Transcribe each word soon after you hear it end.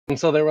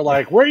So they were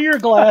like, "Where are your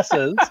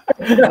glasses?"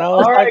 And I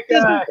was like,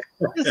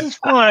 "This is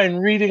fine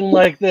reading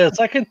like this.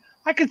 I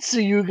could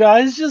see you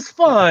guys just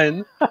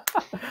fine."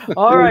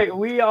 All right,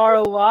 we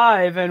are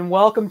live, and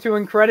welcome to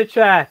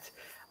IncrediChat.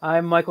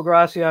 I'm Michael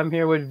Grassia. I'm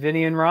here with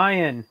Vinny and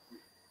Ryan.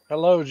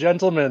 Hello,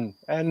 gentlemen,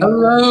 and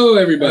hello,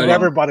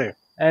 everybody.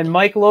 And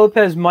Mike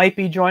Lopez might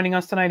be joining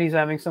us tonight. He's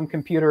having some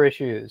computer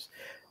issues.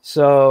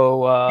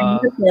 So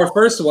our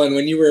first one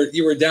when you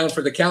were down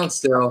for the count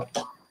still,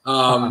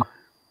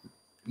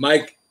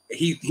 Mike.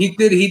 He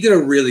did a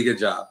really good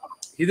job.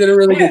 He did a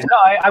really good job. No,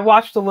 I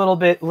watched a little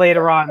bit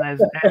later on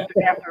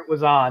after it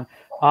was on.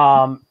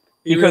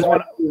 Because when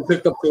he was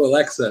hooked up to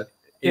Alexa,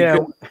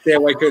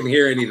 I couldn't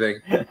hear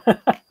anything.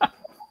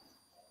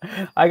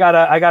 I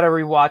gotta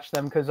rewatch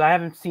them because I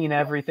haven't seen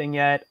everything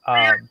yet.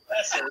 I did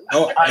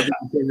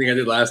the same thing I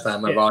did last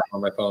time. I bought it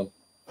on my phone.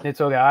 It's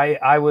okay.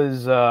 I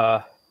was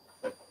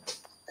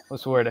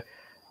what's the word?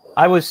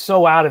 I was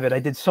so out of it. I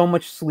did so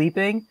much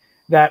sleeping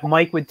that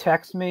Mike would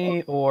text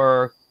me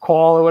or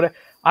call or whatever.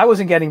 I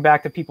wasn't getting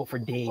back to people for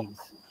days.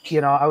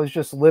 You know, I was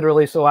just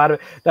literally so out of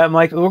it that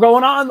Mike, we're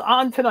going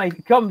on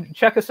tonight. Come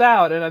check us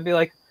out. And I'd be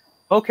like,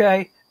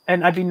 okay.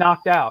 And I'd be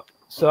knocked out.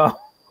 So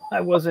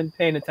I wasn't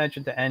paying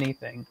attention to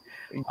anything.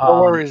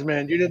 No worries,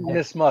 man. You didn't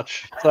miss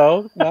much.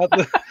 So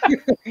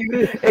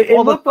it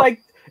looked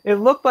like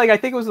I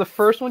think it was the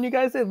first one you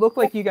guys did. It looked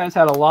like you guys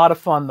had a lot of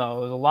fun though.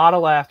 It was a lot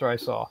of laughter I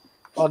saw.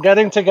 Well,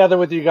 getting together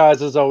with you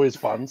guys is always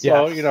fun.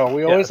 So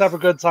we always have a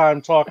good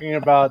time talking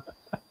about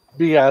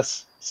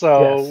BS.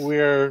 So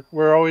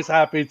we're always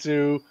happy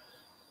to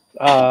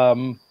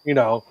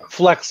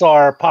flex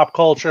our pop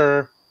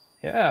culture.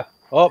 Yeah.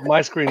 Oh,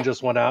 my screen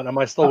just went out. Am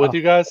I still with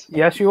you guys?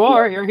 Yes, you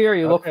are. You're here.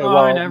 You look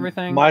fine.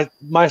 Everything.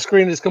 My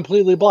screen is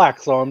completely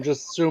black, so I'm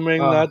just assuming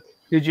that.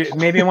 Did you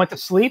maybe went to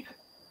sleep?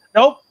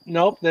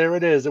 Nope. There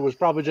it is. It was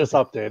probably just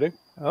updating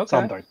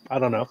something. I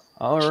don't know.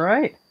 All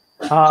right.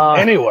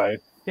 Anyway.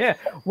 Yeah.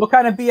 What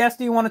kind of BS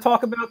do you want to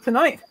talk about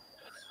tonight?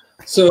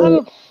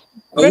 So,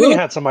 Vinny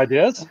had some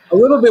ideas. A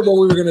little bit what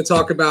we were going to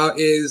talk about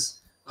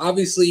is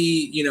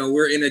obviously,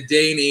 we're in a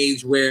day and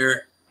age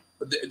where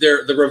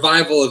the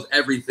revival of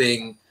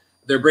everything.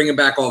 They're bringing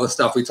back all the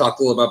stuff. We talked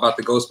a little bit about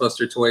the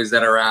Ghostbuster toys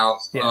that are out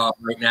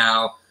right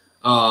now.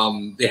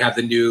 They have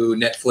the new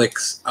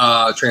Netflix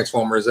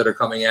Transformers that are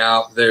coming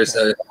out. There's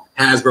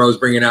Hasbro's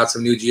bringing out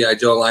some new G.I.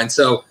 Joe line.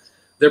 So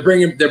they're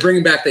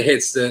bringing back the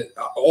hits that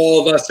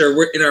all of us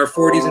we're in our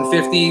 40s and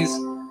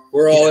 50s.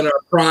 We're all in our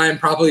prime,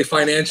 probably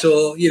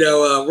financial.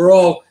 We're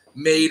all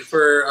made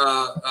for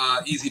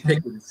easy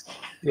pickings.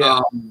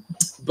 Yeah.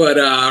 But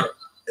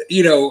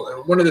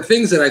one of the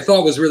things that I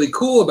thought was really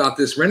cool about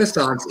this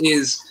Renaissance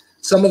is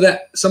some of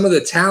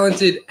the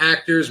talented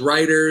actors,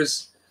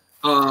 writers,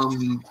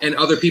 and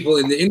other people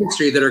in the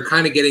industry that are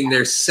kind of getting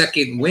their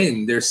second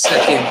wind, their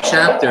second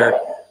chapter,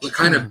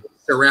 kind of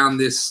around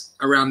this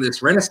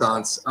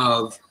Renaissance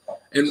of.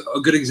 And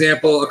a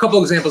couple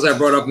examples I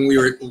brought up when we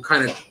were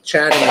kind of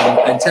chatting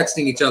and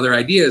texting each other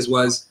ideas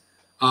was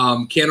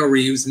Keanu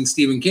Reeves and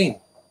Stephen King.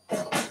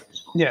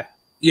 Yeah.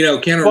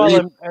 Keanu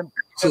Reeves.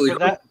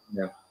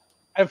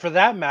 And for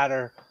that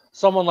matter,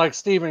 someone like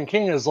Stephen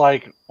King is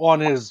like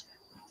on his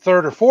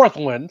third or fourth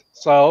wind.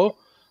 So,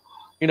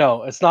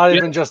 it's not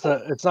even just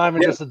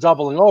a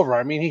doubling over.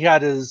 I mean, he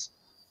had his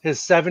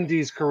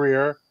 70s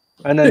career,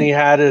 and then he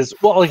had his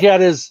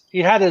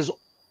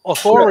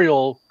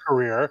authorial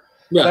career.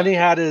 Yeah. Then he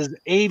had his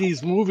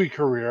 80s movie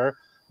career.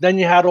 Then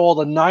you had all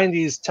the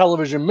 90s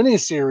television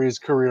miniseries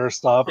career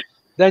stuff.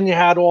 Then you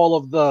had all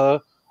of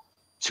the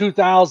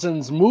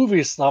 2000s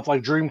movie stuff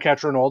like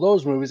Dreamcatcher and all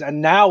those movies.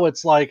 And now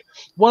it's like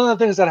one of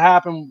the things that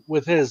happened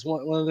with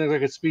one of the things I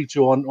could speak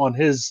to on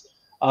his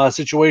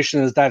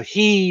situation is that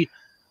he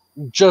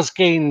just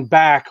gained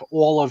back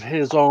all of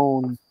his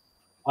own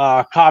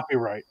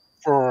copyright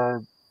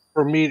for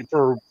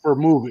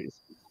movies.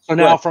 So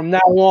now from now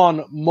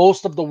on,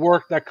 most of the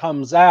work that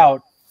comes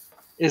out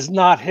is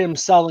not him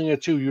selling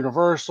it to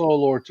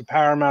Universal or to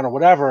Paramount or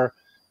whatever.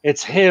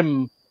 It's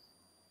him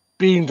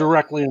being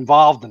directly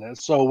involved in it.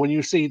 So when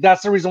you see,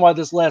 that's the reason why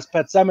this last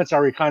Pet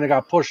Sematary kind of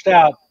got pushed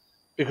out,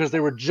 because they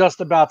were just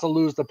about to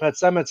lose the Pet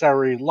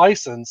Sematary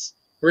license.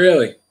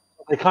 Really?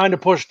 They kind of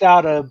pushed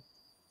out a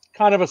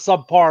kind of a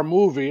subpar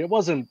movie. It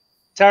wasn't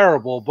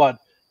terrible, but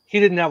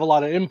he didn't have a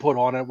lot of input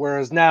on it.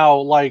 Whereas now,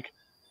 like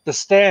The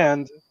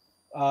Stand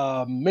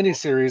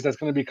miniseries that's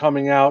going to be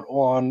coming out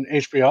on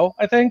HBO,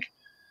 I think,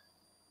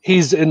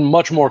 he's in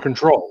much more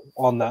control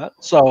on that.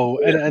 So,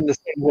 and the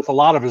same with a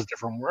lot of his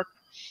different work.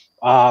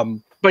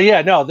 But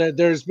yeah, no,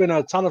 there's been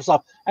a ton of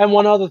stuff. And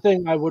one other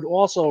thing I would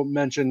also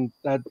mention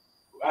that,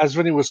 as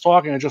Vinny was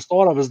talking, I just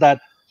thought of is that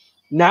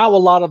now a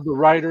lot of the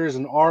writers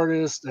and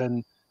artists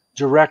and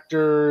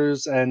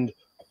directors and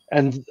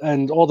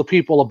all the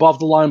people above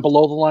the line,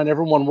 below the line,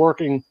 everyone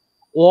working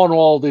on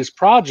all these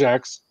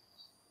projects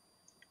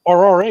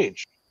are our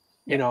age,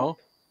 And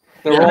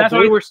that's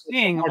why we're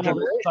seeing all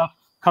this stuff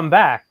come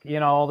back,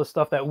 all the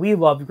stuff that we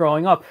loved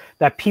growing up,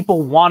 that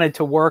people wanted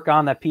to work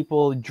on, that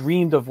people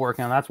dreamed of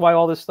working on. That's why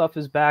all this stuff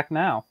is back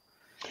now.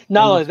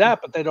 Not only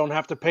that, but they don't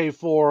have to pay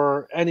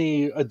for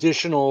any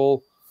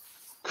additional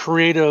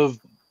creative,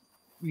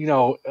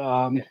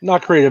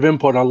 not creative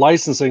input on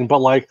licensing, but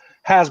like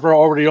Hasbro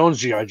already owns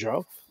G.I.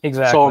 Joe.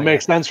 Exactly. So it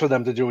makes sense for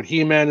them to do it.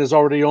 He-Man is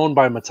already owned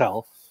by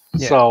Mattel.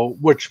 Yeah. So,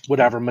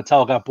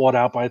 Mattel got bought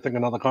out by, I think,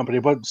 another company,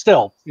 but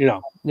still,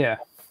 Yeah.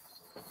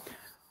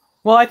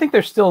 Well, I think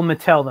they're still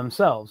Mattel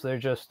themselves. They're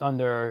just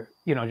under,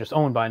 just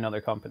owned by another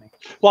company.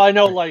 Well, I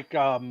know, like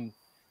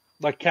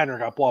Kenner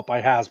got bought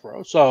by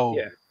Hasbro. So,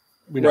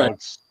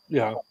 it's,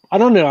 I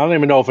don't know. I don't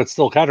even know if it's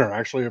still Kenner,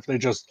 actually, if they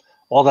just,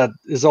 all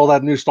that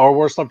new Star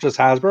Wars stuff just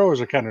Hasbro, or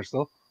is it Kenner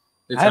still?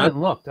 I haven't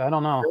looked. I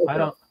don't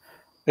know.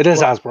 It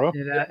is Hasbro.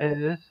 It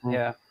is?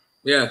 Yeah.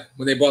 Yeah,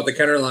 when they bought the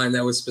Kenner line,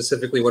 that was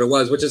specifically what it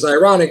was, which is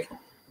ironic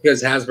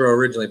because Hasbro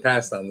originally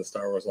passed on the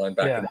Star Wars line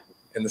back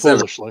in the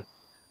 70s.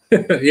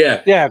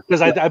 Yeah,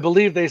 because I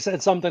believe they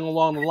said something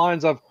along the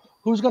lines of,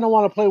 "Who's going to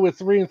want to play with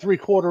 3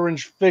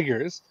 3/4-inch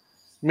figures?"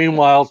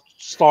 Meanwhile,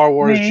 Star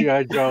Wars,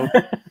 G.I. Joe.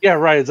 Yeah,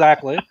 right,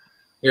 exactly.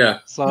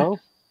 Yeah. So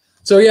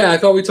yeah, I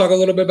thought we'd talk a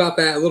little bit about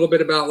that, a little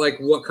bit about like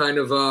what kind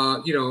of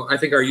I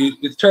think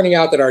it's turning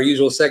out that our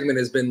usual segment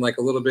has been like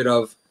a little bit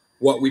of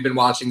what we've been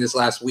watching this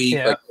last week,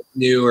 like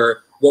new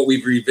or what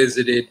we've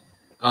revisited.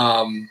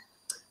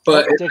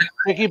 But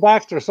Dickie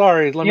Baxter,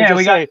 sorry, let me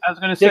just say, I was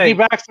going to say, Dickie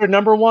Baxter,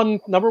 number one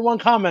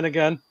comment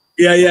again.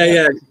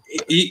 Yeah.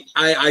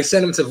 I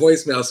sent him to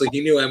voicemail, so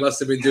he knew I must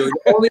have been doing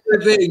the only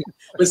other thing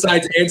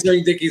besides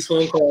answering Dickie's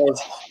phone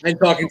calls and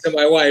talking to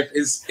my wife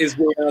is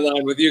being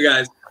online with you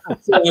guys.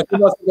 So he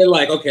must have been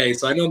like, okay,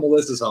 so I know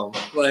Melissa's home.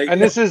 Like,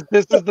 and this is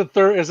the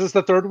third. Is this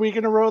the third week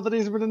in a row that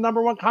he's been the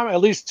number one comment?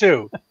 At least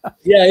 2.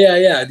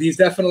 Yeah. He's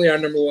definitely our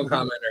number one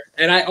commenter.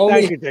 And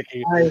thank you,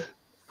 Dickie.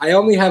 I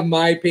only have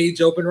my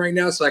page open right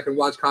now, so I can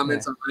watch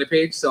comments on my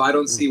page, so I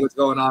don't see what's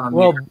going on.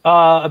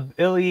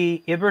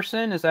 Billy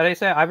Iverson, is that how you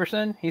say it?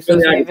 Iverson? He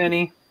says, "Hey,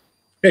 Vinny."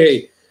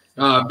 Hey,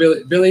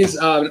 Billy's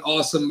an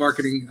awesome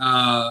marketing,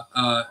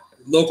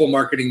 local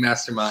marketing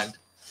mastermind.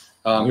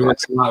 He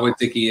works a lot with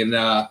Dickie and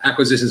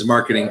acquisitions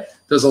marketing.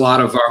 Does a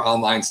lot of our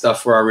online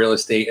stuff for our real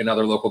estate and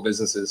other local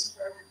businesses.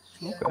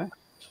 Okay.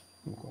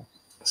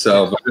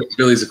 So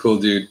Billy's a cool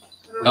dude.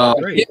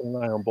 I'm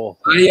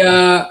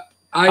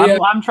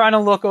trying to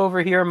look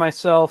over here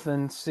myself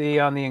and see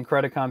on the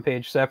IncrediCon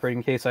page separate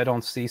in case I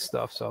don't see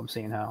stuff. So I'm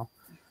seeing how.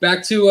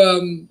 Back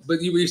to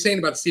but you were saying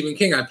about Stephen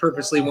King. I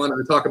purposely wanted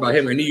to talk about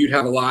him. I knew you'd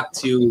have a lot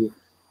to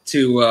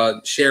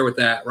share with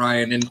that,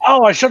 Ryan. And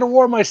I should have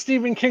worn my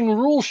Stephen King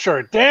rule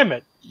shirt. Damn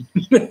it!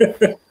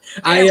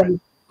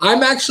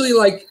 I'm actually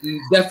like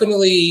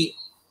definitely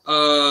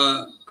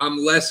I'm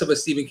less of a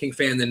Stephen King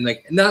fan than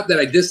like, not that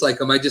I dislike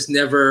him. I just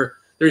never.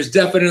 There's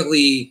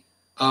definitely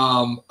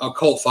a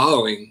cult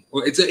following.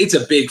 It's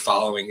a big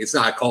following. It's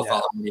not a cult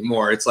following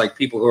anymore. It's like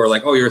people who are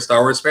like, oh, you're a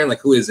Star Wars fan? Like,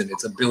 who isn't?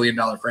 It's $1 billion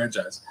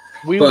franchise.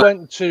 We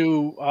went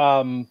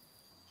to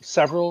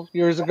several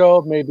years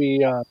ago, maybe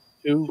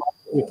 2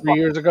 or 3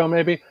 years ago,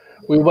 maybe.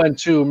 We went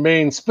to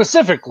Maine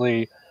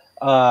specifically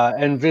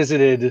and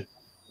visited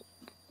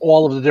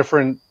all of the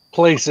different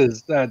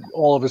places that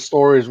all of his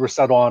stories were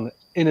set on,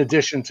 in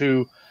addition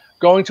to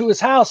going to his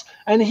house.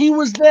 And he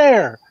was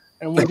there.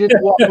 And we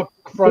didn't walk up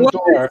the front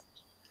door.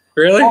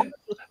 Really?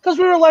 Because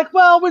we were like,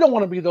 well, we don't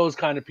want to be those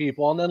kind of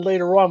people. And then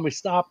later on, we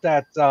stopped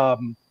at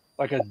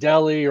like a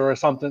deli or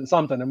something.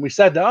 And we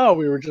said,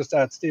 we were just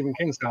at Stephen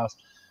King's house.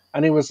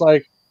 And he was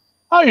like,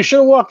 oh, you should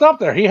have walked up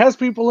there. He has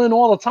people in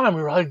all the time.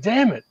 We were like,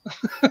 damn it.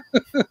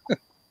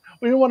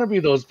 We didn't want to be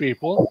those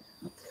people.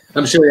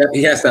 I'm sure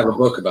he has to have a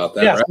book about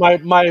that. Yes,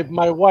 right?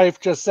 my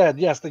wife just said,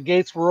 yes, the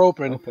gates were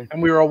open.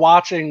 And we were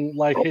watching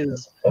like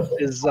his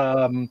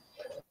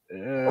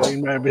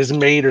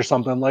maid or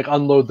something like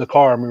unload the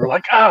car, and we were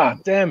like,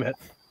 damn it.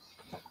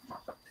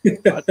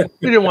 But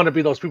we didn't want to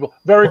be those people.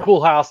 Very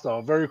cool house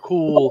though, very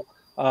cool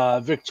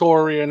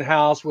Victorian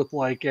house with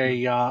like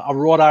a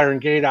wrought iron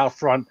gate out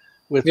front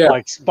with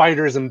like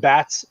spiders and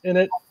bats in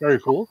it. Very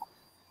cool.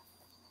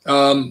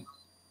 I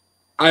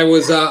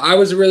was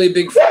a really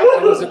big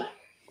fan.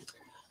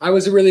 I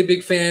was a really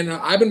big fan.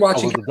 I've been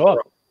watching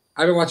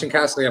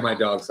Castle. Yeah, my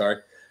dog. Sorry.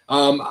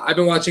 I've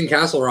been watching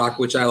Castle Rock,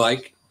 which I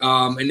like.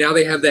 And now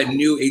they have that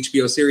new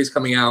HBO series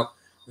coming out,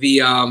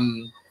 the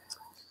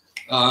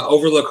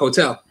Overlook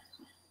Hotel.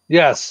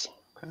 Yes.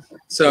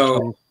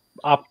 So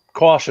I'm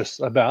cautious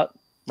about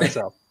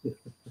myself.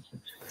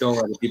 Don't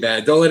let it be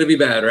bad. Don't let it be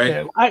bad,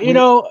 right?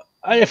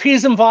 If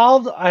he's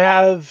involved, I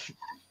have,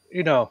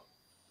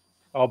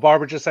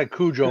 Barbara just said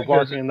Cujo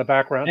barking in the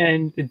background.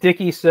 And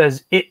Dickie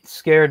says, it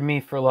scared me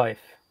for life.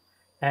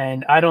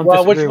 And I don't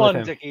disagree with him. Which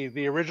one, Dickie?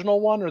 The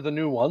original one or the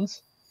new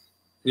ones?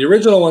 The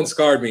original one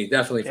scarred me,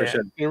 definitely, for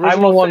sure. The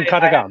original one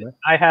kind of got me.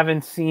 I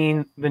haven't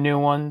seen the new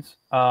ones.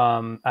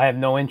 I have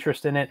no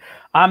interest in it.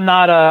 I'm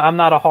not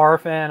a horror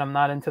fan. I'm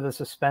not into the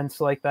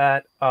suspense like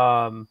that.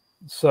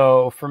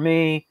 So for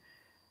me,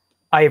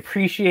 I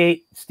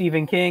appreciate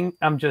Stephen King.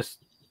 I'm just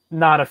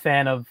not a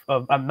fan of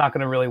I'm not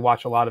going to really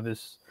watch a lot of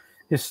his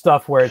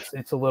stuff where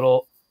it's a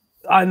little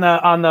on the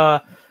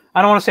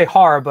I don't want to say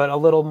horror, but a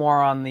little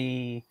more on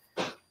the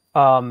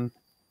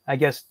I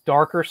guess,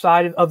 darker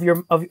side of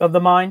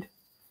the mind?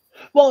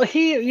 Well,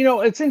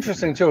 it's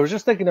interesting too. I was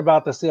just thinking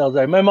about this the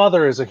other day. My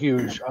mother is a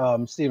huge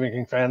Stephen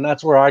King fan.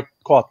 That's where I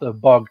caught the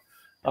bug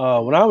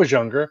when I was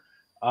younger.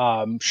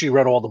 She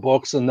read all the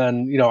books, and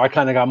then I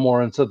kind of got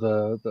more into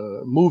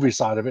the movie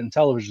side of it and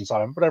television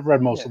side of it. But I've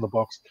read most of the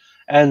books,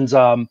 and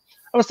I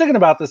was thinking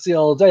about this the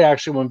other day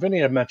actually when Vinny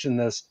had mentioned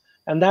this,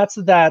 and that's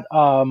that.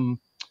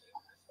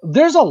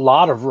 There's a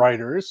lot of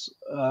writers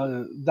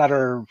that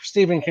are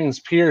Stephen King's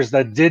peers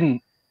that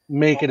didn't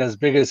make it as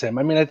big as him.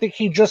 I mean, I think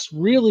he just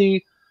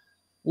really,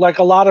 like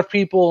a lot of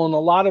people in a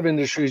lot of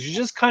industries, you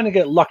just kind of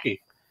get lucky,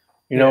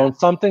 and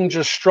something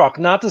just struck.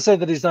 Not to say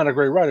that he's not a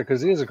great writer,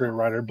 because he is a great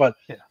writer, but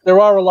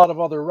there are a lot of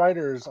other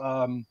writers.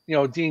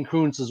 Dean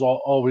Koontz is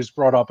always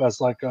brought up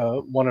as like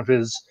one of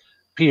his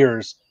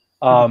peers.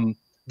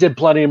 Did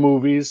plenty of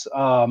movies.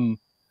 I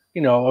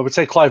would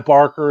say Clive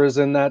Barker is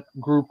in that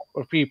group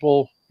of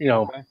people,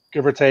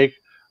 give or take,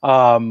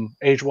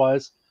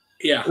 age-wise.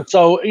 Yeah.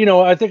 So,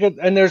 I think,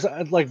 and there's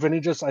like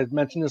Vinny I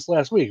mentioned this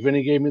last week.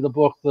 Vinny gave me the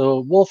book, The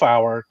Wolf's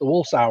Hour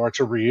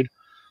to read.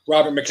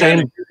 Robert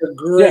McCammon is a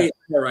great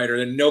writer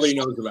that nobody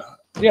knows about.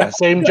 Yeah,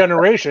 same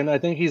generation. I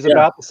think he's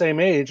about the same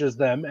age as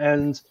them.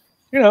 And,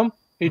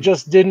 he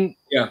just didn't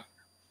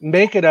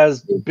make it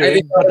as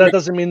big, but that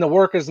doesn't mean the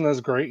work isn't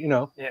as great,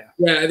 Yeah,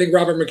 I think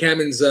Robert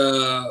McCammon's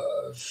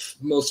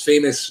most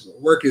famous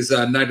work is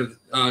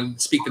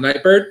Speak the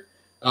Nightbird,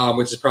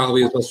 which is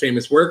probably his most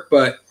famous work.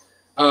 But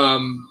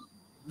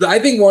I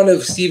think one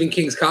of Stephen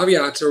King's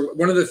caveats, or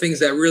one of the things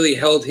that really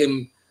held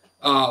him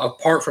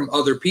apart from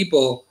other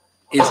people,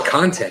 is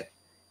content.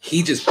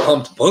 He just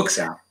pumped books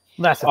out.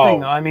 That's the thing,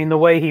 though. I mean, the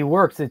way he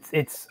works,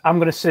 it's I'm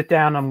going to sit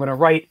down, I'm going to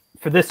write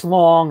for this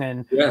long,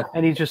 and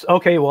he's just,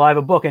 okay, well, I have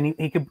a book, and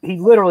he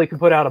literally could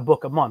put out a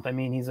book a month. I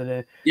mean, he's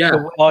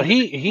well,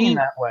 he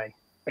that way.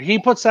 He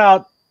puts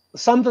out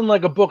something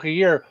like a book a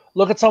year.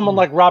 Look at someone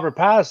like Robert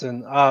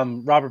Pattinson.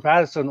 Robert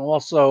Pattinson,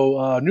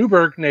 also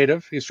Newburgh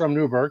native. He's from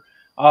Newburgh.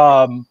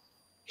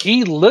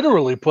 He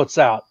literally puts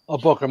out a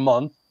book a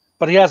month,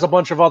 but he has a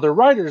bunch of other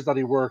writers that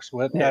he works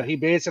with that he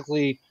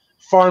basically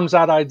farms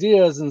out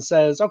ideas and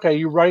says, okay,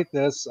 you write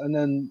this, and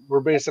then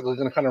we're basically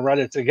going to kind of write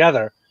it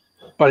together.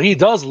 But he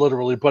does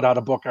literally put out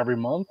a book every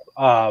month.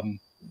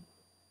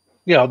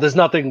 There's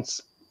nothing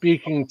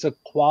speaking to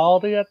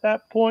quality at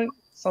that point.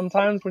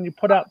 Sometimes when you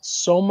put out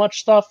so much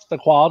stuff, the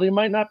quality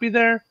might not be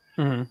there.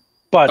 Mm-hmm.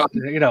 But,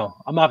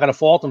 I'm not going to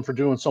fault him for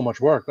doing so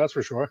much work. That's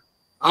for sure.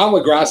 I'm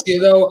with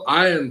Grassia, though.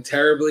 I'm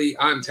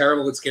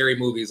terrible with scary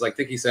movies. Like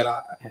Tiki said,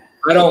 I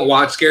don't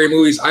watch scary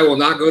movies. I will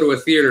not go to a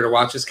theater to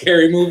watch a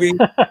scary movie.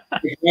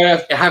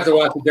 I have to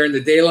watch it during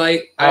the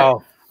daylight.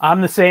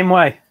 I'm the same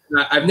way.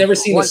 I've never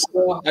seen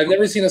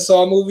a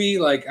Saw movie.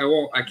 Like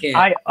I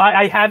can't.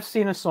 I have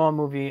seen a Saw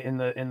movie in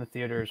the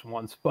theaters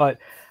once, but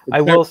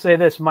I will say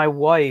this: my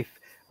wife,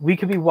 we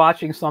could be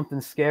watching something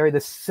scary.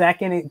 The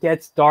second it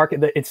gets dark,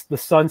 the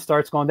sun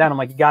starts going down. I'm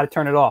like, you got to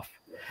turn it off.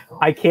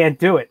 I can't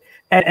do it.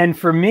 And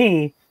for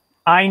me,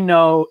 I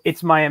know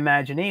it's my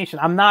imagination.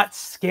 I'm not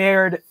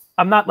scared.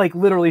 I'm not like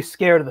literally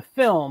scared of the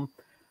film,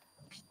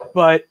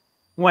 but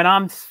when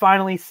I'm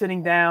finally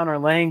sitting down or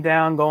laying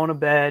down, going to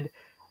bed,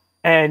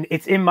 and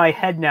it's in my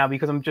head now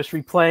because I'm just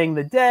replaying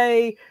the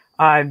day,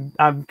 I'm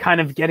kind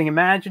of getting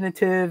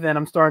imaginative and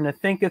I'm starting to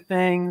think of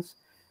things.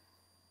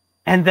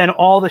 And then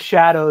all the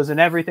shadows and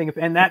everything,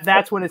 and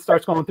that's when it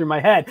starts going through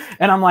my head.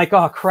 And I'm like,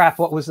 oh crap,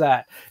 what was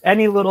that?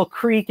 Any little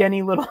creak,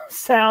 any little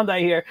sound I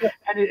hear,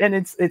 and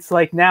it's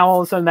like now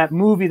all of a sudden that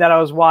movie that I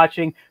was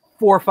watching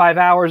 4 or 5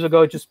 hours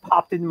ago just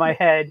popped in my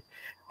head,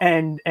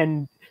 and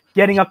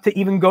getting up to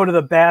even go to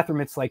the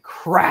bathroom, it's like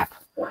crap.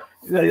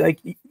 Like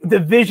the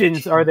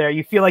visions are there.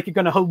 You feel like you're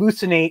going to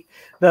hallucinate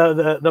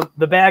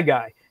the bad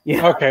guy.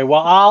 Yeah. Okay,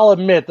 well, I'll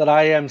admit that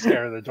I am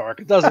scared of the dark.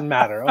 It doesn't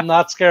matter. I'm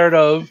not scared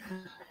of.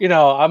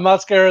 I'm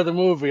not scared of the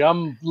movie.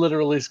 I'm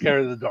literally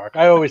scared of the dark.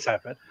 I always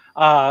have been.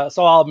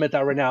 So I'll admit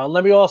that right now. And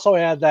let me also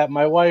add that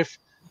my wife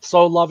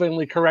so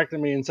lovingly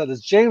corrected me and said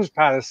it's James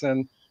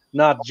Patterson,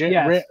 not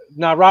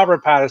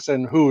Robert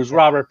Patterson, who's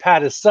Robert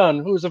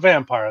Pattinson, who's a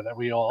vampire that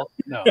we all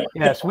know.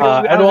 Yes, and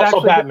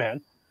also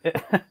Batman.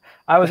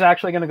 I was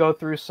actually going to go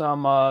through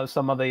some of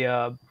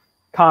the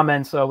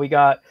comments. So we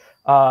got,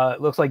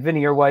 looks like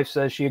Vinny, your wife,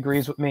 says she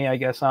agrees with me, I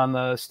guess, on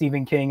the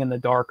Stephen King and the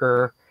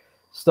darker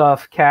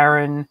stuff.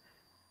 Karen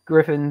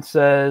Griffin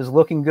says,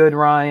 looking good,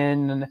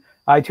 Ryan. And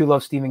I too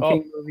love Stephen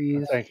King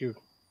movies. Thank you.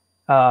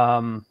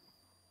 And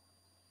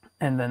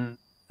then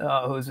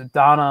who's it?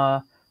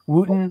 Donna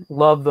Wooten,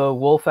 love the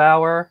Wolf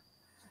Hour.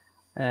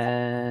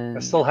 And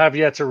I still have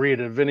yet to read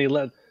it. Vinny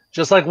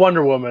just like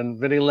Wonder Woman,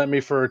 Vinny lent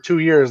me for 2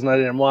 years and I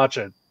didn't watch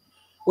it.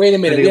 Wait a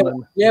minute.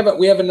 We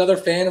have another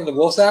fan of the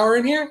Wolf's Hour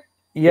in here?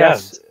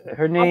 Yes.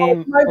 Her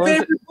name. My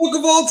favorite book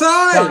of all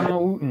time. Donna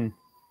Wooten.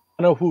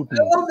 I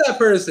love that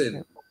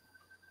person.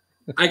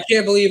 I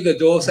can't believe the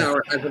Wolf's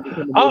Hour hasn't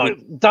become a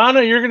movie.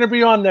 Donna, you're going to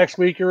be on next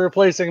week. You're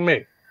replacing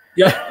me.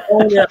 Yeah.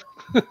 Oh, yeah.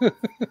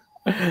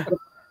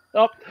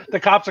 Oh, the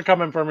cops are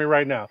coming for me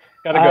right now.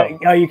 Gotta go.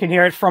 Oh, you can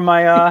hear it from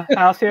my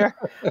house here.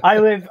 I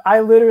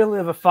literally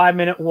live a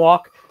 5-minute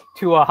walk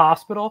to a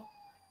hospital,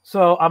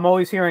 so I'm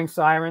always hearing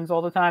sirens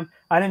all the time.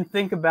 I didn't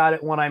think about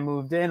it when I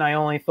moved in. I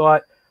only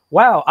thought,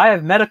 wow, I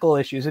have medical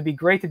issues. It'd be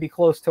great to be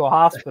close to a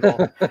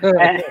hospital.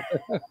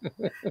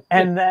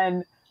 and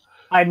then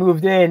I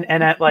moved in,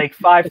 and at like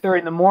 5:30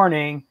 in the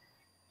morning,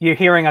 you're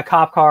hearing a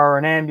cop car or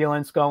an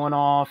ambulance going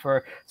off,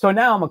 so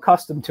now I'm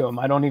accustomed to them.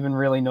 I don't even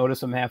really notice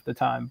them half the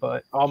time.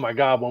 But oh my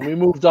God, when we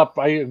moved up,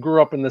 I grew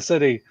up in the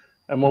city,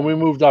 and when we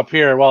moved up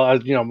here, well,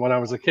 when I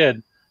was a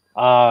kid,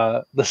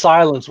 the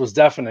silence was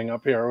deafening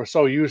up here. We're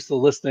so used to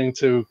listening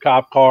to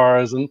cop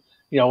cars and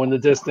in the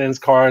distance,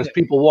 cars,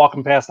 people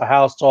walking past the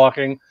house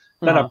talking.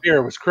 Then up here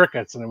it was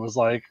crickets, and it was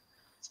like,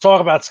 let's talk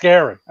about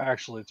scary.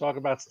 Actually, talk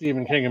about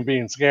Stephen King and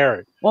being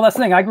scary. Well, that's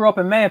the thing. I grew up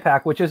in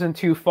Mayapack, which isn't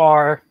too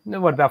far.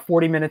 About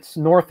 40 minutes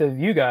north of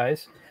you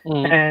guys,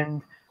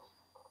 and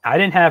I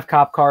didn't have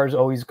cop cars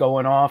always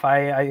going off.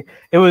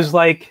 It was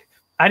like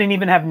I didn't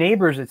even have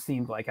neighbors. It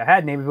seemed like I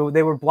had neighbors, but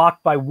they were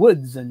blocked by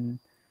woods and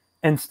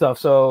stuff.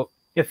 So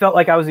it felt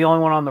like I was the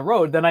only one on the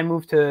road. Then I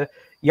moved to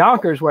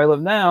Yonkers, where I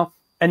live now,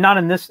 and not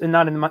in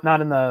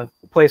the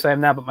place I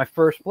am now, but my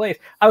first place.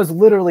 I was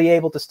literally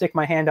able to stick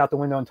my hand out the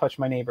window and touch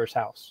my neighbor's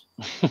house.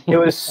 It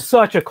was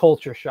such a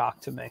culture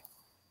shock to me.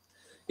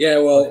 Yeah,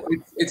 well,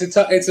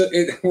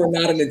 we're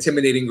not an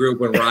intimidating group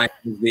when Ryan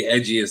is the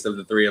edgiest of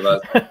the three of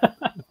us.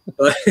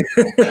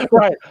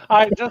 Right.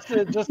 Just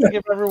to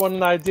give everyone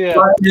an idea,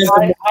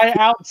 I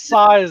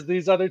outsized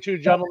these other two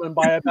gentlemen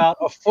by about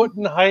a foot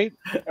in height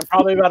and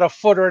probably about a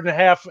foot and a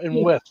half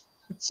in width.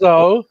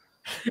 So,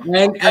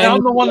 and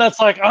I'm the one that's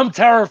like, I'm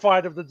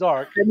terrified of the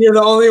dark. And you're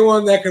the only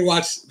one that can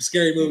watch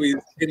scary movies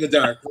in the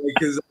dark,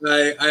 because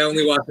I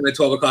only watch them at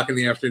 12 o'clock in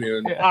the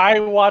afternoon. I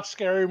watch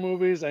scary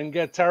movies and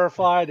get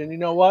terrified, and you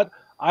know what?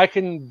 I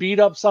can beat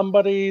up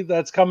somebody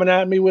that's coming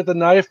at me with a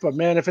knife, but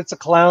man, if it's a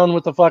clown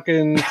with a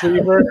fucking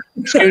cleaver,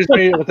 excuse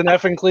me, with an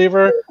effing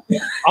cleaver,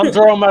 I'm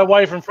throwing my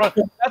wife in front.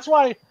 That's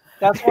why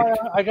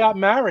I got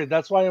married.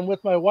 That's why I'm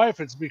with my wife.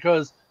 It's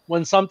because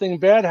when something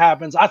bad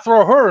happens, I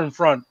throw her in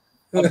front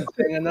of the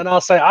thing, and then I'll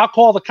say, I'll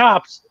call the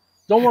cops.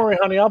 Don't worry,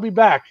 honey, I'll be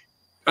back.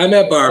 I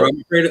met Barb.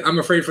 I'm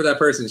afraid for that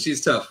person.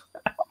 She's tough.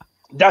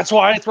 That's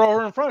why I throw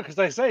her in front, because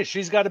I say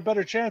she's got a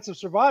better chance of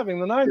surviving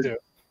than I do.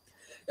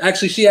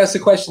 Actually, she asked a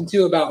question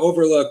too about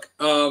Overlook.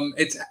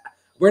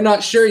 We're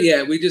not sure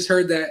yet. We just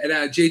heard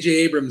that J.J.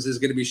 Abrams is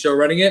going to be show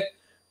running it,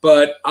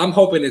 but I'm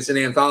hoping it's an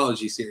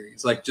anthology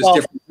series, like just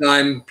different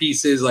time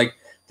pieces, like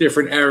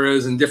different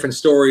eras and different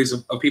stories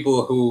of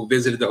people who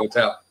visited the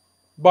hotel.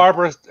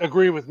 Barbara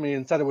agreed with me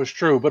and said it was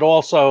true, but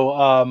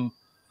also,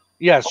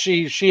 yes,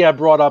 she had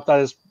brought up that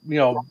is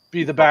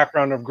be the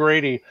background of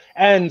Grady,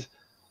 and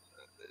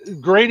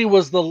Grady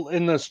was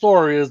in the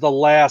story is the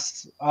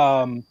last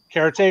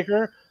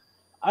caretaker.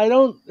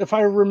 If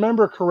I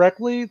remember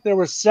correctly, there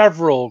were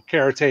several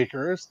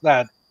caretakers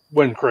that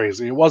went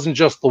crazy. It wasn't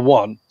just the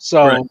one.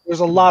 So There's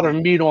a lot of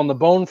meat on the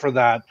bone for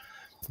that.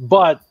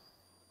 But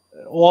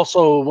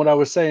also what I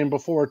was saying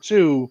before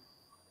too,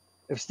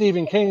 if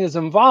Stephen King is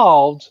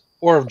involved,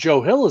 or if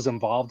Joe Hill is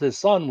involved, his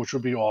son, which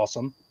would be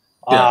awesome,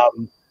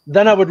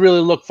 then I would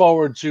really look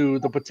forward to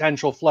the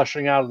potential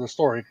fleshing out of the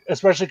story,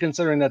 especially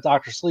considering that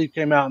Dr. Sleep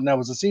came out and that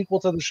was a sequel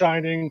to The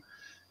Shining.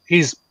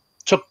 He's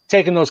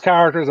taking those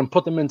characters and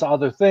put them into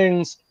other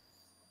things.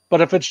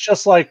 But if it's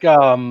just like,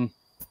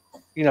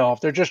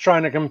 if they're just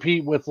trying to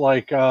compete with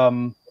like,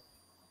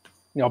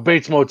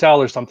 Bates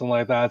Motel or something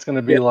like that, it's going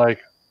to be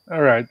like,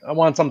 all right, I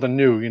want something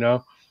new,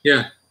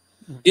 Yeah.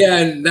 Yeah.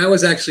 And that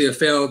was actually a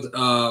failed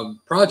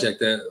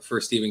project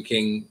for Stephen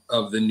King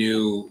of the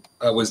new,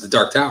 was The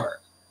Dark Tower.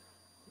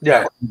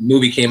 Yeah. The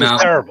movie came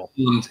out. Terrible.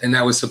 And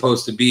that was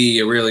supposed to be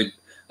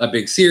a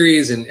big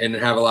series and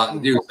have a lot to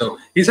do. So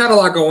he's had a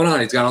lot going on.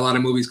 He's got a lot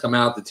of movies come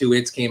out. The 2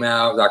 Hits came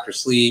out, Dr.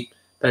 Sleep,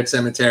 Pet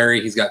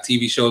Sematary. He's got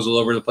TV shows all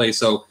over the place.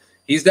 So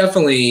he's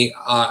definitely,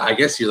 I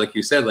guess like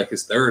you said, like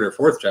his 3rd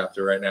or 4th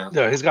chapter right now.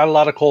 Yeah, he's got a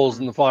lot of coals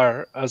in the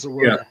fire, as it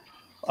were. Yeah.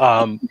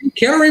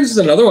 Keanu Reeves is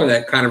another one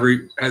that kind of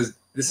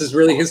this is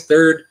really his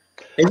 3rd.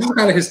 This is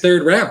kind of his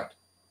 3rd round.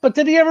 But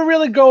did he ever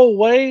really go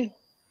away?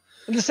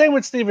 And the same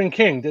with Stephen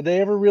King. Did they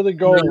ever really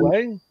go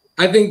away?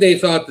 I think they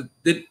thought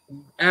that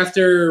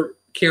after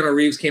Keanu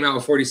Reeves came out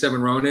with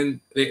 47 Ronin,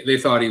 they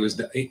thought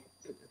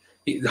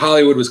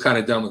Hollywood was kind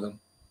of done with him.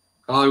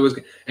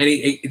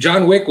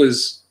 John Wick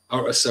was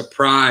a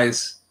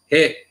surprise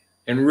hit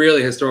and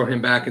really has thrown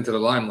him back into the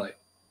limelight.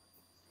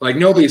 Like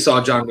nobody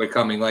saw John Wick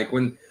coming. Like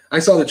when I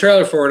saw the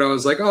trailer for it, I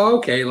was like, oh,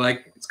 okay.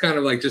 Like it's kind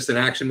of like just an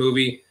action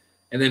movie.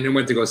 And then I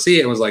went to go see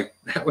it and was like,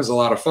 that was a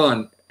lot of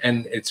fun.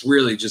 And it's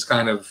really just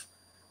kind of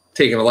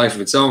taken a life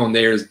of its own.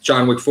 There's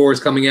John Wick 4 is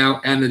coming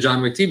out and the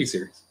John Wick TV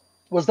series.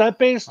 Was that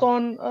based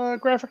on a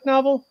graphic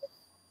novel?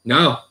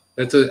 No,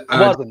 it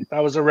wasn't.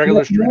 That was a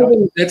regular straight up.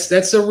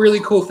 That's a really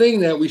cool thing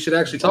that we should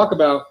actually talk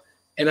about.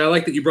 And I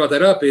like that you brought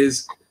that up.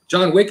 Is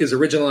John Wick is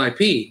original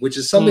IP, which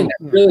is something that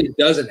really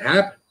doesn't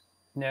happen.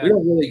 Yeah. We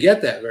don't really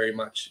get that very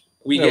much.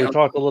 We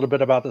talked a little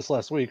bit about this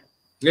last week.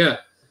 Yeah.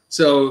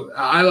 So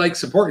I like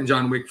supporting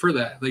John Wick for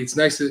that. Like, it's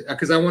nice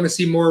because I want to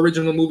see more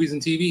original movies and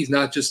TVs,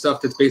 not just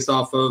stuff that's based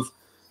off of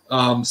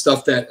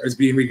stuff that is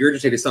being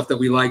regurgitated, stuff that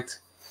we liked,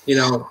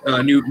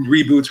 new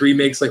reboots,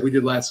 remakes like we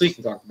did last week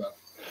and talked about.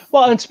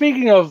 Well, and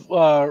speaking of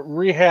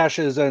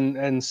rehashes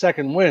and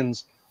second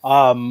wins,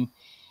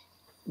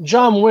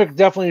 John Wick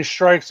definitely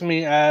strikes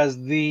me as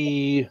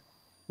the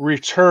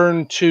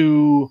return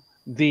to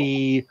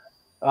the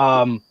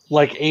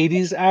like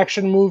 80s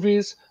action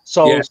movies.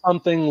 So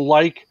something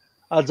like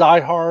a Die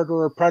Hard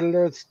or a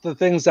Predator, it's the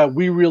things that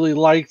we really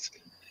liked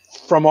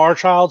from our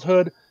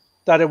childhood,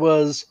 that it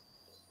was,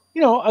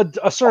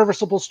 a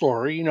serviceable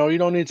story. You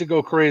don't need to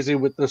go crazy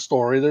with the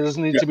story. There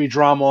doesn't need to be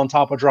drama on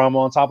top of drama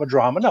on top of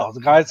drama. No,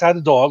 the guy's had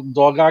a dog. The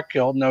dog got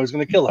killed. Now he's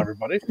going to kill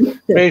everybody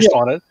based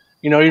on it.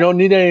 You don't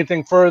need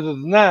anything further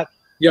than that.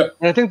 Yep.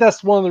 And I think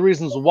that's one of the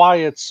reasons why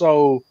it's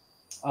so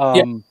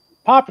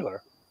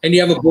popular. And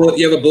you have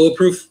a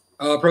bulletproof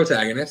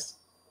protagonist.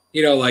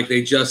 Like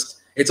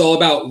it's all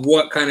about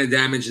what kind of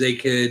damage they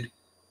could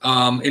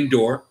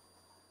endure,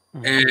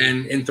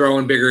 and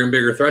throwing bigger and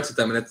bigger threats at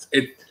them. And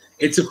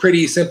it's a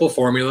pretty simple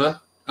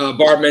formula.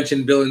 Barb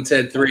mentioned Bill and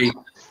Ted 3.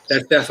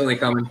 That's definitely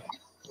coming.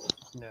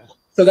 Yeah.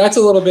 So that's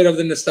a little bit of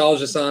the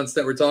nostalgia science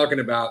that we're talking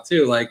about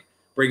too, like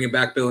bringing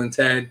back Bill and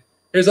Ted.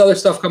 There's other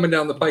stuff coming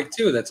down the pike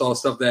too. That's all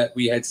stuff that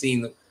we had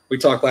seen. We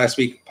talked last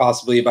week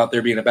possibly about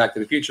there being a Back to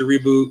the Future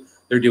reboot.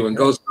 They're doing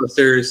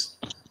Ghostbusters,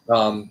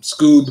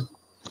 Scoob.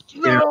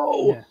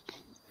 No.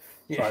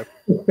 Sorry.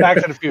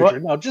 Back to the Future.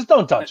 No, just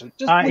don't touch it.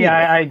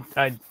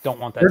 I don't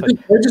want that.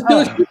 We're just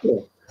doing a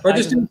sequel. We're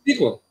just doing a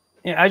sequel.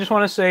 Yeah, I just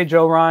want to say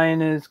Joe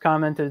Ryan has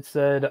commented,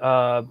 said,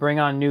 bring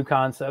on new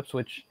concepts,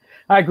 which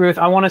I agree with.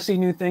 I want to see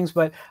new things,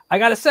 but I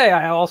got to say,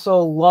 I also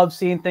love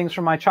seeing things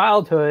from my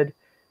childhood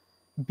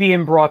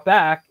being brought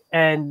back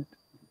and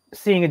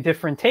seeing a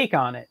different take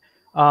on it.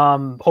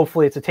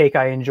 Hopefully it's a take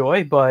I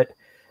enjoy, but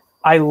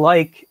I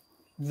like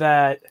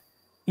that,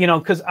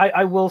 because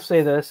I will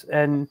say this,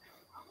 and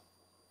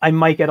I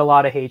might get a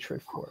lot of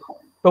hatred for it.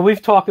 But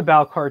we've talked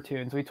about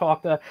cartoons. We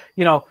talked,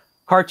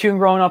 cartoon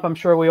growing up, I'm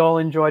sure we all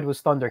enjoyed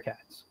was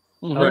Thundercats.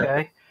 Okay.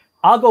 Right.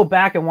 I'll go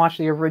back and watch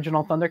the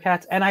original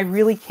Thundercats, and I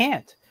really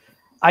can't.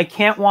 I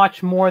can't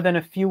watch more than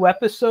a few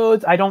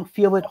episodes. I don't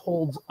feel it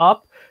holds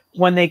up.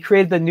 When they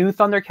created the new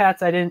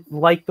Thundercats, I didn't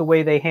like the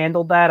way they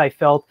handled that. I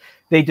felt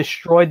they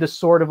destroyed the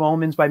Sword of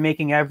Omens by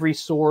making every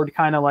sword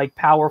kind of like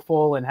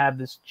powerful and have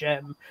this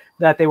gem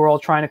that they were all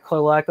trying to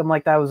collect. I'm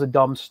like, that was a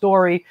dumb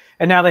story.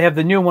 And now they have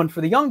the new one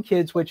for the young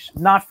kids, which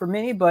not for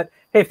me, but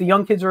hey, if the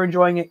young kids are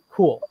enjoying it,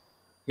 cool.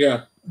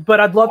 Yeah. But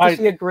I'd love to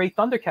see a great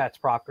Thundercats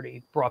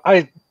property brought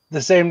back.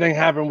 The same thing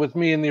happened with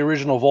me in the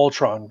original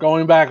Voltron.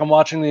 Going back and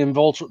watching the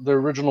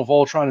original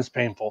Voltron is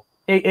painful.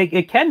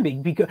 It can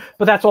be,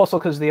 but that's also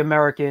because the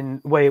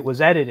American way it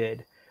was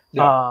edited.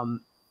 Yeah.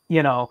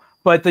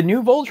 But the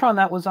new Voltron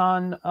that was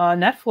on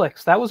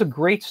Netflix, that was a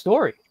great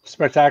story.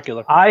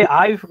 Spectacular.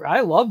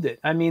 I loved it.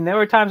 I mean, there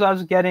were times I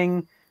was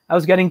getting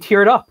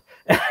teared up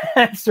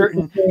at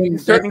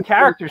certain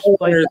characters.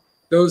 Like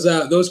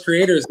those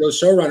creators, those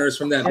showrunners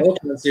from that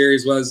Voltron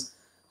series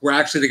were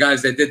actually the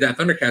guys that did that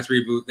Thundercats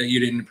reboot that you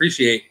didn't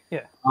appreciate.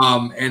 Yeah.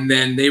 And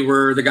then they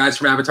were the guys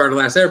from Avatar: The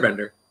Last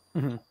Airbender.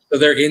 Mm-hmm. So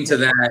they're into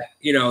that,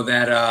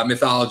 that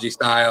mythology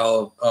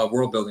style of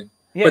world building.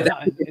 Yeah, but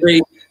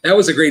that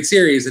was a great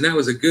series, and that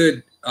was a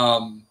good,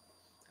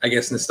 I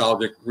guess,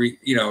 nostalgic,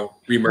 remerge.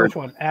 Which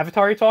one?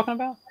 Avatar you're talking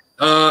about?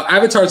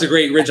 Avatar's a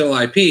great original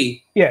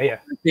IP. Yeah.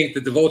 I think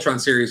that the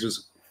Voltron series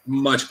was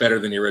much better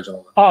than the original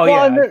one. Oh,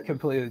 well, yeah, I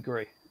completely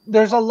agree.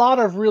 There's a lot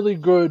of really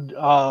good,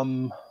 not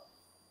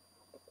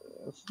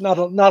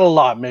a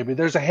lot, maybe.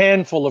 There's a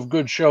handful of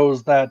good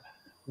shows that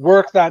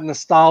work that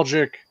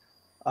nostalgic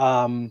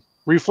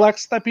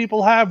reflex that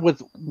people have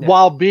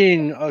while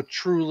being a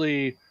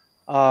truly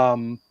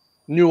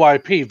new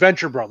IP.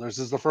 Venture Brothers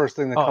is the first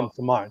thing that comes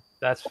to mind.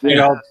 That's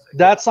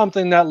that's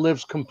something that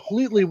lives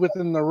completely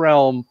within the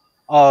realm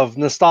of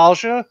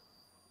nostalgia,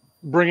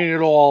 bringing it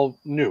all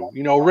new.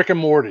 Rick and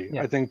Morty,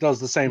 I think, does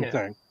the same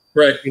thing.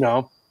 Right.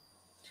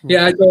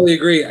 Yeah, I totally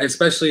agree.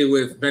 Especially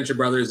with Venture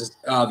Brothers,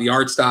 the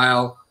art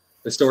style,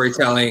 the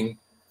storytelling,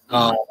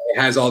 it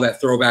has all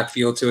that throwback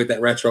feel to it,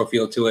 that retro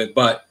feel to it,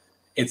 but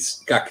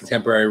it's got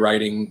contemporary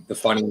writing, the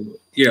funny,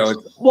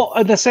 Well,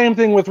 and the same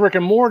thing with Rick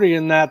and Morty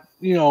in that,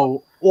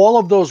 all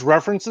of those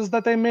references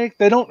that they make,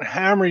 they don't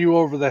hammer you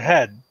over the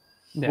head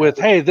with,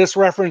 hey, this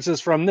reference is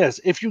from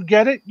this. If you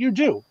get it, you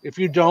do. If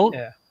you don't,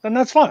 then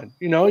that's fine.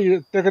 They're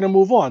going to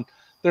move on.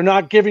 They're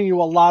not giving you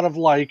a lot of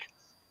like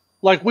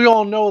we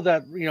all know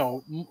that,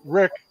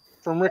 Rick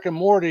from Rick and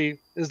Morty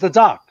is the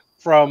Doc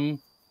from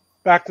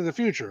Back to the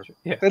Future.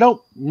 Yeah. They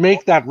don't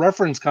make that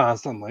reference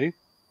constantly.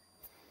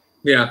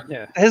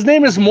 Yeah. His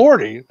name is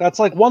Morty. That's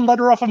like one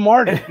letter off of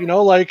Marty,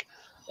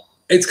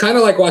 It's kind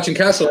of like watching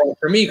Castle Rock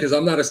for me because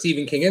I'm not a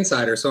Stephen King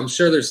insider, so I'm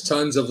sure there's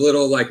tons of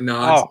little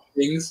nods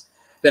things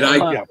that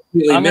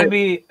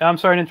I'm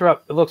sorry to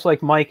interrupt. It looks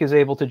like Mike is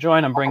able to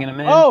join. I'm bringing him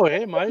in. Oh,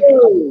 hey, Mike.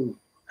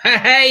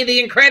 Hey,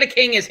 the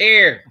IncrediCing is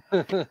here.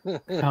 Oh,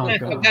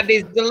 I've got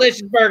these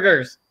delicious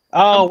burgers.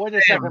 Oh, wait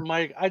a second,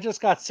 Mike. I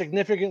just got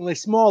significantly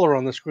smaller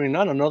on the screen.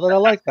 I don't know that I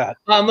like that.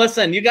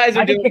 Listen, you guys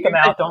are doing. Kick him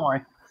out. Don't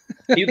worry.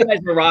 You guys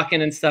are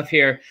rocking and stuff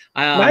here.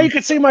 Now you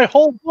can see my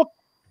whole book.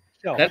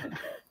 I'm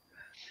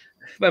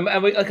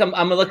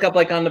gonna look up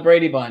like on the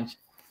Brady Bunch.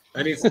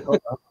 I need some.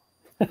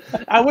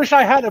 I wish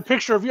I had a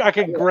picture of you. I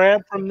could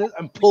grab from this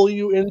and pull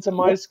you into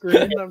my screen.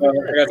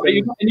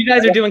 And you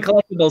guys are doing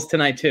collectibles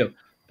tonight too.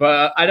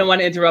 But I don't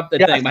want to interrupt the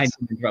thing. I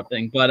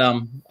interrupting. But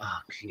oh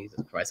Jesus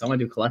Christ, I want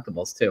to do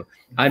collectibles too.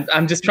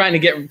 I'm just trying to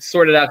get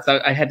sorted out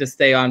because I had to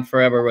stay on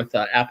forever with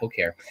Apple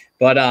Care.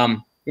 But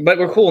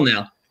we're cool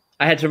now.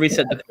 I had to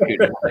reset the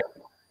computer.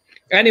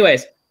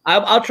 Anyways,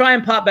 I'll try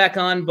and pop back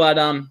on. But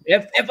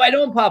if I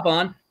don't pop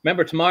on,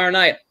 remember tomorrow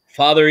night,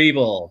 Father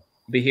Evil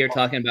will be here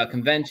talking about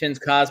conventions,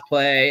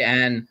 cosplay,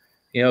 and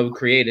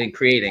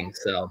creating.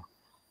 So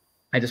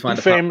I just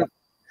wanted to.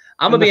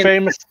 I'm gonna be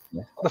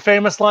the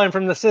famous line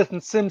from the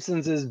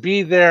Simpsons is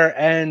 "Be there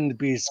and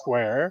be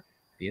square."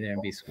 Be there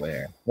and be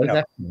square. What is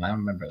that? I don't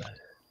remember that.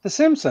 The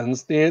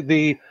Simpsons,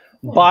 the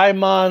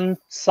bi-monthly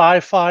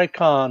sci-fi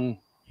con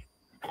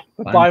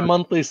that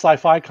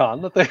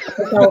they.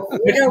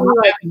 We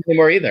don't have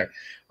anymore either.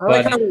 I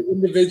like how we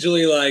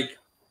individually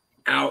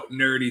out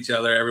nerd each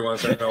other every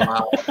once in a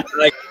while.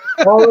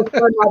 All of a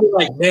sudden I'll be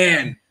like,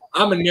 man,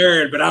 I'm a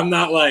nerd, but I'm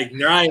not like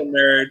Ryan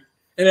nerd.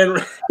 And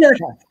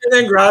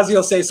then Grassia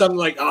will say something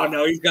like, "Oh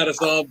no, he's got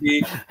us all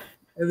beat."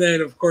 And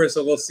then of course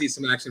we'll see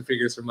some action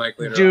figures from Mike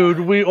later. Dude,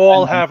 we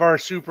all have our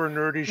super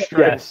nerdy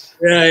stripes.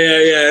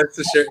 Yeah, it's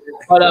a shirt.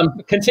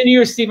 But continue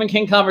your Stephen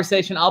King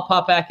conversation. I'll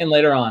pop back in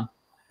later on.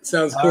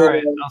 Sounds cool. All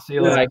right, I'll see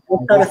you later.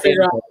 We'll try to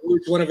figure out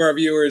which one of our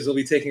viewers will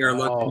be taking our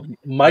look.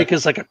 Mike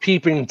is like a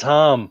peeping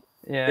Tom.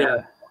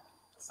 Yeah.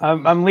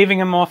 I'm leaving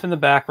him off in the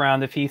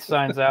background. If he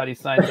signs out, he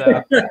signs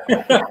out.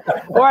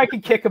 Or I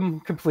could kick him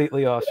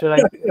completely off. Should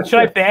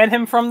I ban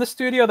him from the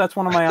studio? That's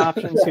one of my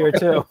options here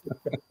too.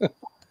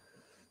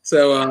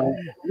 So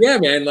yeah,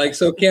 man.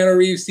 So Keanu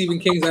Reeves, Stephen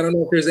King. I don't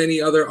know if there's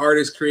any other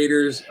artists,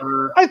 creators.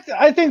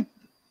 I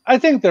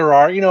think there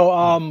are.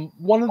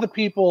 One of the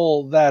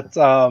people that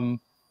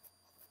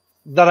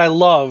I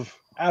love,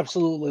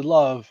 absolutely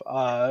love,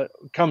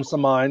 comes to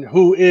mind,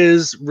 who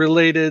is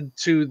related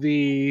to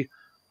the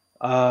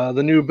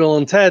new Bill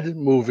and Ted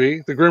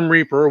movie, The Grim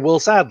Reaper, Will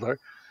Sadler.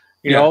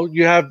 You know,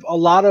 you have a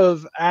lot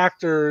of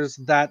actors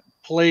that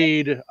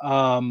played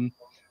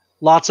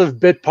lots of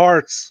bit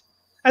parts.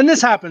 And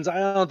this happens. I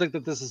don't think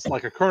that this is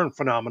like a current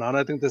phenomenon.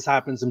 I think this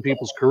happens in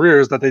people's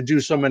careers, that they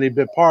do so many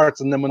bit parts.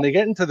 And then when they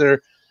get into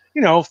their,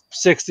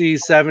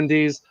 60s,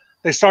 70s,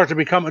 they start to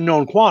become a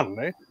known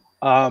quantity.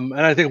 And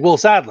I think Will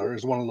Sadler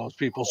is one of those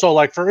people.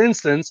 So for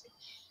instance,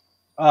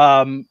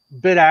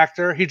 bit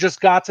actor, he just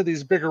got to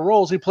these bigger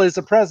roles. He plays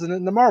the president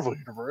in the Marvel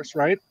universe,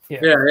 right?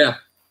 Yeah.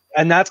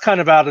 And that's kind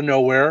of out of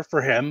nowhere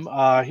for him.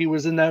 He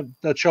was in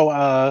that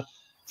show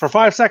for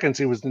 5 seconds.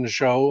 He was in the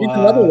show. He's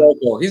another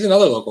local.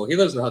 He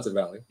lives in the Hudson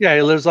Valley. Yeah,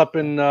 he lives up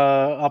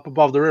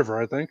above the river,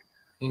 I think.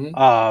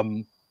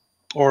 Mm-hmm.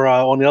 Or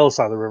on the other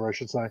side of the river, I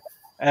should say.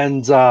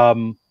 And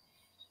so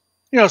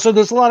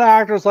there's a lot of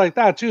actors like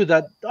that too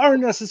that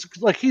aren't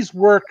necessarily he's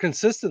worked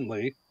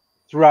consistently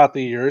throughout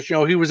the years.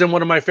 He was in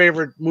one of my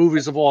favorite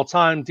movies of all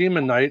time,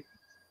 Demon Knight.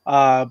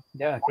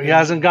 He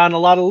hasn't gotten a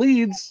lot of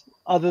leads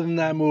other than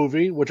that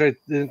movie, which I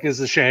think is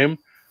a shame.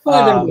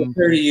 30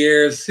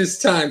 years, his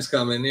time's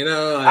coming. He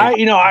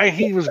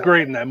was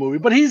great in that movie,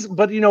 but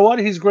you know what?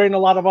 He's great in a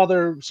lot of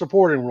other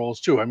supporting roles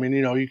too. I mean,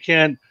 you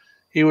can't.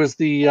 He was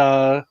the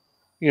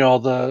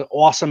the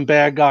awesome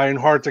bad guy in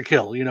Hard to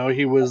Kill.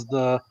 He was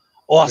the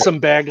awesome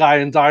bad guy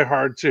in Die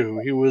Hard 2.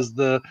 He was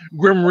the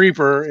Grim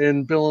Reaper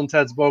in Bill and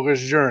Ted's Bogus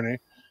Journey.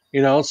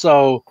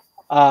 So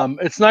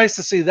it's nice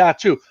to see that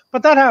too.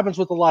 But that happens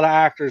with a lot of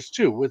actors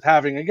too, with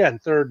having, again,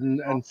 third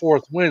and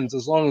fourth wins,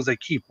 as long as they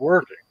keep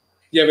working.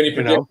 Do you have any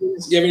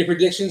predictions? Do you have any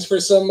predictions for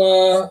some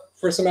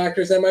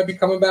actors that might be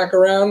coming back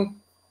around?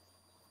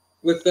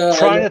 With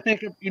trying to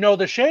think of,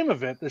 the shame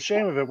of it.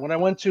 When I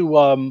went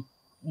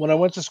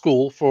to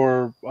school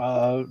for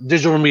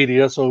digital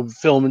media, so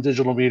film and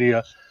digital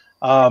media,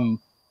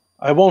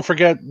 I won't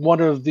forget one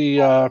of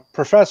the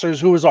professors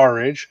who was our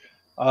age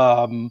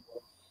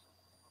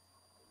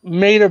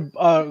made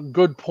a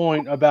good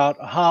point about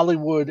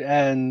Hollywood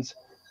and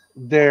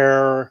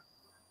their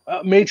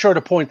made sure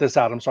to point this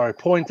out.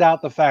 Point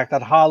out the fact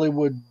that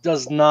Hollywood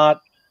does not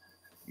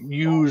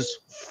use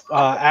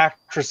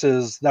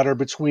actresses that are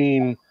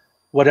between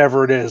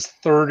whatever it is,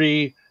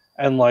 30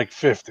 and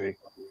 50.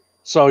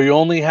 So you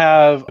only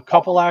have a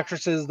couple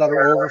actresses that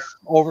are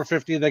over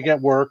 50 that get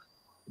work.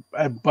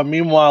 But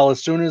meanwhile,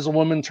 as soon as a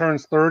woman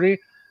turns 30,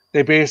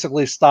 they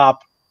basically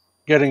stop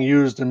getting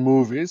used in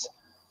movies,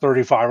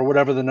 35 or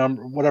whatever the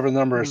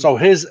number is. So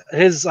his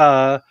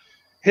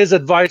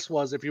advice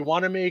was, if you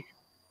want to make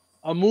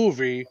a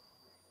movie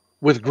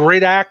with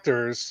great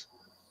actors,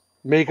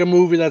 make a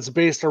movie that's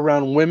based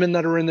around women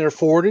that are in their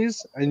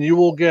 40s, and you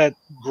will get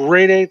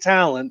grade A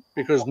talent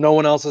because no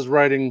one else is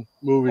writing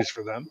movies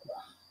for them.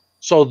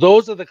 So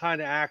those are the kind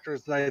of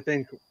actors that I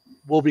think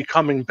will be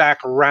coming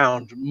back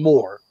around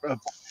more,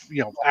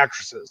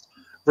 actresses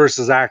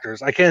versus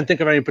actors. I can't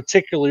think of any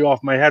particularly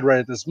off my head right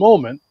at this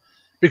moment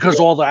because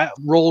all the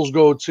roles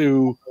go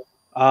to,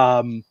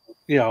 Ellen.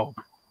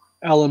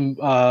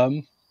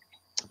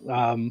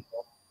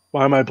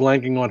 Why am I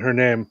blanking on her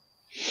name?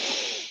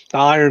 The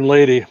Iron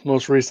Lady,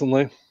 most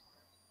recently.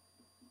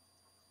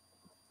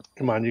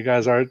 Come on, you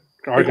guys are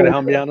going to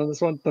help me out on this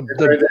one.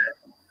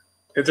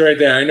 It's right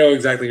there. I know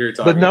exactly who you're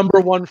talking about. The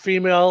 #1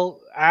 female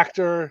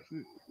actor.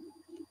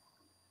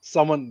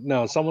 Someone's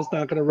not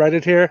going to write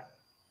it here.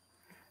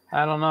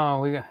 I don't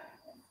know.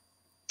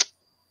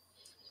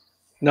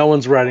 No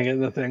one's writing it in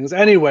the things.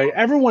 Anyway,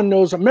 everyone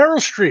knows Meryl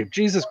Streep.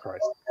 Jesus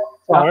Christ.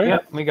 Sorry. Yeah,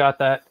 we got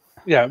that.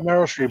 Yeah,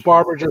 Meryl Streep.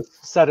 Barbara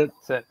just said it.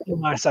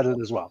 I said it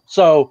as well.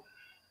 So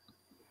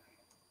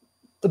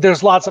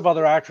there's lots of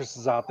other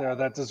actresses out there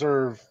that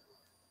deserve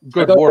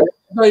good work.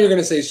 I thought you were going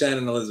to say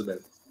Shannon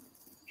Elizabeth.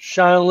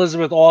 Shannon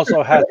Elizabeth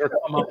also had her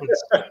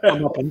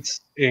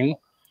comeuppance-ing.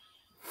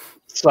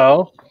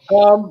 So I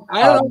don't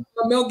know.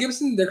 Mel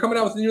Gibson, they're coming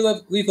out with a new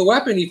Lethal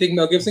Weapon. You think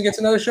Mel Gibson gets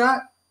another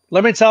shot?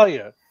 Let me tell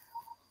you,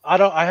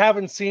 I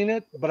haven't seen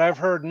it, but I've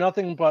heard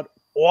nothing but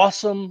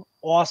awesome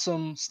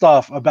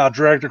stuff about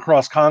Dragged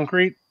Across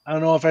Concrete. I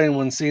don't know if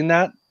anyone's seen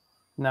that.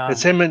 No.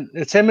 It's him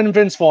and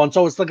Vince Vaughn.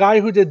 So it's the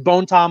guy who did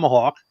Bone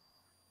Tomahawk,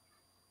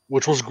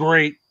 which was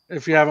great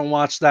if you haven't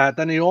watched that.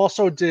 Then he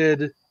also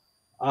did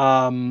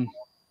the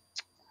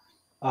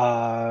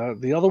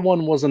other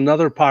one was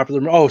another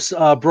popular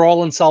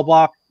Brawl in Cell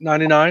Block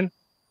 99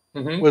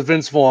 with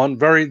Vince Vaughn.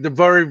 The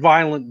very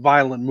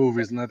violent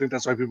movies, and I think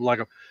that's why people like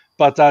them.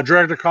 But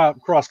Dragged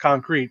Across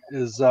Concrete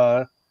is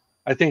I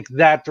think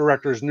that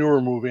director's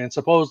newer movie, and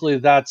supposedly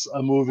that's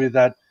a movie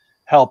that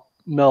helped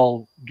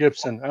Mel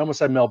Gibson. I almost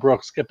said Mel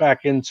Brooks get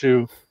back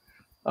into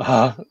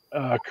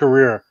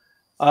career.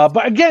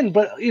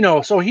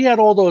 So he had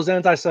all those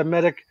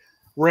anti-Semitic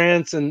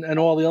rants and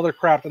all the other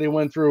crap that he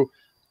went through.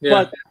 Yeah.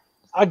 But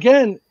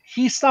again,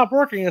 he stopped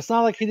working. It's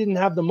not like he didn't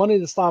have the money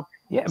to stop.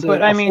 Yeah,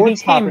 but I mean, he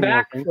came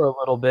back for a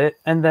little bit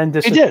and then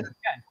disappeared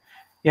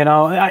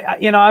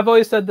again. I've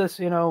always said this.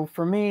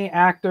 For me,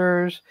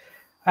 actors,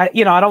 I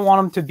don't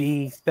want them to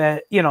be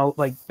bad.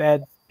 Like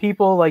bad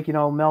people. Like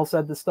Mel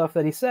said the stuff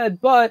that he said,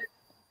 but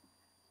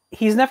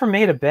he's never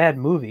made a bad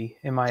movie,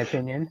 in my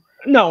opinion.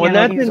 No, and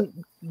that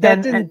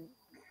didn't.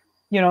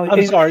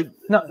 I'm sorry.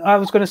 No, I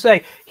was going to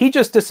say he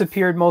just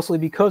disappeared mostly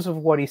because of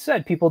what he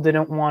said. People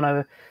didn't want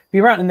to be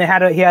around, and he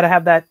had to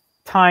have that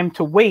time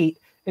to wait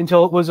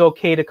until it was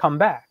okay to come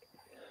back.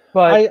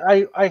 But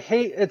I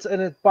hate it,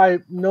 and it by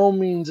no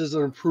means is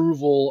an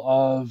approval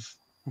of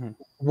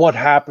what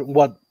happened,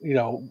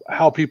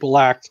 how people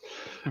act,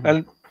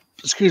 and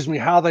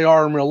how they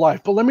are in real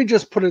life. But let me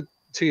just put it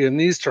to you in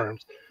these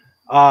terms.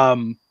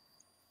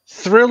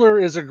 Thriller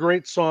is a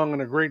great song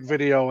and a great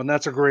video, and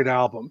that's a great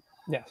album.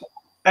 Yes.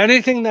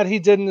 Anything that he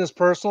did in his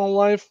personal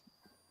life,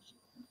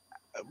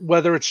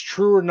 whether it's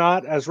true or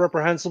not, as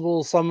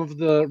reprehensible as some of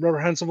the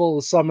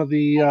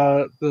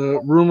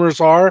rumors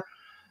are,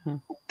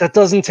 that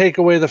doesn't take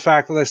away the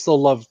fact that I still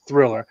love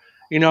Thriller.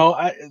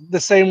 The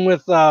same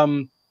with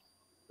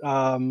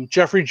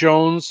Jeffrey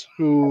Jones,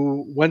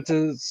 who went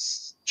to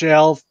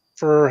jail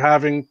for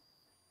having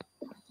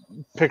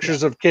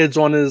pictures of kids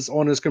on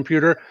his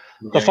computer.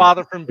 The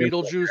father from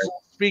Beetlejuice.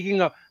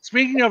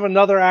 Speaking of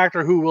another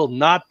actor who will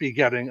not be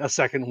getting a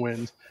second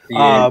wind.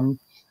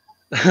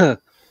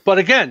 But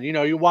again,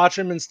 you watch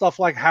him in stuff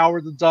like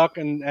Howard the Duck,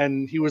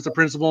 and he was the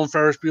principal in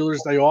Ferris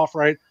Bueller's Day Off,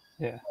 right?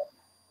 Yeah.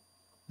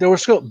 There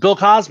was still Bill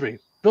Cosby.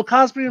 Bill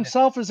Cosby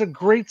himself is a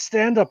great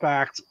stand-up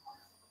act,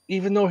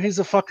 even though he's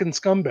a fucking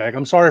scumbag.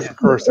 I'm sorry for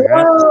cursing.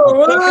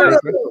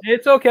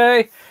 It's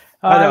okay.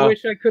 I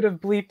wish I could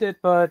have bleeped it,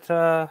 but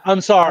I'm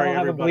sorry. I don't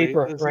have everybody. a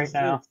bleeper right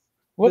now.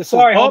 Whoops,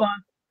 sorry, hold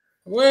on.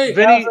 Wait,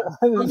 Vinny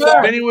was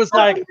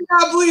like,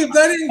 I believe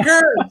I didn't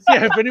curse.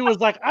 Yeah, Vinny was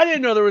like, I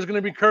didn't know there was going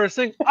to be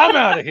cursing. I'm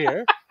out of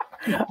here.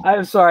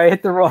 I'm sorry, I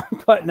hit the wrong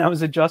button. I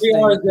was adjusting.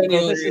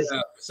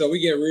 So we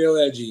get real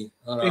edgy.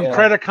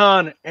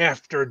 IncrediCon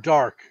After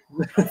Dark.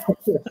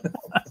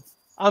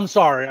 I'm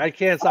sorry, I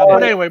can't stop.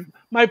 But anyway,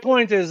 my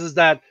point is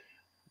that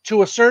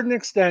to a certain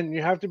extent,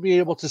 you have to be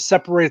able to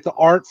separate the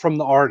art from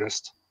the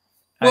artist.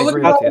 Well, look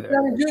at Robert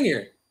Downey Jr.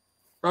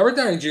 Robert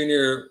Downey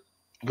Jr.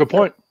 Good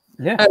point.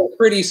 Yeah, had a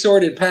pretty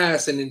sordid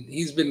past, and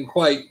he's been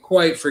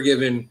quite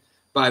forgiven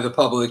by the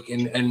public,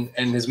 and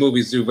his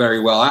movies do very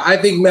well. I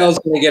think Mel's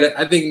going to get it.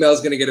 I think Mel's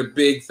going to get a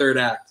big third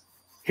act.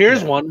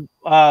 Here's one,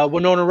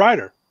 Winona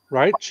Ryder,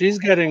 right? She's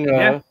getting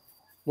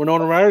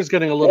Winona Ryder's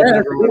getting a little bit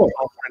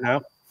right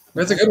now.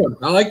 That's a good one.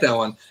 I like that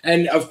one.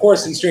 And of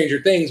course, in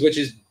Stranger Things, which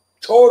is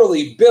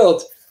totally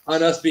built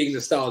on us being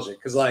nostalgic,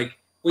 because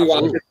we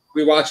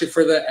watch it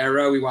for the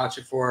era, we watch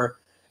it for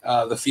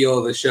the feel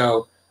of the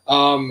show.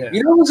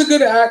 You know who's a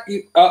good act?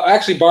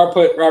 Actually, Barb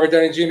put Robert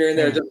Downey Jr. in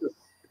there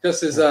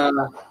just as that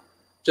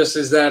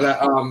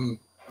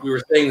we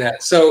were saying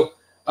that. So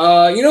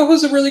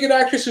who's a really good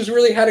actress who's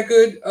really had a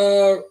good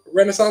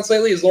renaissance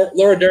lately is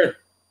Laura Dern.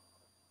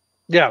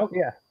 Yeah. Oh,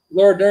 yeah.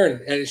 Laura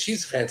Dern, and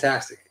she's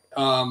fantastic.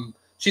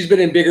 She's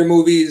been in bigger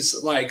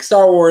movies like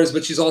Star Wars,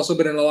 but she's also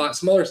been in a lot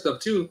smaller stuff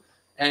too.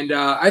 And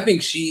I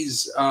think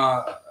she's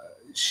going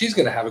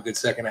to have a good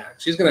second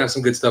act. She's going to have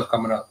some good stuff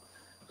coming up.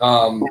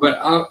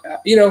 But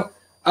you know,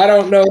 I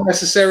don't know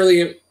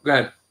necessarily. Go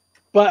ahead.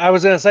 But I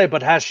was going to say,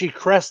 but has she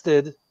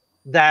crested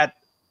that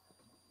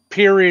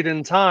period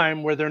in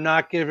time where they're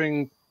not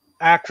giving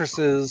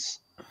actresses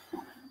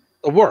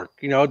the work?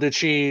 You know, did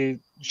she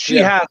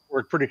has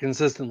worked pretty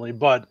consistently,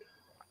 but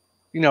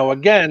you know,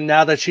 again,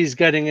 now that she's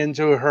getting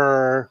into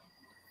her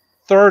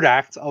third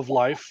act of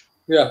life,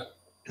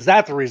 is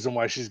that the reason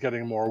why she's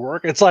getting more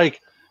work? It's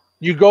like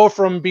you go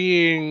from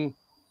being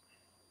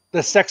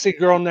the sexy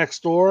girl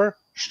next door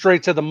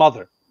straight to the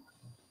mother.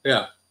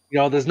 Yeah. You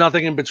know, there's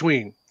nothing in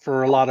between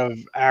for a lot of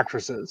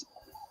actresses.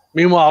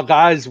 Meanwhile,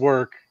 guys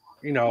work,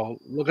 you know,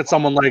 look at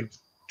someone like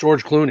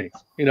George Clooney,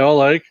 you know,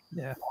 like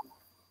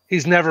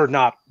he's never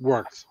not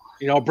worked.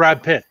 You know,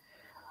 Brad Pitt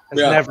has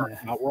never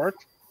not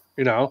worked,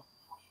 you know.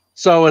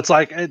 So it's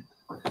like how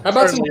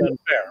about some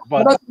unfair, but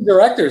how about some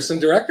directors? Some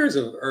directors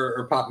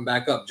are popping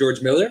back up.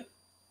 George Miller.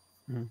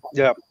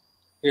 Yeah.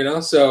 You know,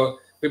 so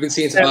we've been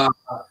seeing some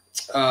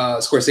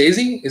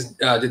Scorsese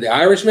did The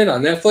Irishman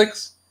on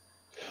Netflix.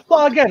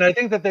 Well, again, I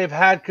think that they've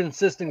had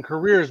consistent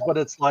careers, but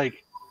it's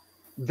like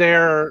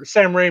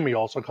Sam Raimi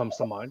also comes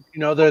to mind. You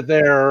know,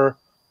 they're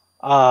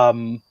I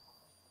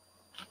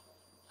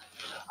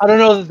don't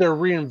know that they're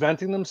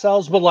reinventing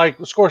themselves, but like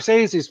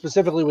Scorsese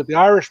specifically with The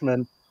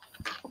Irishman,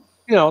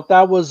 you know,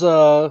 that was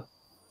a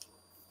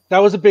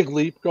big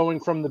leap going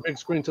from the big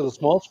screen to the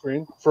small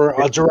screen for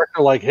a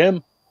director like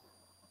him.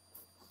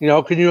 You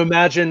know, can you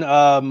imagine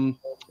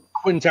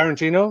Quentin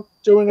Tarantino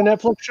doing a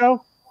Netflix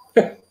show?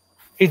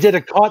 He did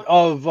a cut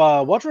of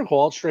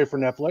whatchamacallit straight for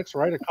Netflix,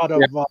 right? A cut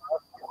of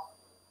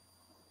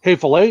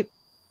Hateful Eight.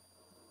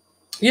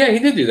 Yeah, he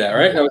did do that,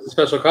 right? That was a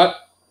special cut.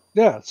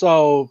 Yeah,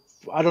 so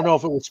I don't know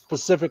if it was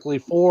specifically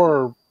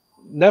for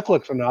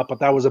Netflix or not, but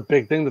that was a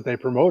big thing that they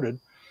promoted.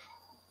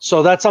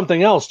 So that's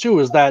something else too,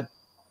 is that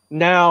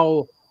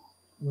now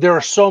there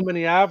are so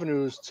many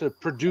avenues to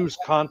produce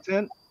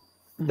content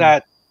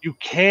that you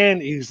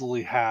can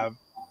easily have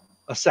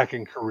a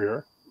second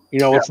career. You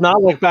know, it's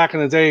not like back in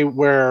the day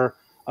where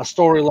a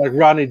story like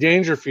Rodney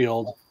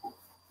Dangerfield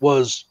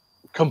was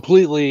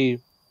completely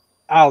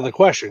out of the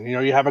question. You know,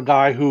 you have a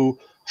guy who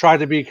tried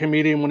to be a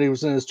comedian when he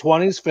was in his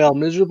 20s, failed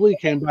miserably,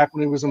 came back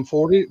when he was in his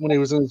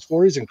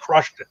 40s and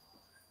crushed it.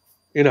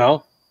 You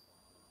know,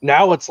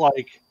 now it's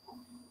like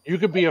you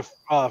could be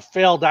a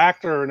failed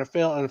actor in a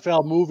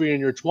failed movie in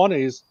your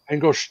 20s and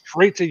go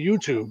straight to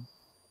YouTube.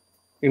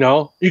 You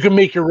know, you can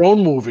make your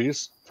own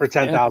movies for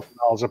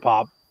 $10,000 a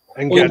pop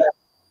and get.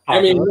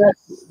 I mean,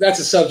 that's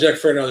a subject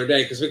for another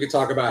day, because we could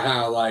talk about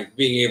how like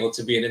being able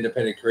to be an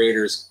independent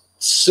creator is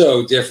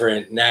so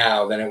different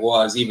now than it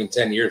was even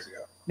 10 years ago.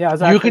 Yeah, I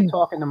was actually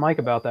talking to Mike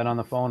about that on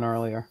the phone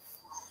earlier.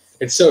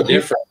 It's so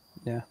different.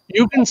 Yeah,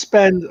 you can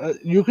spend.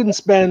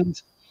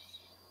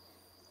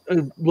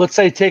 Let's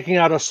say taking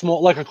out a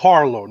small, like a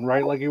car loan,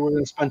 right? Like you were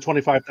going to spend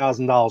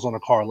 $25,000 on a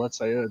car. Let's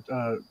say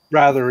a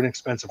rather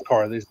inexpensive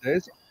car these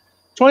days.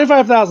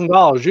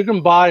 $25,000, you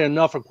can buy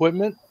enough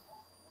equipment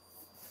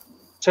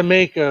to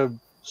make a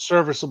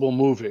serviceable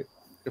movie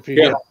if you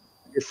get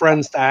your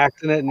friends to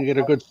act in it and you get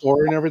a good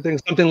story and everything.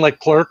 Something like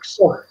Clerks.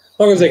 As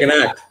long as they can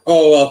act.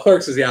 Oh well,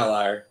 Clerks is the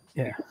outlier.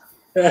 Yeah.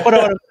 But what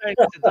I'm saying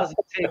is it doesn't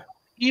take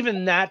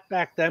even that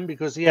back then,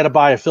 because he had to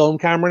buy a film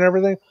camera and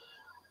everything.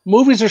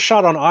 Movies are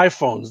shot on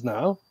iPhones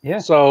now. Yeah.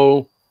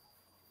 So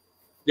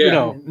you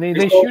know,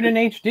 they shoot in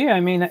HD. I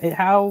mean,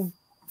 how,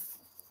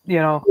 you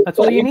know, that's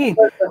all you need.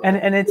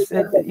 And it's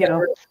you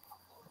know,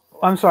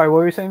 I'm sorry, what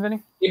were you saying,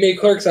 Vinny? He made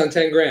Clerks on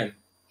 $10,000.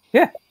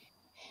 Yeah.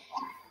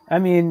 I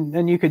mean,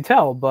 and you could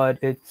tell, but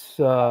it's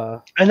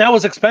and that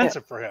was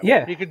expensive for him.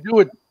 Yeah. He could do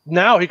it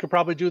now. He could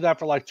probably do that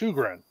for like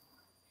 $2,000.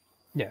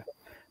 Yeah.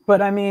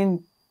 But I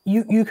mean,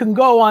 you can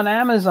go on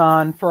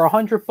Amazon for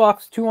 $100,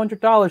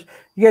 $200.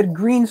 You get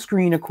green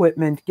screen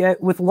equipment,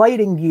 get with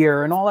lighting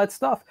gear and all that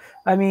stuff.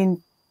 I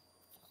mean,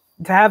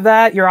 to have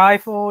that, your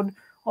iPhone,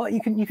 well,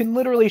 you can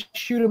literally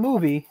shoot a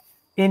movie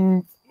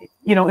in,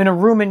 you know, in a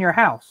room in your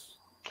house.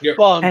 Yeah.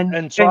 Well,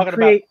 and talking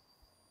create,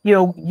 you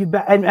know,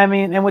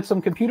 and with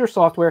some computer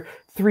software,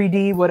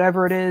 3D,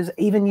 whatever it is,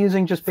 even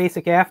using just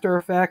basic After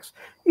Effects,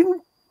 you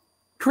can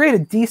create a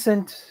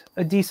decent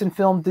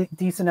film,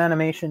 decent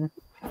animation,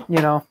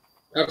 you know.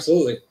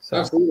 Absolutely.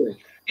 Absolutely.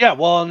 Yeah,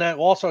 well, and that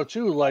also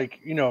too, like,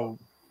 you know,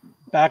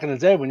 back in the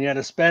day when you had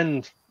to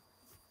spend,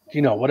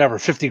 you know, whatever,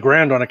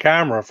 $50,000 on a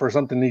camera for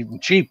something even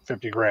cheap,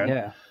 $50,000.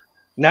 Yeah.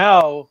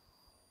 Now,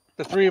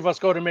 the three of us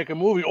go to make a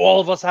movie.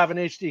 All of us have an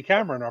HD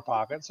camera in our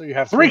pocket, so you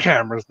have 3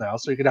 cameras now,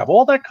 so you can have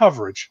all that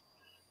coverage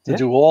to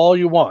do all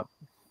you want,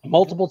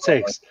 multiple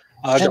takes.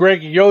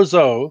 Greg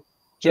Yozo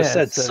just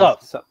said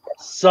sup.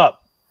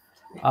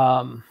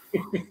 Yo,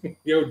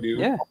 dude.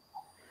 Yeah.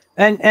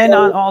 And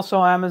on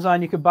also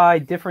Amazon, you could buy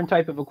different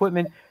type of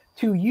equipment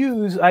to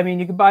use. I mean,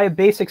 you could buy a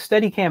basic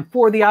Steadicam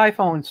for the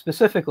iPhone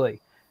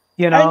specifically.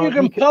 You know, and you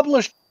can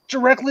publish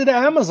directly to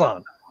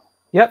Amazon.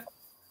 Yep.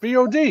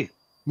 VOD.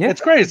 Yeah.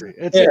 It's crazy.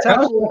 It's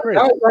absolutely crazy.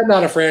 How is that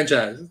not a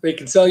franchise? They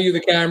can sell you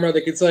the camera,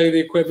 they can sell you the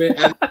equipment,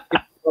 and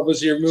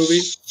publish your movie.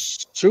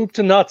 Soup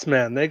to nuts,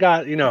 man. They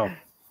got,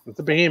 it's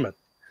a behemoth.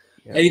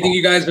 Yeah. Anything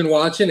you guys been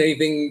watching?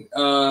 Anything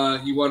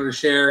you wanted to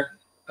share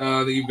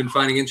that you've been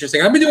finding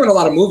interesting? I've been doing a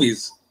lot of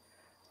movies.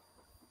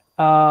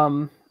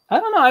 I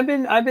don't know.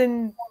 I've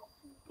been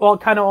well,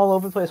 kind of all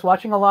over the place,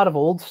 watching a lot of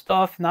old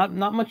stuff, not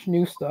much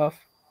new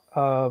stuff.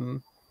 I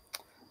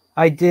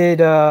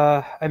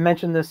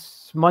mentioned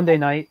this Monday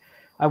night.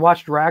 I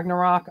watched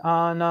Ragnarok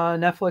on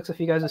Netflix. If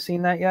you guys have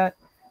seen that yet,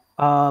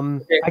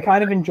 I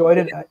kind of enjoyed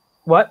it.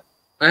 What?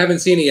 I haven't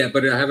seen it yet,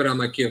 but I have it on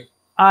my queue.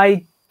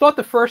 I thought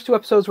the first 2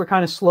 episodes were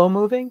kind of slow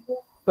moving,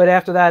 but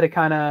after that, it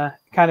kind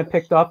of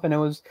picked up, and it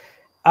was.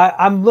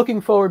 I'm looking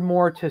forward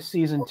more to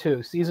season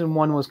 2. Season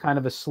 1 was kind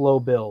of a slow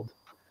build.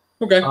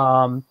 Okay.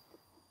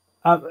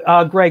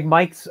 Greg,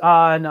 Mike's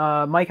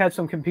on. Mike had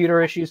some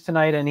computer issues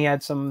tonight, and he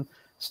had some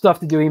stuff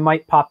to do. He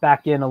might pop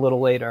back in a little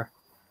later.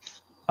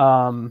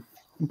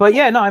 But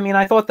yeah, no, I mean,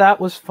 I thought that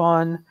was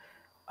fun.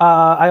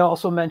 I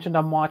also mentioned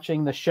I'm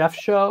watching The Chef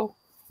Show,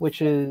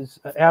 which is,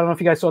 I don't know if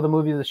you guys saw the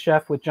movie The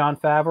Chef with Jon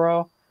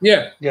Favreau.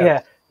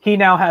 Yeah. He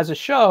now has a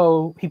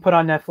show he put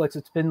on Netflix.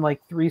 It's been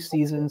like 3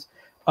 seasons.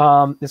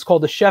 It's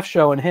called The Chef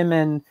Show, and him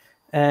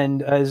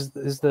and is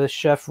the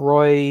chef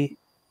Roy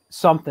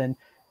something,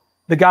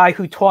 the guy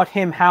who taught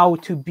him how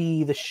to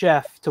be the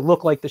chef, to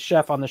look like the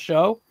chef on the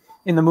show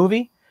in the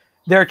movie.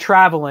 They're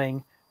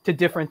traveling to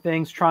different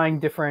things,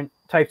 trying different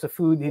types of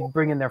food. He'd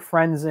bring in their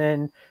friends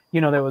in.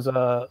 There was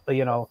an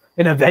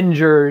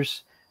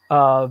Avengers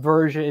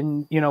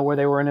version, where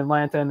they were in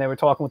Atlanta and they were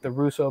talking with the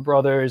Russo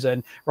brothers,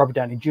 and Robert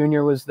Downey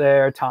Jr. was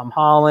there, Tom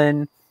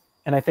Holland,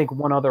 and I think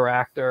one other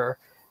actor,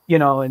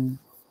 and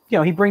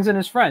he brings in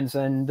his friends,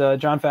 and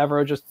Jon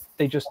Favreau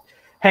they just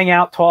hang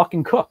out, talk,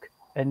 and cook,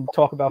 and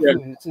talk about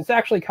food. It's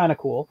actually kind of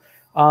cool.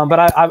 But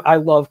I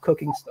love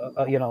cooking stuff,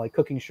 like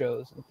cooking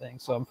shows and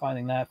things. So I'm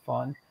finding that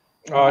fun.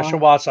 Oh, I should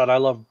watch that. I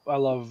love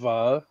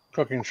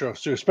cooking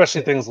shows too,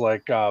 especially things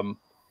like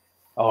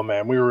oh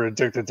man, we were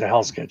addicted to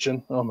Hell's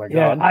Kitchen. Oh my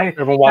god, I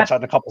haven't watched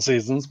that in a couple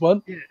seasons,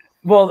 but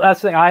well,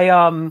 that's the thing.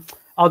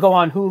 I'll go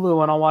on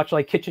Hulu and I'll watch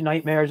like Kitchen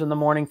Nightmares in the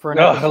morning for an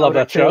episode. I love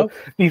that show.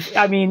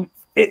 I mean,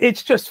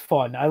 it's just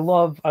fun. I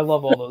love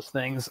all those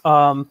things.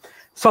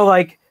 So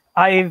like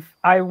I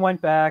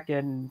went back,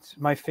 and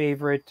my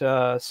favorite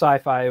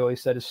sci-fi I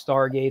always said is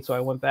Stargate. So I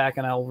went back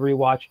and I'll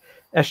rewatch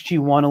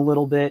SG-1 a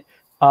little bit.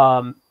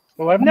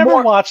 Well, I've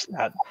never watched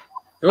that.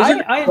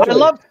 I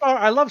love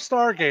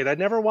Stargate. I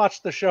never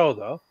watched the show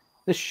though.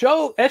 The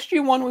show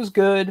SG-1 was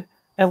good.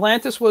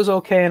 Atlantis was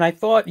okay, and I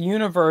thought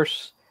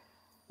Universe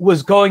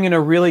was going in a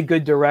really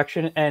good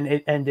direction, and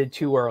it ended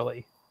too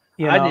early.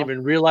 I didn't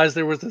even realize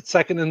there was a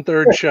second and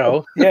third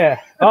show. Yeah.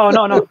 Oh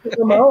no.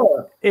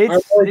 Momoa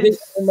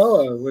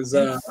was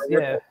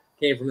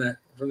came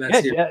from that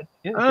series.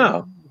 Yeah.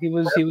 Oh, he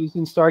was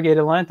in Stargate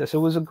Atlantis. It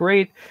was a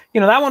great.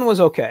 That one was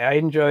okay. I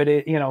enjoyed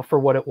it. For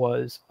what it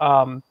was.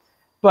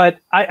 But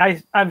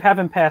I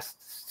haven't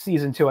passed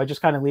season 2. I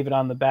just kind of leave it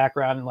on the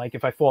background, and like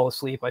if I fall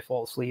asleep, I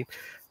fall asleep.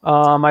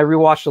 I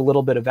rewatched a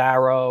little bit of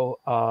Arrow.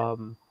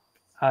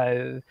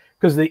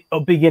 Because the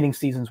beginning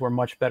seasons were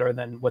much better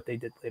than what they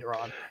did later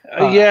on.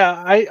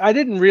 I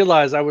didn't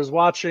realize I was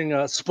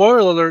watching. Spoiler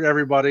alert,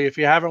 everybody! If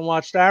you haven't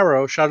watched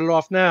Arrow, shut it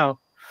off now.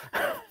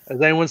 Is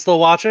anyone still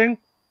watching?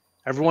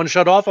 Everyone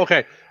shut off?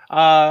 Okay.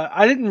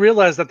 I didn't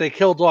realize that they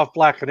killed off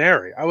Black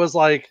Canary. I was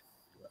like,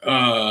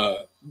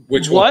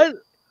 which what? One?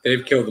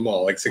 They've killed them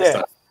all like 6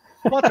 times.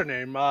 What's her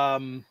name?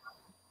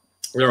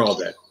 They're all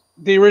dead.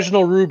 The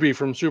original Ruby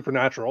from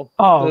Supernatural.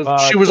 Oh,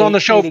 she was on the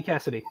show. Katie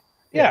Cassidy.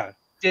 Yeah.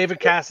 David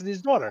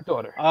Cassidy's daughter.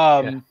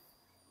 Yeah.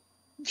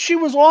 She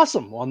was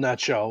awesome on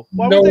that show.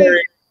 No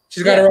worry.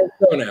 She's got her own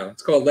show now.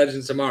 It's called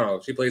Legends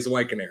Tomorrow. She plays the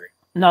White Canary.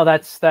 No,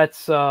 that's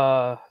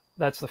the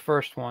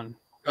first one.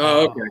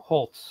 Oh, okay.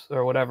 Holtz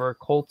or whatever.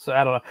 Holtz,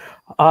 I don't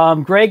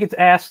know. Greg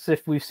asks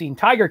if we've seen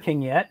Tiger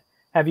King yet.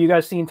 Have you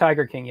guys seen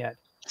Tiger King yet?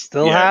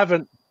 Still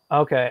haven't.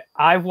 Okay.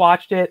 I've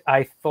watched it.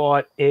 I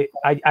thought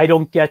I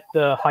don't get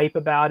the hype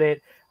about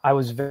it. I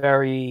was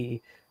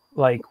very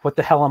like, what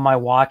the hell am I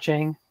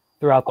watching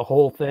throughout the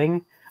whole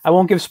thing? I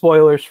won't give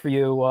spoilers for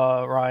you,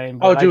 Ryan.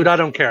 But I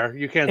don't care.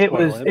 You can't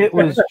spoil it.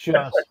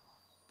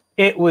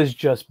 It was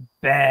just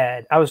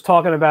bad. I was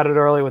talking about it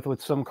earlier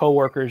with some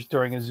coworkers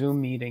during a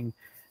Zoom meeting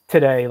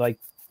today, like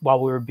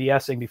while we were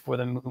BSing before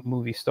the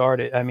movie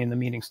started. I mean, the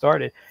meeting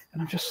started,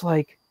 and I'm just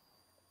like,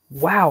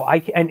 wow,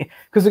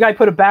 because the guy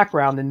put a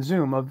background in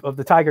Zoom of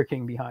the Tiger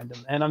King behind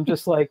him, and I'm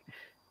just like,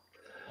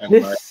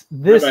 this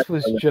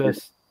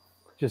was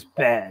just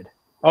bad.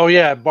 Oh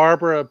yeah,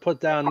 Barbara put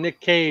down Nick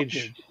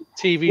Cage,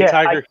 TV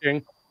Tiger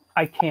King.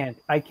 I can't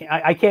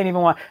even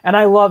watch. And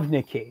I love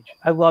Nick Cage.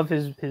 I love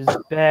his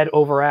bad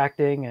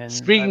overacting. And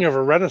speaking of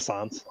a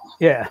renaissance,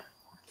 yeah.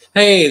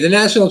 Hey, the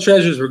National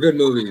Treasures were good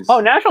movies. Oh,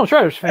 National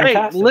Treasures,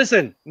 fantastic. Hey,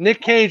 listen,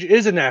 Nick Cage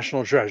is a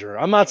national treasure.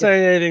 I'm not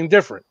saying anything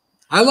different.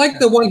 I like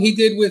the one he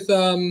did with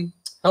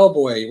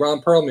Hellboy,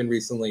 Ron Perlman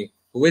recently,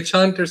 Witch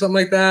Hunt or something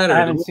like that. I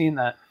haven't seen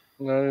that.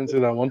 No, I didn't see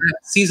that one.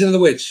 Season of the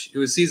Witch. It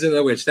was Season of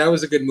the Witch. That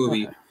was a good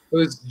movie. Okay. It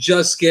was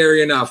just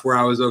scary enough where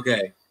I was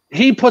okay.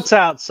 He puts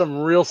out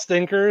some real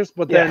stinkers,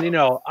 but then,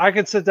 I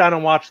could sit down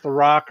and watch The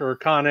Rock or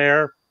Con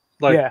Air,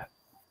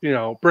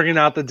 Bringing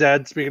Out the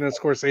Dead, speaking of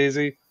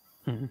Scorsese.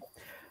 Mm-hmm.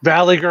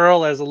 Valley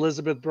Girl, as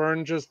Elizabeth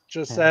Byrne just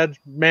said.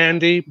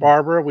 Mandy,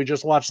 Barbara, we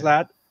just watched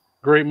that.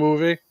 Great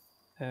movie.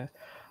 Yeah.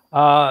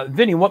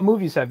 Vinny, what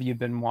movies have you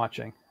been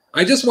watching?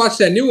 I just watched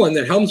that new one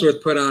that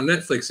Helmsworth put on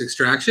Netflix,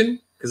 Extraction.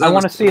 I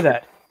want to see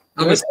that.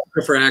 I'm a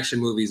sucker for action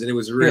movies, and it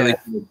was really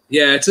good.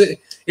 Yeah,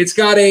 it's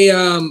got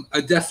a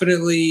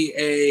definitely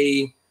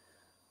a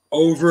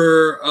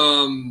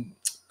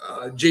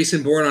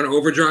Jason Bourne on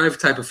Overdrive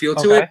type of feel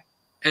to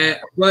it.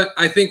 But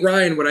I think,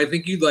 Ryan, what I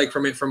think you'd like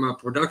from it from a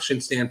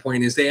production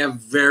standpoint is they have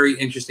very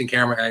interesting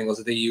camera angles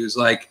that they use.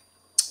 Like,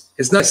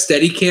 it's not a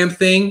steady cam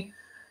thing,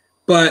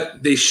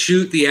 but they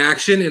shoot the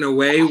action in a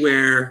way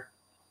where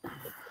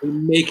they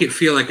make it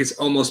feel like it's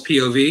almost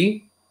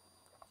POV.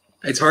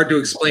 It's hard to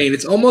explain.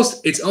 It's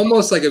almost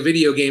like a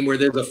video game where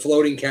there's a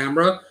floating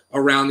camera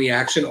around the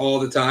action all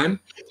the time.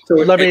 So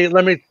let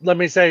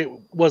me say,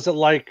 was it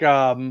like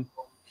that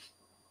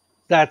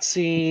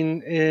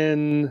scene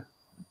in?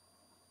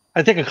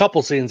 I think a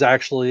couple scenes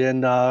actually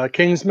in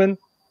Kingsman.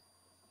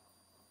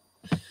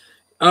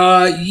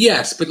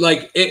 Yes, but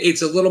like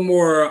it's a little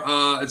more.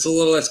 It's a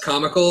little less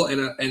comical and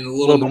a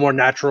little bit more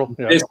natural.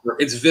 Yeah.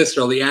 It's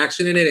visceral. The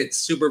action in it, it's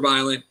super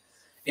violent.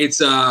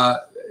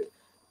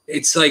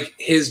 It's like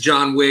his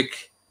John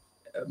Wick.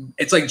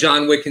 It's like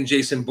John Wick and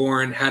Jason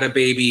Bourne had a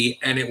baby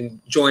and it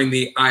joined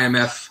the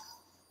IMF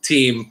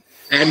team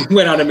and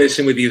went on a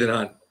mission with Ethan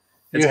Hunt.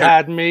 You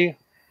had me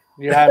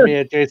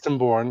at Jason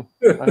Bourne.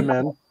 I'm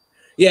in.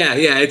 Yeah.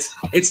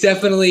 It's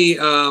definitely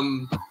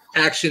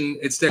action.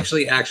 It's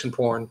actually action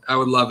porn. I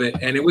would love it,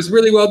 and it was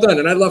really well done.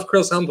 And I love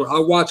Chris Helmsworth.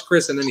 I'll watch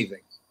Chris in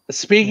anything.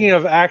 Speaking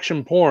of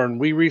action porn,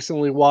 we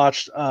recently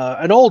watched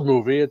an old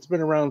movie. It's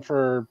been around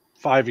for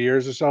 5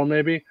 years or so,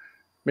 maybe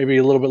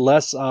a little bit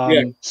less.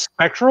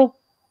 Spectral.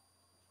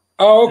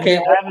 Oh, okay.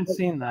 I haven't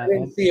seen that. I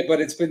didn't see it, but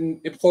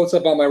it floats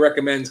up on my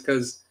recommends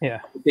because I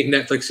think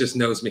Netflix just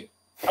knows me.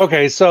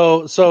 Okay,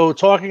 so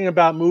talking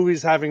about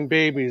movies having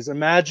babies,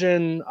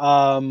 imagine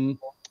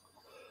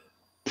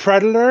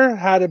Predator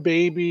had a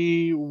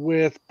baby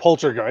with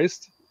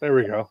Poltergeist. There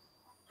we go.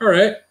 All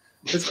right,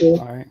 that's cool.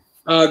 All right.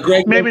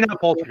 Greg, maybe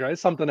not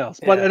Poltergeist, something else.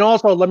 But and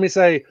also, let me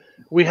say,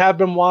 we have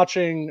been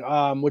watching,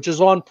 which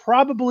is on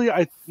probably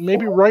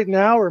maybe right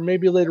now or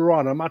maybe later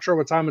on. I'm not sure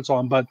what time it's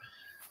on, but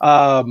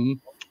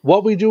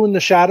What We Do in the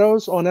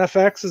Shadows on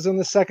FX is in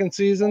the second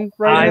season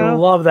right now. I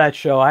love that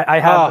show. I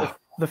have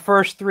the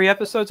first 3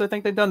 episodes. I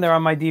think they've done. They're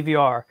on my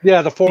DVR.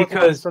 Yeah, the 4th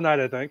one's tonight,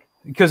 I think.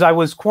 Because I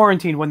was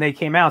quarantined when they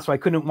came out, so I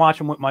couldn't watch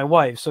them with my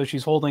wife. So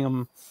she's holding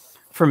them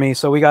for me.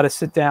 So we got to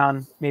sit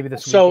down maybe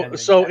this weekend.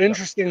 So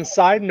interesting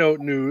side note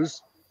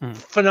news.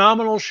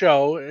 Phenomenal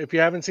show. If you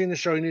haven't seen the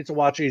show, you need to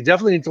watch it. You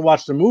definitely need to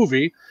watch the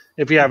movie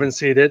if you haven't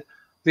seen it.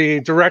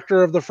 The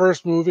director of the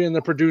first movie and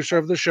the producer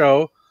of the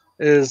show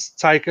is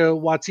Taika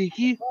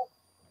Waititi,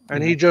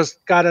 and he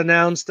just got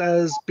announced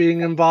as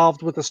being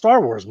involved with the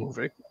Star Wars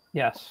movie.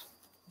 Yes.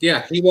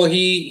 Yeah.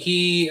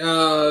 He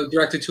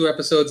directed 2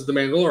 episodes of The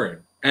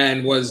Mandalorian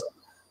and was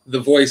the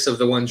voice of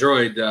the one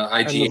droid,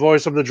 IG. And the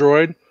voice of the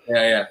droid.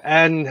 Yeah.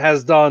 And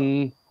has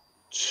done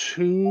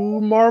 2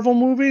 Marvel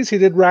movies. He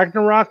did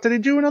Ragnarok. Did he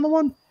do another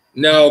one?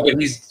 No, but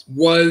he's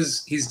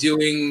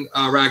doing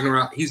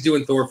Ragnarok. He's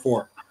doing Thor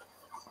 4.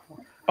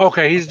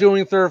 Okay, he's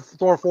doing Thor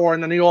 4,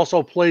 and then he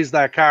also plays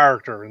that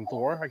character in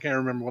Thor. I can't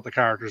remember what the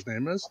character's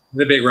name is.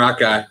 The big rock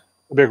guy.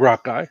 The big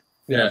rock guy.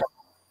 Yeah.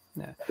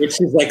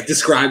 Which is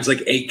describes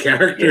 8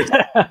 characters.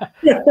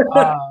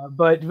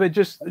 But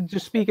just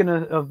speaking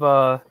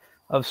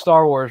of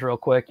Star Wars real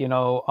quick,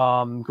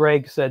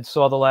 Greg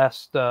saw the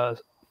last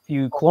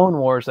few Clone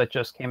Wars that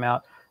just came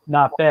out.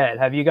 Not bad.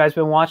 Have you guys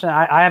been watching?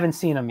 I haven't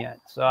seen them yet,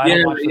 so I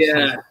don't watch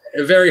this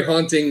a very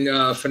haunting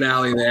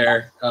finale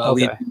there,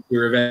 leading to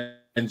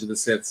Revenge of the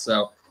Sith.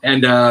 So,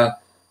 and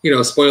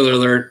spoiler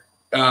alert: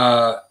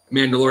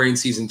 Mandalorian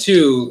season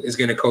 2 is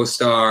going to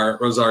co-star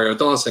Rosario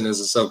Dawson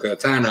as Ahsoka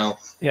Tano.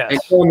 Yes.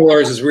 And Clone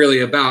Wars is really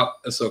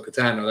about Ahsoka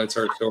Tano. That's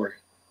her story.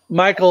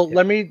 Michael,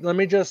 let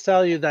me just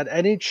tell you that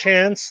any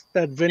chance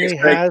that Vinny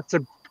has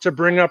to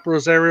bring up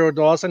Rosario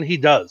Dawson, he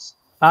does.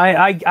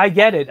 I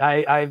get it.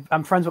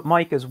 I'm friends with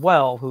Mike as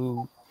well,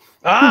 who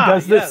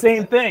does the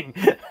same thing.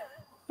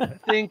 I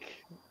think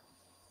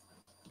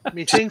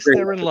methinks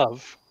they're in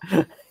love.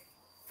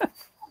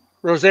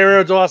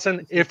 Rosario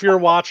Dawson, if you're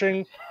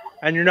watching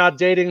and you're not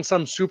dating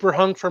some super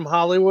hunk from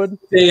Hollywood,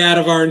 stay out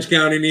of Orange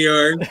County, New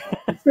York.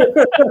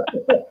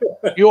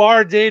 You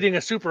are dating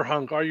a super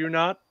hunk, are you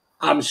not?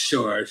 I'm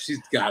sure she's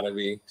got to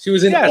be. She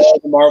was in all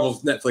the Marvel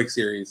Netflix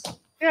series.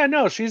 Yeah,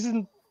 no, she's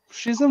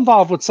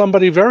involved with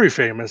somebody very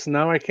famous.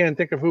 Now I can't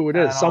think of who it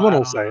is. Someone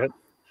will say it.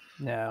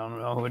 Yeah, I don't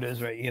know who it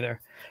is either.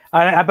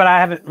 But I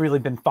haven't really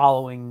been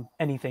following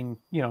anything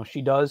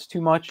she does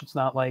too much. It's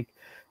not like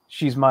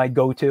she's my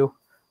go-to.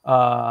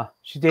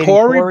 She's dating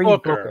Cory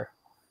Booker.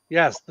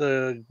 Yes,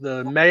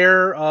 the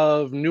mayor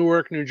of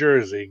Newark, New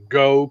Jersey.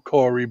 Go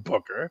Cory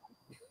Booker.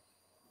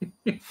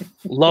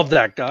 Love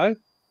that guy.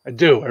 I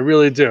do. I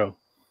really do.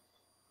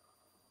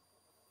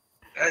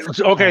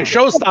 Okay,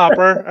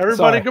 showstopper.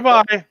 Everybody,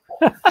 goodbye.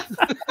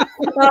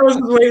 I was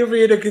just waiting for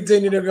you to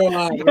continue to go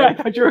on. Yeah, I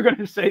thought you were going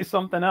to say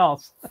something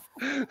else.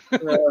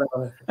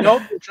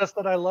 Nope, just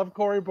that I love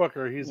Cory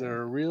Booker. He's a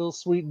real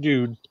sweet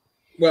dude.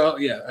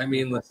 Well, yeah, I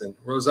mean, listen,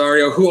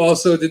 Rosario, who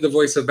also did the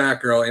voice of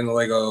Batgirl in the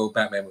Lego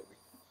Batman movie.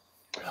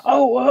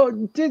 Oh,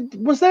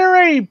 was there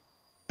a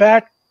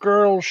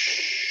Batgirl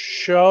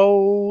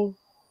show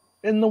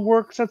in the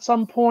works at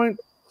some point?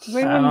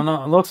 I don't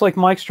know. It looks like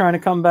Mike's trying to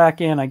come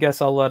back in. I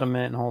guess I'll let him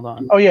in. Hold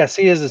on. Oh, yes,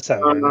 he is a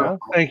senator now.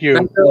 Thank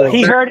you.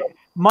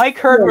 Mike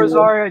heard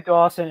Rosario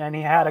Dawson, and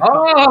he had a.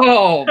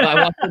 Oh,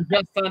 I wasn't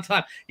just on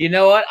time. You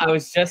know what? I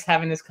was just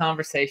having this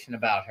conversation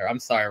about her. I'm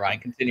sorry, Ryan.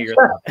 Continue your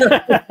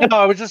thought. No,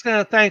 I was just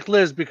going to thank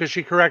Liz because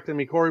she corrected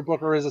me. Cory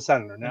Booker is a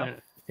senator now.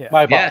 Yeah.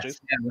 My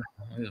apologies. Yes, yeah.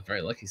 I was a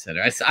very lucky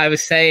senator. I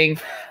was saying,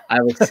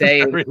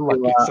 very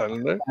lucky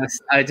senator.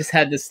 I just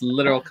had this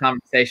literal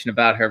conversation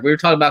about her. We were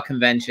talking about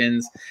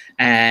conventions,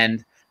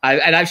 and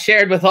I've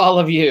shared with all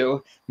of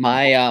you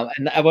my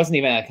and I wasn't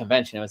even at a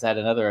convention. It was at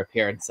another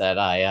appearance that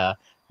I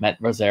met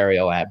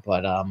Rosario at.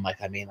 But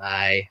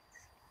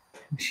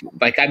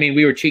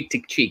we were cheek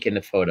to cheek in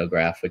the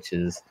photograph, which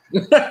is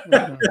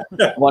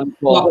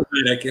wonderful.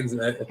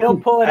 He'll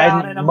pull it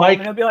out in a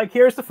moment. He'll be like,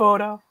 "Here's the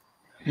photo."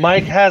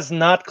 Mike has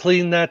not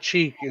cleaned that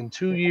cheek in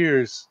 2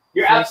 years.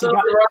 You're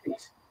absolutely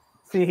right.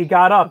 See, he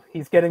got up.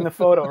 He's getting the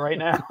photo right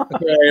now.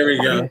 Here we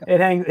go.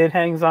 It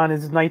hangs on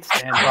his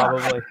nightstand,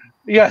 probably.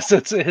 Yes,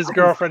 it's his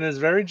girlfriend is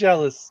very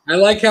jealous. I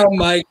like how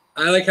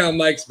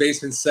Mike's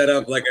basement's set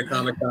up like a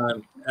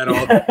Comic-Con at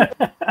all.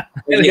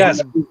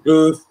 Yes,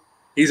 booth.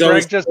 He's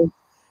always just.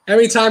 How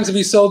many times have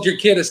you sold your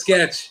kid a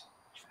sketch?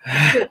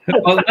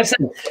 Well,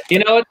 listen,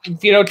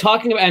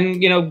 talking about, and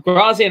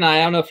Grassia and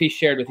I don't know if he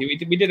shared with you.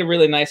 We did a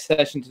really nice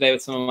session today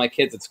with some of my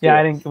kids at school.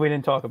 Yeah, we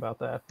didn't talk about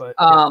that, but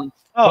cool.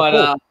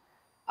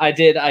 I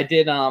did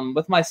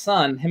with my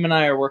son. Him and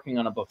I are working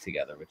on a book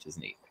together, which is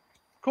neat.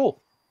 Cool.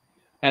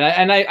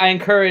 And I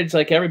encourage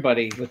like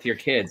everybody with your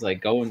kids,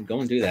 like go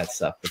and do that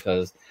stuff,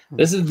 because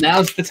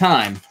now's the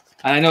time.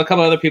 And I know a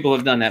couple other people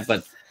have done that,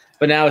 but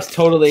now is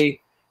totally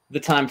the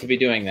time to be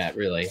doing that.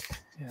 Really,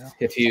 yeah.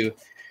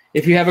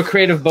 If you have a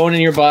creative bone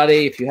in your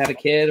body, if you have a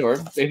kid, or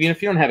even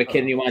if you don't have a kid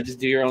and you want to just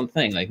do your own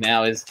thing, like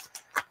now is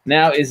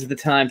the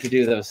time to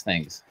do those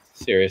things.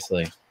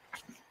 Seriously.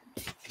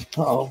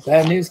 Oh,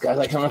 bad news, guys!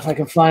 I don't know if I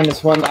can find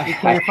this one. I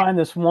can't find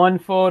this one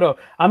photo.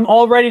 I'm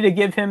all ready to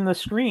give him the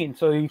screen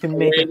so you can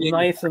make it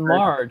nice and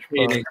large.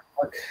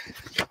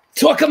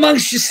 Talk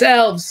amongst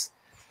yourselves.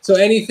 So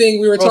anything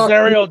we were talking.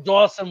 Rosario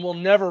Dawson will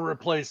never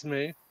replace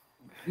me.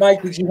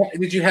 Mike, did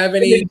you have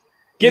any?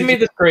 Give me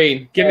the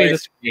screen. Give me the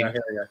screen.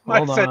 Here we go.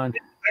 Hold on.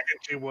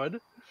 She would.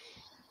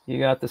 You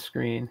got the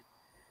screen.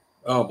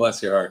 Oh,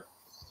 bless your heart.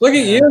 Look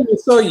at you. You're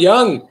so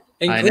young.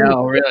 I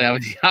know, really.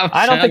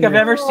 I don't think I've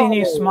ever seen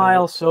you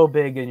smile so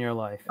big in your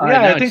life.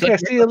 Yeah, I think I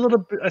see a little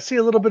bit. I see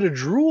a little bit of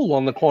drool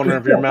on the corner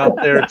of your mouth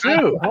there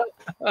too.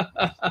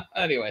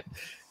 Anyway,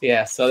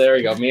 yeah. So there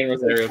we go. Me and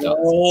Rosario. It's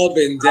all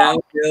been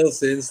downhill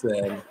since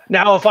then.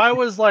 Now, if I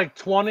was like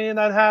 20 and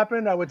that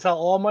happened, I would tell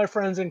all my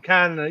friends in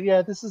Canada,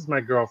 "Yeah, this is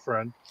my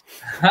girlfriend."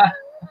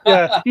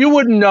 Yeah, you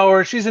wouldn't know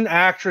her. She's an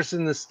actress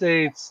in the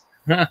States.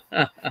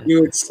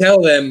 You would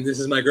tell them, "This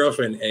is my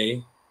girlfriend,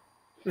 eh?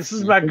 This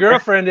is my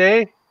girlfriend,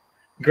 eh?"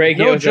 Greg,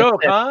 no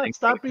joke, huh?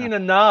 Stop being a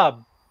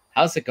knob.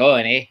 How's it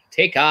going, eh?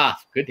 Take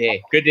off. Good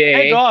day. Good day.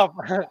 Take off.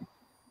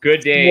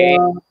 Good day.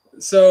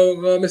 So,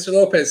 Mr.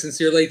 Lopez, since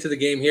you're late to the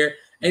game here,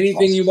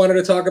 anything you wanted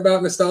to talk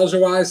about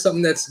nostalgia-wise?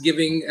 Something that's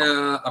giving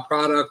a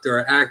product or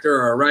an actor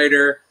or a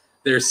writer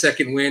their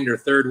second wind or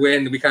third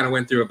wind? We kind of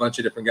went through a bunch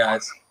of different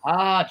guys.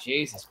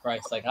 Jesus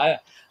Christ! Like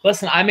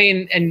listen. I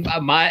mean, and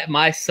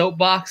my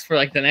soapbox for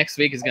like the next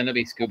week is going to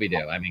be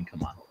Scooby-Doo. I mean,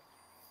 come on.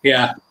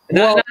 Yeah.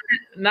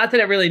 Not that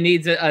it really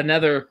needs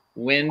another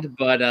wind,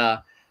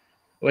 but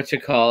what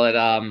you call it?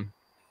 I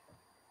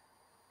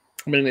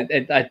mean,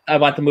 I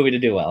want the movie to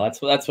do well.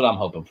 That's what I'm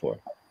hoping for.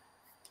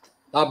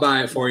 I'll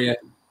buy it for you.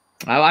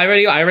 I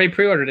already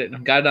pre-ordered it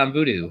and got it on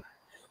Vudu.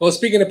 Well,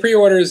 speaking of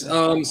pre-orders,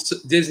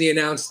 Disney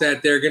announced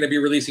that they're going to be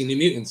releasing New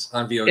Mutants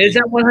on VOD. Is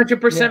that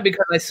 100%?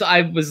 Because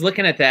I was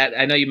looking at that.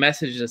 I know you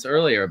messaged us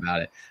earlier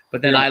about it,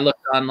 but then I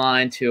looked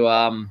online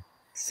to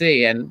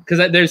see, and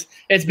because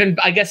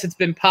it's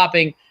been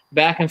popping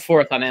back and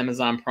forth on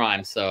Amazon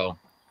Prime. So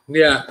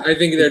yeah, I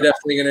think they're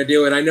definitely going to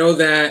do it. I know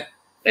that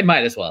they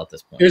might as well at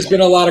this point. There's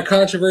been a lot of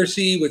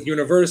controversy with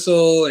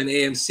Universal and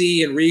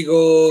AMC and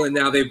Regal, and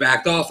now they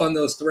backed off on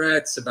those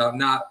threats about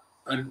not,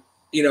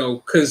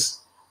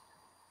 because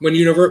when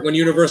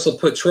Universal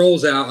put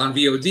Trolls out on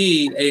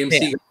VOD,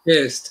 AMC got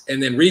pissed,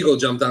 and then Regal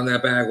jumped on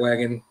that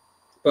bandwagon.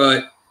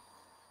 But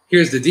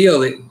here's the deal: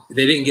 they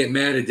didn't get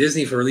mad at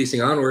Disney for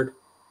releasing Onward.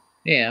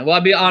 Yeah,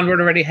 well, Onward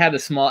already had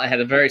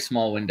a very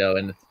small window,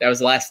 and that was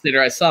the last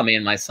theater I saw. Me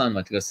and my son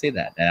went to go see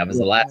that, and that was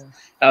the last.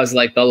 That was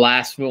like the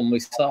last film we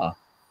saw.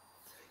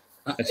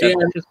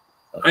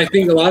 I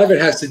think a lot of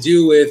it has to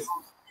do with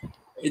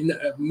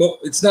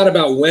it's not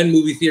about when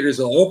movie theaters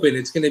will open.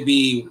 It's going to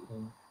be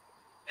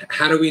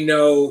how do we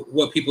know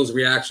what people's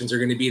reactions are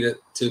going to be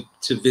to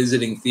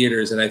visiting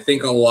theaters. And I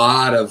think a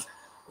lot of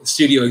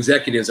studio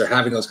executives are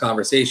having those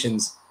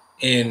conversations.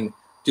 And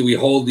do we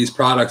hold these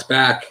products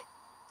back?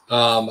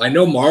 I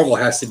know Marvel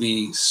has to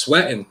be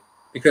sweating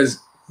because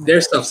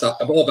their stuff's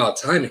all about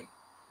timing.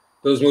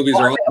 Those movies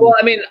are all. Well,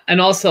 I mean,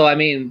 and also, I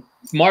mean,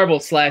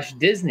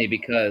 Marvel/Disney,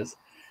 because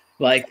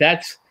like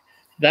that's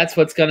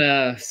what's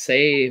gonna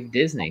save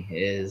Disney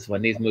is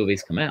when these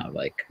movies come out.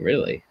 Like,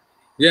 really.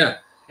 Yeah,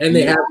 and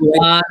they have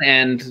Mulan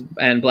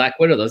and Black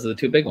Widow. Those are the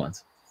two big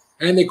ones.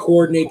 And they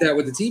coordinate that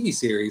with the TV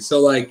series.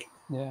 So, like,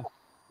 yeah,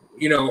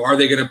 you know, are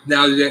they gonna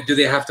now? Do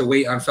they have to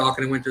wait on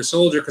Falcon and Winter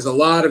Soldier? Because a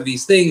lot of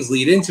these things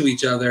lead into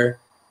each other.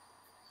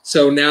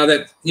 So now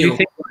that you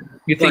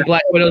think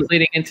Black Widow's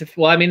leading into?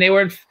 Well, I mean, they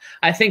were.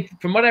 I think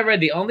from what I read,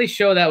 the only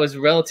show that was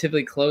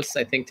relatively close,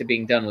 I think, to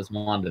being done was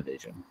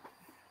WandaVision.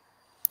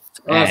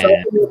 Falcon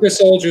and Winter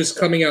Soldier's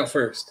coming out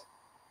first.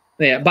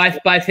 Yeah,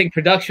 but I think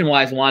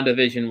production-wise,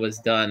 WandaVision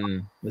was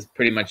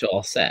pretty much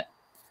all set.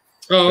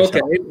 Oh, okay.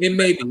 It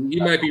may be.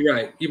 You might be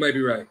right. You might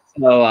be right.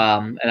 So,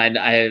 but I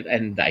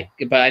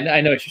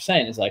know what you're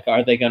saying. Is like,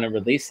 are they going to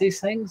release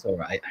these things,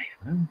 or I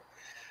don't know.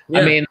 Yeah.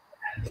 I mean,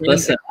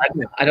 listen,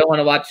 I don't want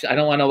to watch. I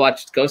don't want to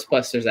watch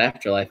Ghostbusters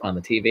Afterlife on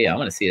the TV. I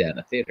want to see that in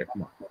the theater.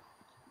 Come on.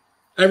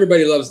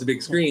 Everybody loves the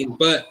big screen,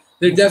 but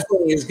there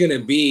definitely is going to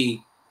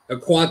be a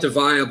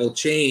quantifiable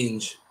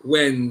change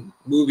when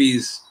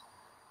movies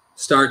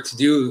start to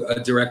do a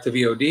direct to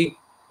VOD.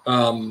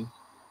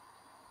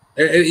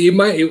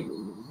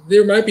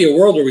 There might be a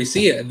world where we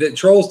see it. The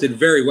Trolls did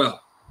very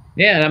well.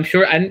 Yeah, and I'm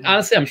sure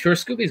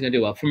Scooby's gonna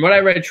do well. From what I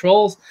read,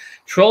 Trolls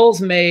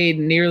made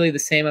nearly the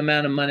same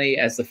amount of money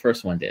as the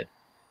first one did.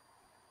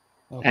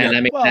 Okay. And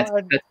I mean that's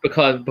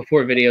because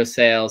before video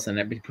sales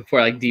and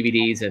before like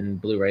DVDs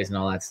and Blu-rays and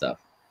all that stuff.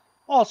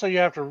 Also, you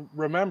have to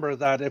remember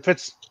that if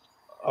it's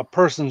a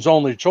person's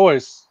only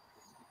choice,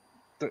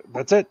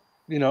 that's it.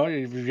 You know,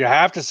 if you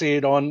have to see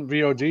it on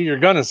VOD, you're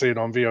gonna see it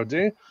on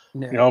VOD.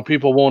 Yeah. You know,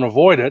 people won't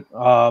avoid it.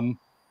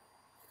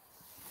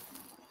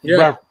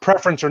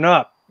 Preference or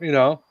not, you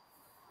know.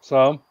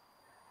 So.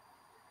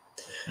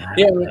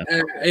 Yeah,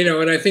 you know,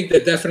 and I think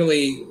that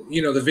definitely,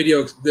 you know,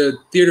 the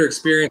theater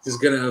experience is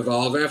going to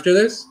evolve after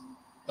this.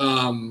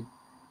 Of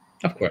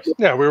course.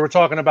 Yeah, we were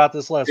talking about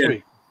this last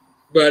week.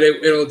 But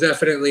it'll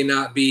definitely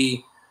not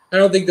be. I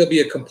don't think there'll be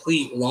a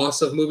complete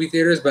loss of movie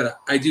theaters, but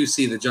I do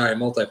see the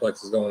giant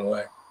multiplexes going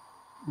away.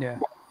 Yeah.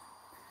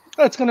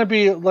 It's going to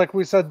be, like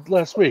we said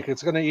last week,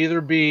 it's going to either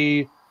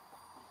be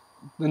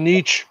the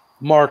niche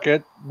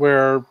market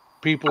where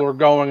people are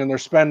going and they're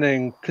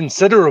spending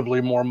considerably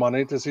more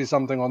money to see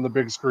something on the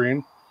big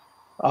screen,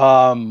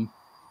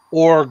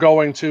 or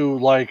going to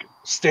like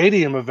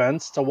stadium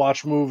events to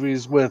watch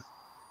movies with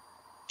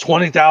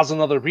 20,000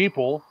 other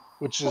people,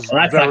 which is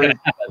very.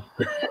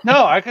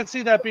 No, I could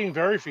see that being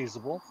very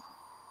feasible.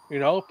 You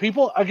know,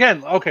 people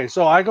again. Okay,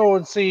 so I go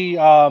and see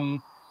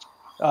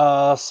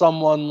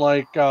someone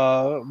like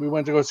we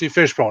went to go see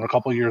Fishbone a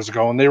couple years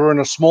ago, and they were in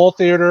a small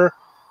theater,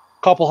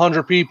 couple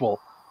hundred people.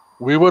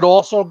 We would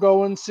also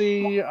go and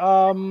see, you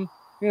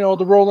know,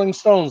 the Rolling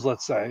Stones,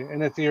 let's say,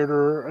 in a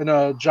theater in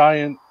a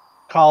giant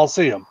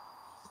coliseum.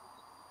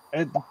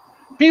 And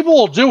people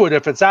will do it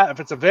if it's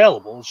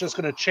available. It's just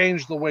going to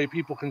change the way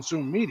people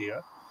consume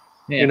media.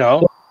 Yeah. You know,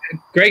 well,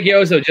 Greg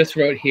Yozo just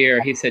wrote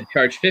here. He said,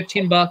 charge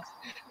 $15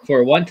 for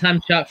a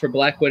one-time shot for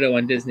Black Widow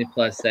on Disney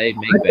Plus. They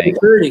make bank.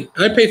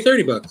 I pay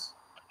 $30.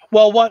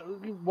 Well,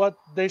 what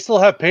they still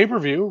have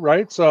pay-per-view,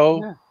 right?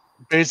 So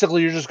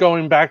basically, you're just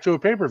going back to a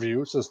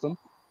pay-per-view system.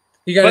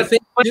 You got to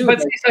think. But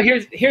so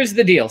here's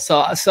the deal.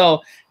 So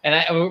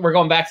we're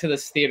going back to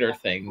this theater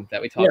thing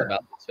that we talked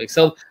about this week.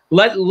 So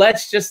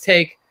let's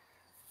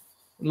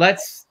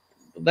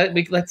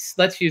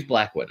use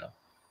Black Widow.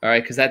 All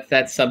right, because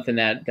that's something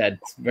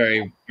that's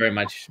very, very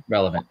much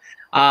relevant.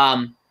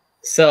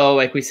 So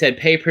like we said,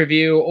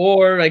 pay-per-view,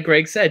 or like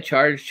Greg said,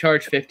 charge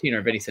 15,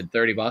 or Vinny said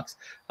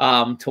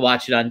 $30 to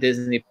watch it on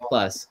Disney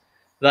Plus.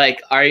 Like,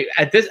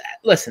 at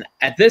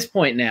this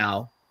point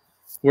now,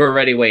 we're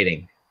already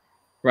waiting.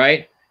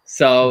 Right?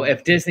 So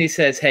if Disney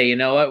says, hey, you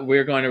know what,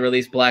 we're going to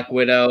release Black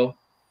Widow,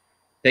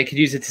 they could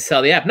use it to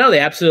sell the app. No, they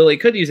absolutely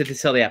could use it to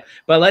sell the app.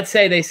 But let's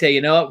say they say,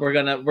 you know what, we're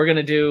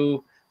gonna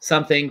do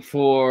something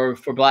for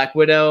Black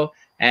Widow,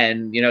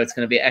 and you know it's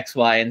gonna be X,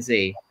 Y, and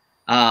Z.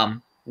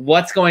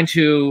 What's going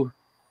to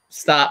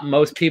stop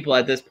most people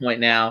at this point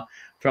now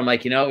from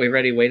like, you know what, we've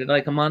already waited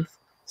like a month,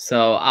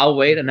 so I'll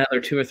wait another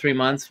 2 or 3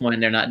 months when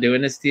they're not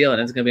doing this deal,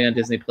 and it's gonna be on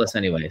Disney Plus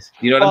anyways.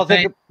 You know what I'm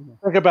saying?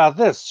 Think about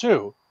this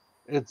too.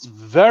 It's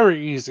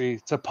very easy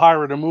to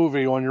pirate a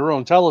movie on your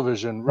own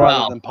television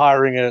rather than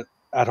pirating it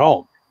at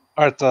home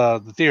or at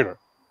the theater.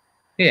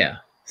 Yeah.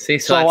 See,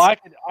 so I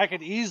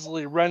could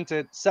easily rent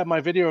it, set my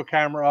video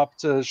camera up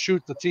to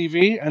shoot the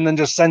TV, and then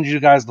just send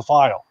you guys the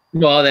file.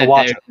 Well, there's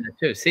that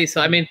too. See,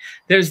 so I mean,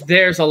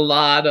 there's a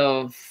lot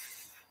of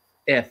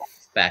if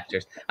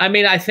factors. I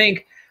mean, I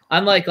think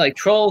unlike like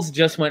Trolls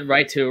just went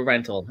right to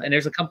rental, and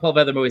there's a couple of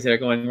other movies that are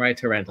going right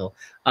to rental.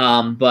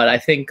 But I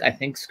think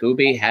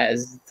Scooby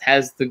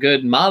has the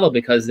good model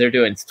because they're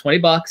doing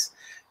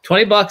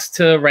 $20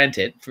 to rent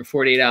it for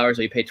 48 hours,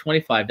 or you pay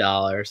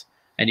 $25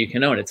 and you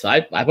can own it. So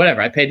I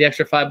whatever, I paid the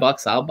extra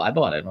 $5. I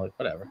bought it. Like,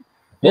 whatever.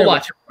 We'll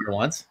watch it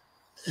once.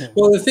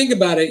 Well, the thing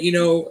about it, you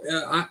know,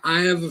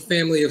 I have a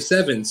family of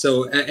 7,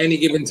 so at any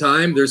given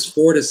time, there's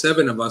 4 to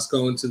 7 of us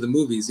going to the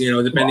movies. You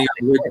know, depending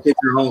on which kids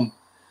are home.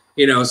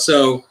 You know,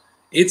 so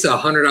it's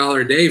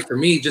 $100 a day for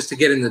me just to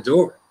get in the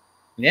door.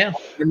 Yeah.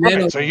 And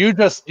then, so you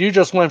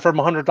just went from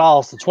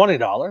 $100 to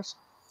 $20.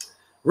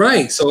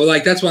 Right. So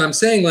like that's why I'm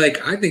saying, like,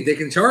 I think they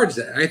can charge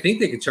that. I think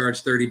they can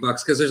charge $30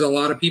 because there's a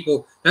lot of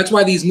people. That's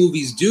why these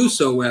movies do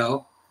so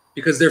well,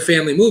 because they're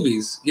family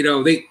movies. You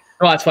know,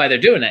 that's why they're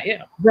doing that.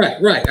 Yeah.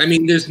 Right. I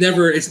mean, there's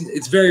never.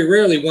 It's very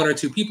rarely 1 or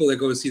 2 people that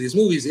go to see these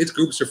movies. It's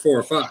groups of 4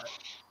 or 5.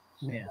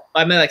 Yeah.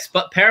 I mean, like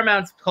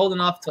Paramount's holding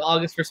off to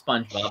August for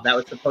SpongeBob. That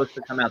was supposed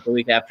to come out the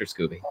week after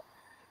Scooby.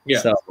 Yeah.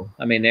 So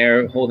I mean,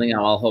 they're holding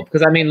out all hope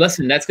because I mean,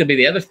 listen, that's going to be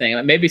the other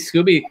thing. Maybe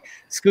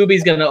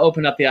Scooby's going to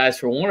open up the eyes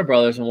for Warner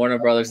Brothers, and Warner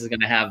Brothers is going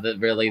to have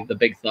the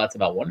big thoughts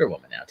about Wonder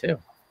Woman now too.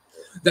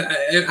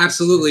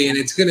 Absolutely, and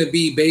it's going to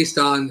be based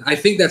on. I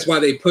think that's why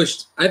they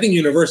pushed. I think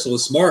Universal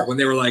was smart when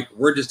they were like,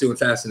 "We're just doing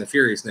Fast and the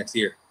Furious next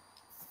year,"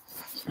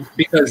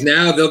 because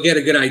now they'll get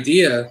a good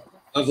idea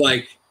of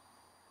like,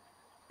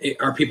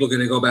 are people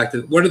going to go back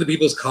to? What are the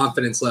people's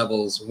confidence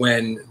levels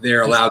when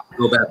they're allowed to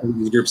go back to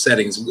these group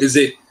settings? Is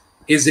it?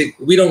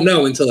 We don't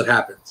know until it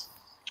happens.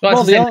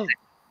 Well,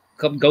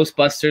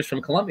 Ghostbusters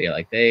from Columbia,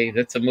 like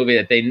that's a movie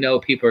that they know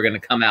people are going to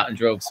come out in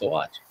droves to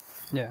watch.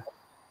 Yeah.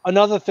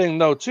 Another thing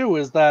though too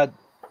is that,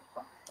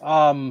 you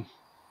know,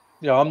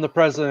 I'm the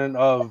president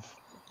of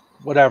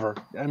whatever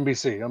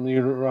NBC.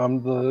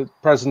 I'm the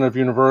president of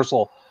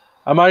Universal.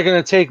 Am I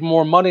going to take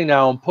more money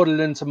now and put it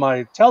into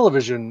my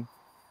television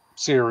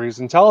series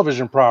and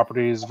television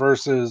properties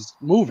versus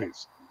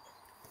movies?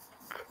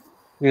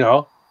 You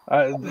know.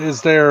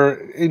 Is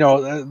there, you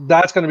know,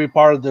 that's going to be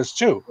part of this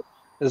too,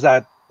 is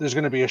that there's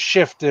going to be a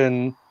shift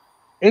in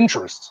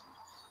interest,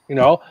 you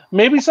know,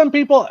 maybe some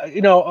people,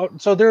 you know,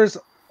 so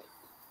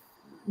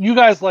you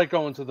guys like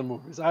going to the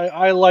movies.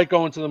 I like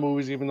going to the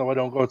movies, even though I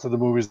don't go to the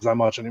movies that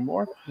much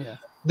anymore. Yeah.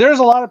 There's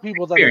a lot of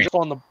people that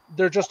are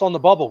they're just on the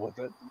bubble with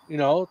it. You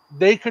know,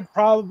 they could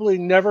probably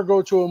never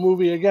go to a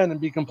movie again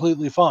and be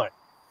completely fine.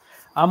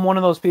 I'm one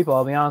of those people.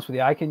 I'll be honest with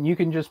you. You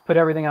can just put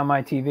everything on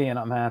my TV and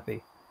I'm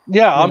happy.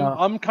 Yeah,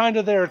 I'm kind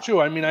of there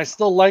too. I mean, I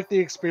still like the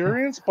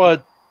experience,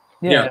 but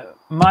yeah.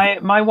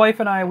 My wife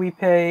and I, we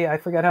pay, I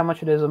forget how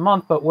much it is a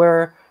month, but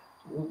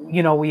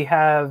we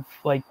have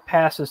like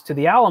passes to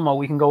the Alamo.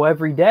 We can go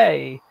every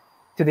day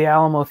to the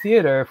Alamo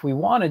Theater if we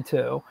wanted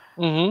to,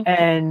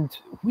 and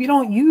we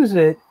don't use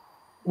it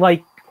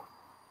like,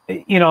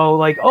 you know,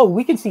 like, oh,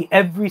 we can see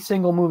every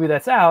single movie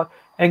that's out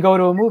and go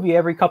to a movie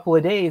every couple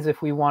of days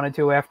if we wanted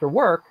to after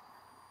work.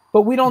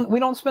 But we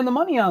don't spend the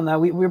money on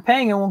that. We're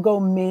paying and we'll go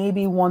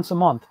maybe once a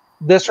month.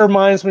 This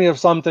reminds me of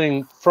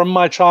something from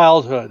my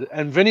childhood,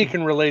 and Vinny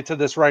can relate to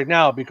this right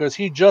now because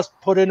he just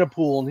put in a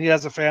pool and he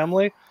has a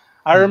family.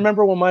 I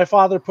remember when my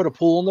father put a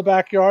pool in the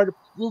backyard,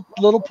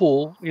 little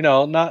pool, you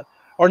know, not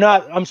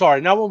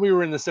when we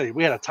were in the city.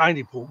 We had a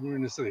tiny pool when we were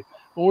in the city.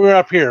 When we were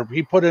up here,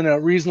 he put in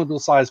a reasonable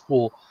sized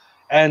pool.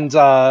 And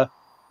that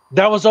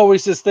was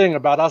always his thing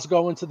about us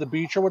going to the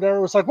beach or whatever.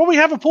 It was like, well, we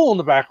have a pool in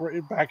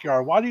the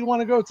backyard. Why do you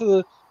want to go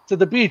to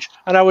the beach?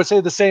 And I would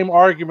say the same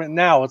argument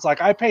now. It's like,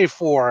 I pay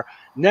for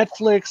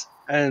Netflix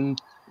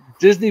and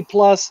Disney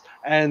Plus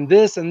and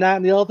this and that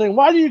and the other thing.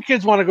 Why do you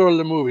kids want to go to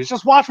the movies?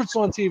 Just watch what's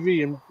on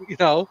TV and, you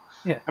know,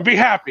 and be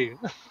happy.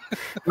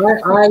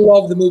 I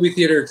love the movie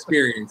theater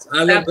experience.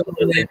 I love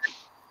it.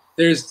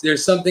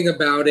 There's something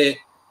about it.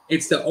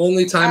 It's the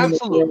only time in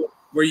the world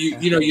where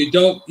you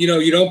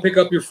don't pick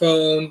up your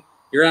phone.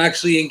 You're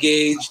actually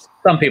engaged.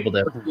 Some people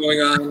do. What's going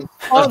on?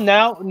 Oh,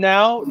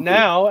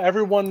 now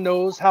everyone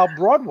knows how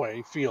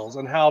Broadway feels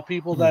and how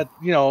people that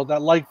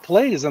like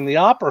plays and the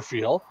opera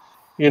feel.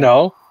 You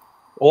know,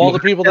 all the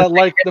people that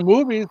like the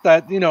movies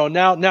that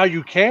now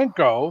you can't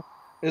go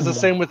is the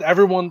same with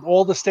everyone.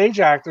 All the stage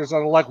actors that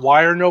are like,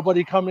 why are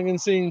nobody coming and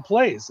seeing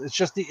plays? It's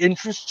just the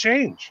interest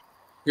change.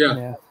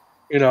 Yeah.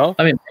 You know.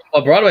 I mean,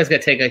 well, Broadway's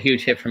gonna take a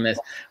huge hit from this,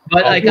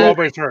 but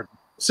Broadway's hurt.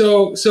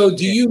 So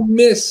do you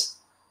miss?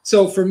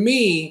 So for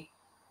me,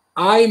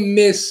 I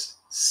miss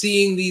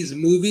seeing these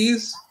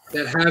movies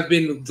that have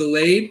been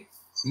delayed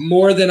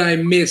more than I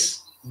miss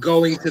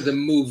going to the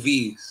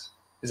movies.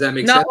 Does that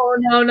make sense?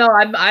 No.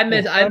 I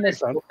miss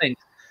both things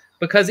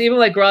because even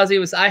like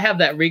Grassia I have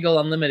that Regal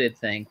Unlimited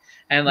thing,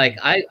 and like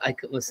I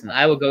listen,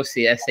 I will go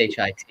see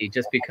SHIT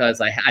just because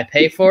I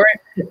pay for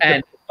it,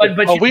 and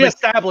but we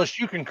established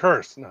you can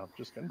curse. No,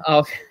 just kidding.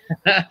 Oh,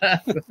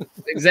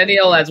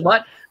 Xennial as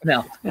what?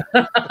 No.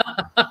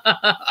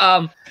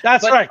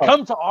 That's right.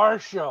 Come to our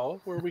show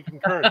where we can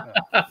curse.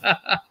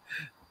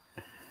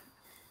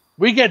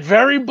 We get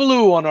very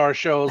blue on our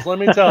shows, let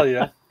me tell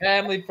you.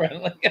 family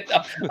friendly.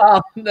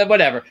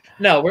 Whatever.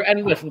 No,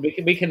 listen.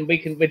 We can.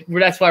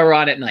 That's why we're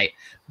on at night.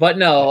 But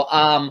no.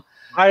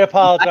 I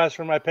apologize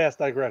for my past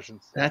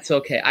digressions. That's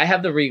okay. I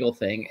have the Regal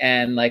thing,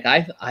 and like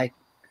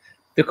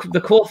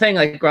the cool thing,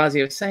 like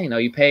Grassia was saying,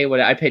 you pay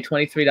I pay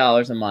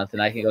 $23 a month,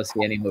 and I can go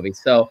see any movie.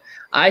 So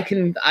I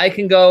can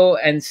go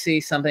and see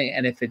something,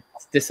 and if it's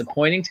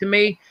disappointing to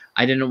me,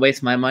 I didn't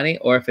waste my money.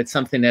 Or if it's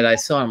something that I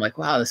saw, I'm like,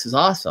 wow, this is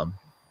awesome.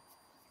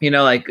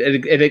 Like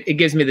it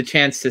gives me the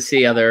chance to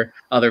see other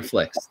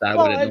flicks that I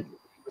wouldn't.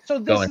 So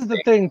this is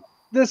the thing.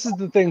 This is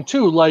the thing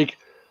too. Like,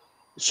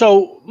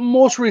 so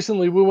most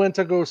recently we went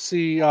to go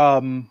see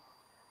Dr.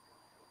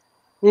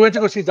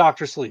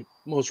 Sleep.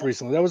 Most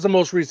recently, that was the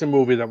most recent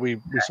movie that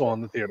we saw in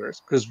the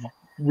theaters, because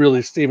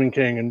really Stephen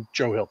King and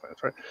Joe Hill fans,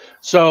 right?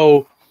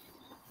 So,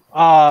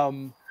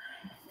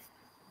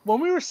 when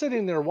we were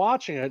sitting there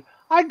watching it,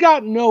 I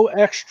got no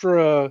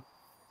extra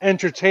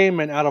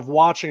entertainment out of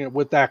watching it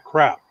with that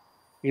crowd,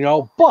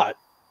 but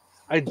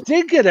I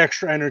did get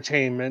extra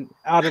entertainment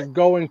out of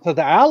going to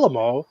the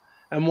Alamo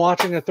and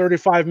watching a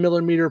 35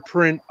 millimeter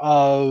print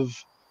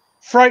of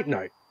Fright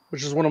Night,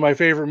 which is one of my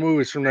favorite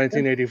movies from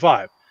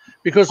 1985.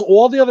 Because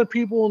all the other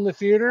people in the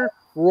theater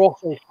were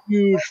also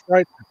huge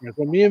Fright Night fans.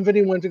 When me and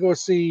Vinny went to go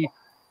see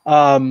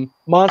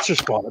Monster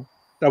Squad,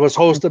 that was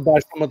hosted by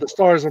some of the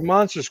stars of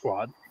Monster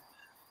Squad,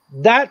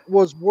 that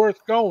was worth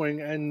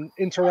going and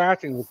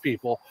interacting with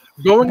people.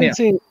 Going and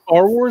seeing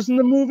Star Wars in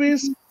the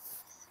movies,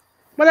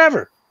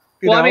 whatever.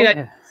 I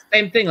mean,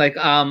 same thing. Like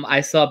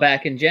I saw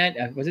back in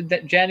was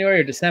it January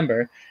or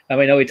December?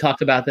 I know we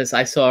talked about this.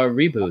 I saw a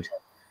Reboot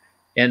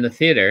in the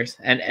theaters,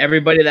 and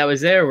everybody that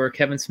was there were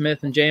Kevin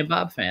Smith and Jay and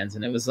Bob fans,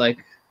 and it was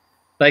like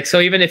so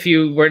even if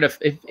you were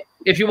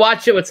if you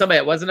watch it with somebody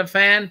that wasn't a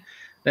fan,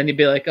 then you'd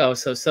be like, oh,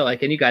 so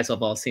like, and you guys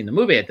have all seen the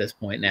movie at this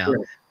point now.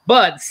 Right.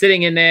 But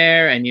sitting in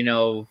there, and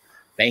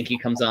Banky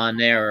comes on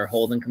there or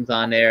Holden comes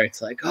on there,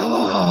 it's like,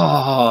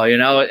 oh,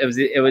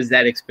 it was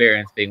that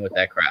experience being with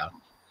that crowd.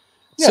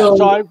 Yeah,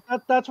 so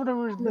that's what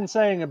we've been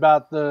saying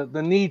about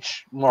the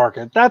niche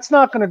market. That's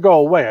not going to go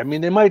away. I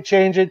mean, they might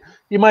change it.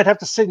 You might have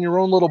to sit in your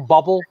own little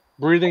bubble,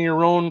 breathing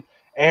your own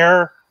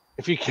air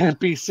if you can't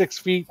be 6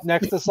 feet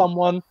next to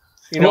someone.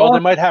 They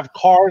might have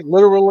cars,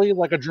 literally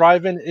like a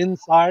drive-in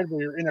inside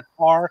where you're in a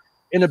car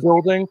in a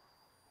building.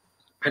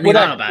 I mean,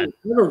 I have a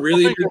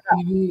really big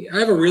TV. I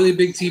have a really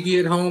big TV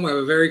at home. I have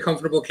a very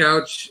comfortable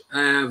couch.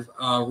 I have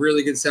a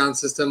really good sound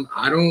system.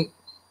 I like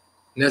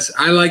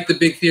the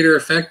big theater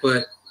effect,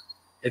 but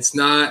it's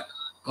not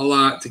a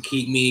lot to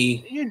keep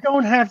me. You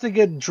don't have to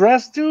get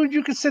dressed, dude.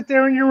 You can sit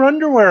there in your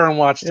underwear and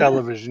watch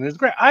television. It's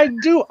great. I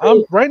do.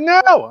 Right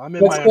now. I'm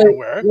in my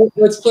underwear.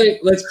 Let's play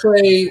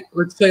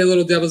a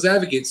little devil's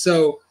advocate.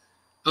 So,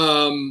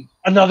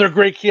 another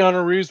great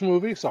Keanu Reeves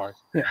movie. Sorry.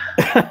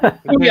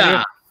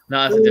 Yeah.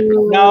 No, it's a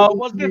different. No, it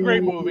wasn't a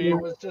great movie. It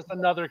was just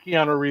another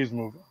Keanu Reeves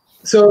movie.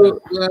 So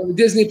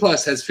Disney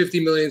Plus has 50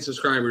 million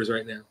subscribers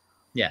right now.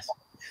 Yes.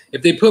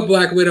 If they put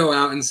Black Widow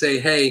out and say,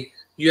 hey,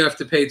 you have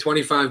to pay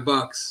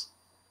 $25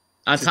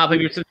 on top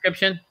of your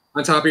subscription.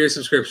 On top of your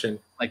subscription,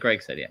 like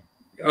Greg said, yeah.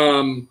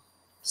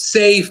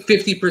 Say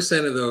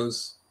 50% of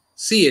those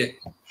see it.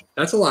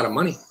 That's a lot of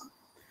money.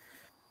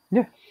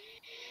 Yeah,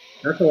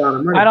 that's a lot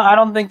of money. I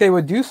don't think they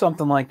would do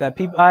something like that.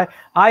 People,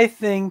 I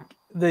think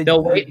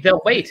they'll wait.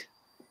 They'll wait.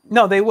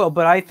 No, they will.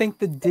 But I think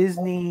the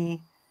Disney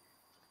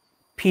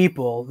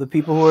people, the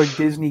people who are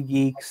Disney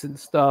geeks and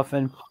stuff,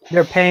 and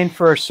they're paying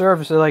for a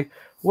service, they're like,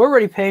 we're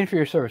already paying for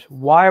your service.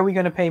 Why are we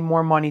going to pay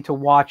more money to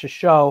watch a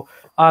show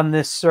on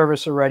this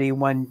service already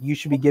when you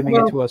should be giving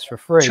it to us for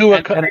free?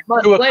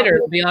 Later,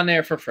 it'll be on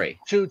there for free.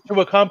 To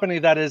a company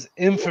that is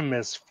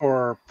infamous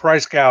for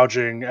price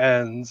gouging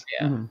and,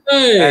 and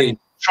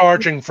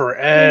charging for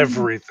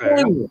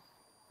everything.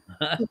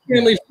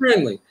 Family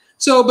friendly.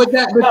 So, I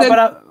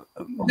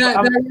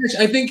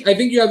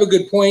think you have a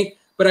good point,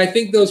 but I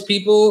think those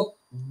people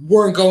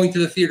weren't going to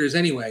the theaters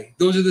anyway.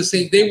 Those are the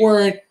same. They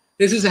weren't.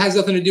 This has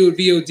nothing to do with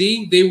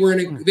VOD. They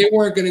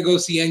weren't going to go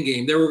see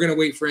Endgame. They were going to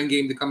wait for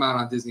Endgame to come out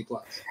on Disney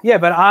Plus. Yeah,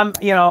 but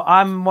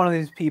I'm one of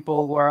these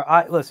people where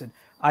I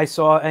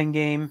saw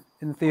Endgame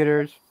in the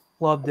theaters,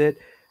 loved it.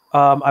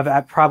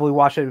 I've probably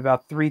watched it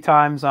about 3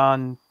 times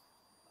on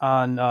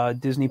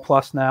Disney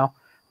Plus now.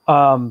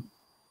 But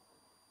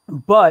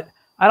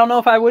I don't know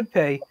if I would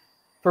pay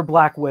for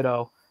Black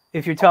Widow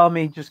if you're telling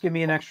me just give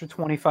me an extra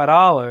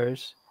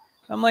 $25.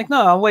 I'm like,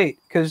 no, I'll wait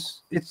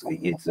because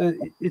it's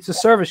a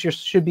service you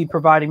should be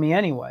providing me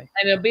anyway.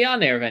 And it'll be on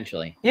there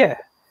eventually. Yeah.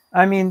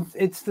 I mean,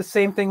 it's the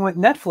same thing with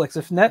Netflix.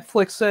 If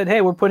Netflix said,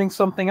 hey, we're putting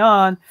something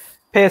on,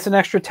 pay us an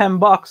extra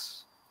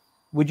 $10,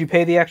 would you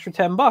pay the extra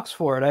 $10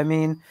 for it? I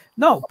mean,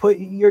 no, put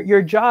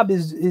your job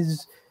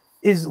is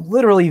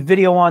literally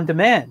video on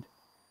demand.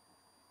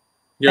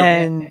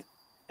 Yep.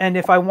 And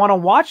if I want to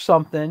watch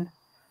something,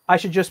 I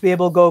should just be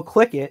able to go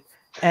click it.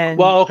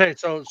 And okay,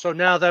 so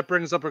now that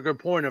brings up a good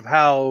point of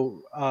how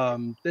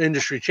the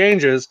industry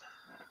changes.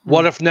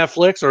 What if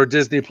Netflix or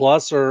Disney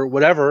Plus or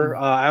whatever,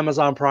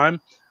 Amazon Prime,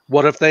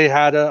 what if they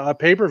had a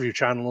pay-per-view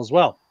channel as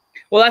well?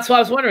 Well, that's what I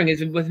was wondering.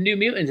 Is with New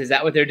Mutants, is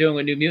that what they're doing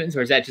with New Mutants,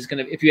 or is that just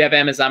gonna? If you have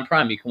Amazon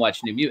Prime, you can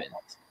watch New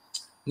Mutants.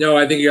 No,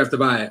 I think you have to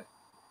buy it.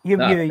 You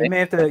may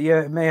have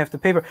to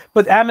pay for it.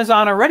 But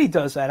Amazon already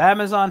does that.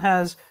 Amazon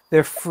has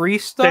their free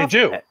stuff. They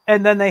do,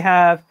 and then they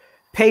have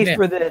pay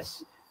for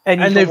this,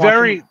 and they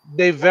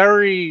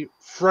very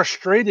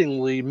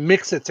frustratingly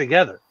mix it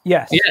together.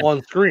 Yes,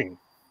 on screen.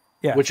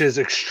 Yeah, which is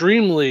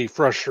extremely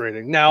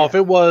frustrating. Now, if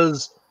it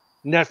was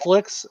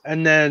Netflix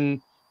and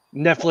then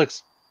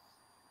Netflix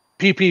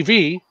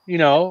PPV,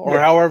 or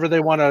however they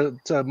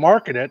want to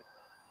market it,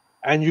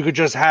 and you could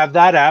just have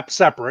that app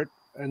separate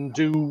and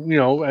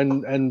do,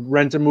 and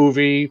rent a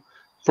movie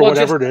for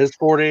whatever it is,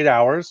 4 to 8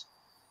 hours,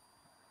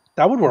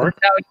 that would work.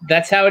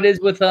 That's how it is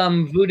with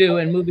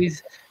Vudu and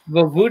movies.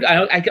 Well, Vudu,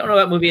 I don't know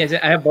what movie I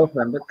have both of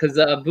them, because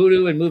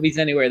Vudu and Movies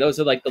Anywhere, those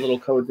are like the little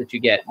codes that you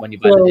get when you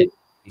buy the DVD.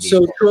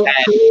 So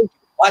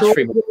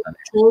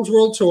Trolls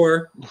World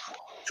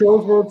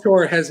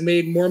Tour has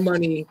made more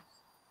money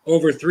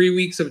over 3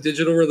 weeks of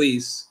digital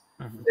release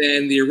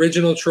than the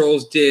original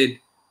Trolls did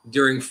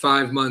during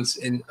 5 months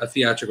in a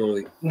theatrical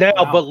release. Now,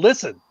 but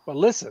listen,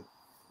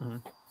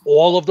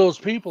 all of those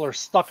people are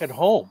stuck at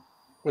home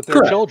with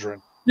their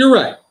children. You're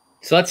right.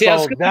 So let's see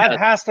how that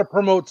has to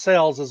promote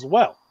sales as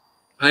well.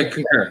 I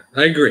concur.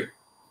 I agree.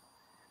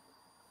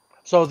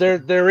 So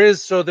there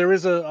is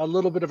a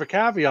little bit of a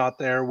caveat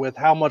there with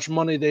how much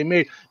money they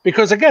made,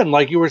 because again,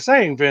 like you were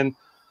saying, Vin,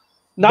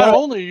 not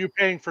only are you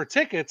paying for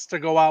tickets to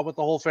go out with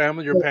the whole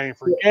family, you're paying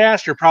for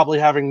gas, you're probably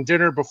having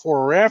dinner before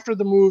or after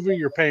the movie,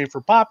 you're paying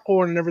for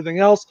popcorn and everything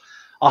else.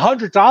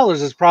 $100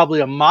 is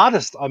probably a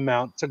modest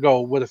amount to go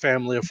with a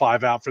family of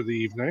 5 out for the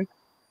evening.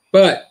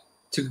 But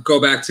to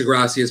go back to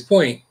Gracia's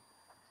point,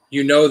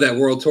 that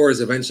World Tour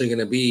is eventually going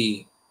to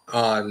be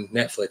on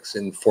Netflix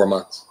in 4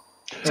 months.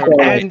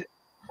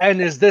 And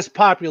is this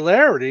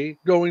popularity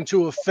going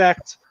to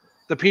affect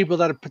the people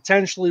that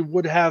potentially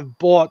would have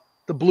bought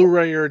the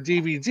Blu-ray or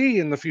DVD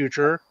in the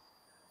future,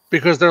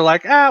 because they're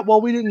like,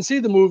 we didn't see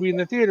the movie in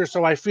the theater,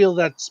 so I feel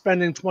that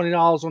spending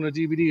 $20 on a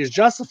DVD is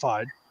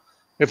justified.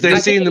 If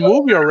they've seen the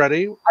movie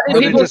already, I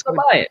think people still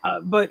buy it.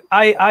 But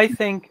I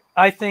think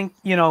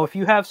if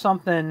you have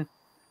something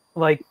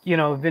like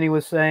Vinny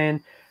was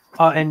saying,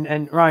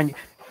 and Ryan,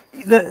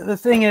 the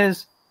thing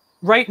is,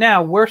 right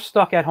now we're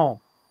stuck at home.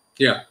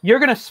 Yeah, you're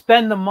going to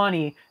spend the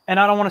money, and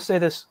I don't want to say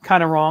this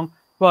kind of wrong,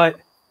 but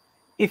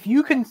if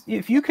you can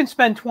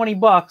spend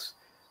 $20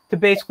 to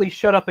basically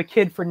shut up a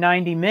kid for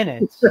 90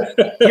 minutes,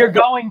 you're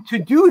going to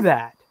do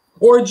that.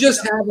 Or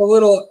just have a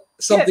little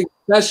something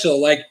special,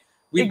 like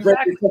we break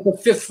the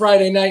 5th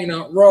Friday night in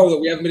a row that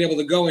we haven't been able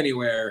to go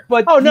anywhere.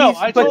 But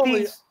I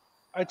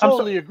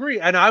totally agree,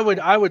 and I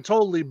would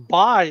totally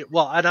buy.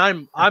 Well, and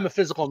I'm a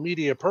physical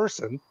media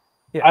person.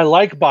 Yeah. I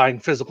like buying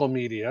physical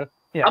media.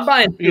 Yes. I'm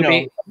buying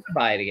Scooby. I'm gonna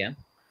buy it again.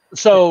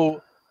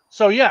 So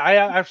yeah, I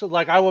actually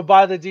I would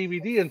buy the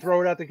DVD and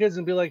throw it at the kids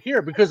and be like,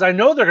 here, because I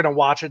know they're gonna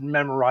watch it and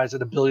memorize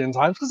it a billion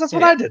times, because that's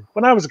what I did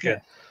when I was a kid.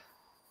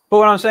 But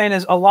what I'm saying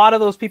is, a lot of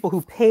those people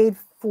who paid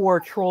for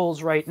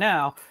Trolls right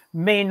now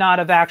may not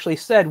have actually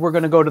said we're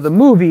going to go to the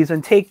movies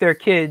and take their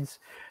kids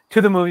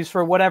to the movies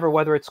for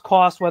whether it's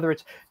cost, whether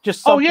it's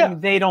just something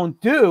they don't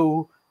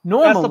do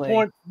normally. That's the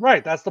point,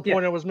 right? That's the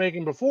point I was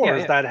making before,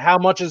 is that how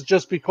much is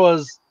just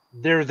because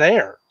they're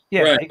there.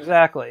 Yeah,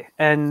 exactly.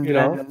 And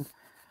and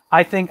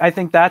I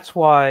think that's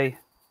why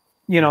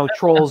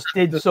Trolls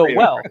did so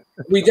well.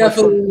 We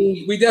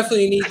definitely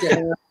need to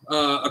have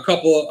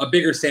a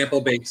bigger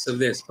sample base of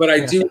this. But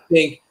I do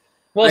think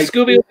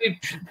Scooby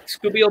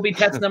will be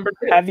test number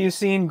 2. Have you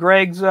seen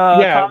Greg's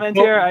comment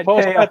here?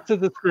 Post that to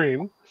the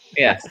screen.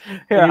 Yes.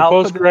 Here, I'll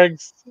post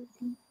Greg's.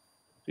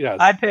 Yes.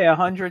 I'd pay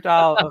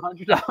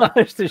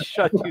 $100 to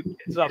shut you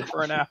kids up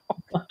for an hour.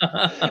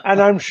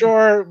 And I'm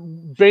sure,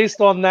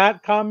 based on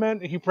that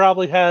comment, he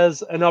probably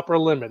has an upper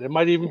limit. It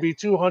might even be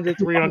 200,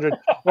 300,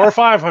 or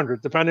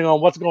 500, depending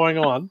on what's going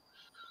on.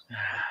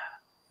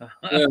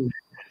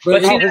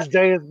 But how his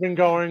day has been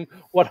going,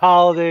 what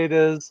holiday it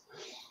is.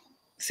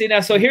 See,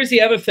 now, so here's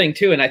the other thing,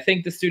 too, and I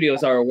think the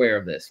studios are aware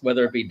of this,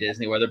 whether it be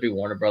Disney, whether it be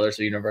Warner Brothers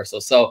or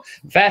Universal. So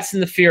Fast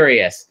and the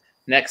Furious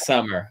next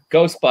summer,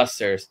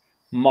 Ghostbusters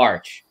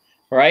March,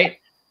 right?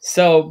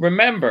 So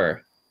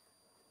remember,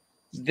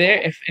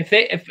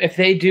 if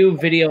they do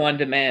video on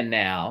demand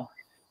now,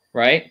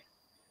 right?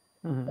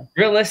 Mm-hmm.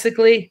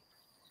 Realistically,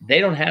 they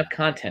don't have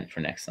content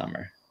for next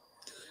summer.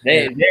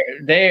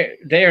 There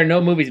are no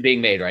movies being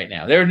made right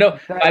now. There are no.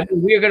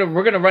 We're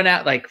gonna run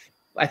out. Like,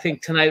 I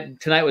think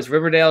tonight was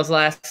Riverdale's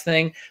last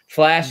thing.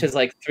 Flash is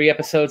like 3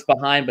 episodes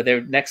behind, but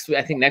I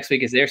think next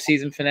week is their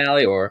season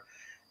finale, or.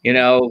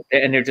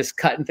 And they're just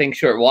cutting things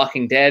short.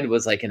 Walking Dead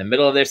was like in the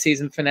middle of their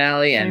season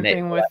finale, Same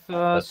thing with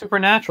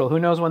Supernatural. Who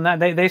knows when that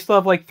they still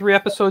have like 3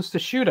 episodes to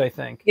shoot, I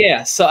think.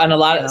 Yeah. So and a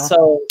lot of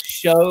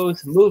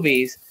shows,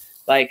 movies,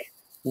 like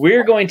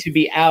we're going to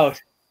be out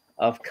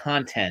of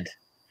content.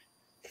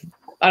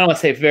 I don't want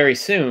to say very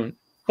soon,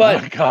 But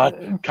oh my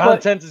God,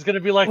 content is going to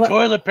be like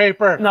toilet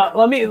paper. No,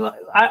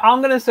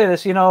 I'm going to say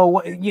this.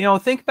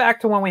 Think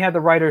back to when we had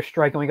the writer's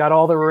strike and we got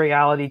all the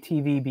reality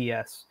TV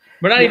BS.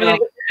 We're not even going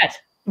to get that.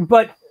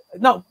 But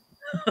no,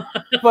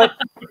 but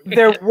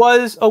there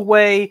was a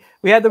way.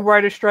 We had the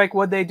writer's strike.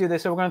 What'd they do? They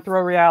said we're going to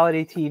throw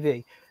reality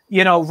TV.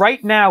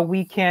 Right now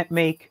we can't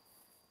make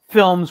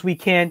films. We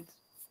can't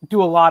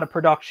do a lot of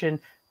production.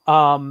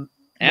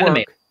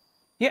 Animate.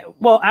 Yeah,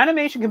 well,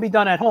 animation can be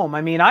done at home.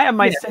 I mean, I have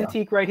my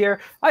Cintiq right here.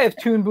 I have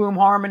Toon Boom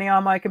Harmony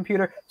on my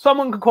computer.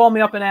 Someone could call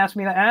me up and ask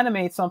me to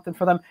animate something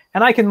for them,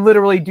 and I can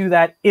literally do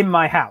that in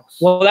my house.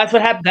 Well, that's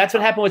what happened. That's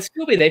what happened with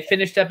Scooby. They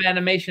finished up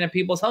animation at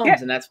people's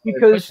homes, and that's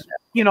because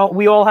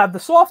we all have the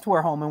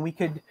software home, and we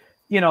could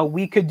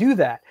do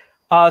that.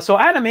 So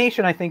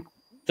animation, I think,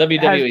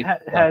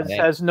 WWE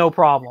has no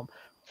problem.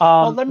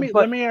 Well, let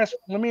me ask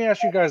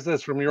you guys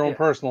this from your own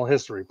personal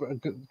history,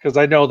 because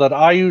I know that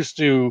I used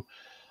to.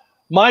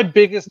 My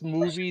biggest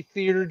movie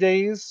theater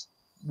days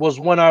was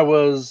when I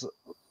was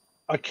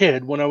a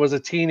kid, when I was a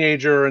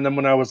teenager, and then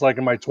when I was like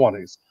in my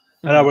 20s,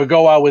 and I would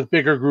go out with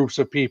bigger groups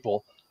of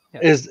people. Yeah.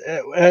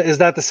 Is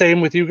that the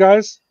same with you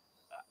guys?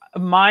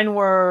 Mine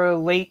were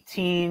late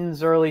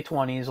teens, early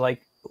 20s,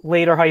 like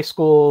later high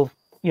school,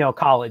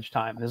 college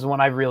time. This is when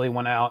I really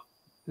went out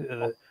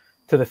to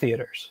the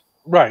theaters.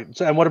 Right.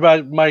 So, and what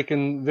about Mike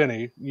and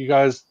Vinny? You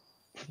guys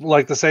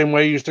like the same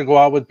way you used to go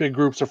out with big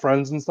groups of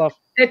friends and stuff?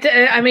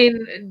 I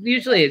mean,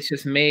 usually it's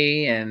just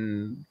me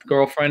and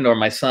girlfriend or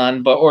my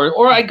son, but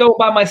or I go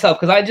by myself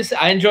because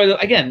I enjoy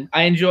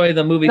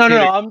the movie.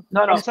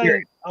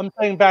 I'm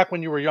saying back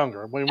when you were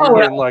younger, when we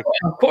were in like.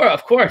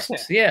 Of course,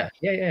 yeah.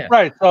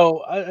 Right.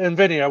 So, and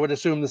Vinny, I would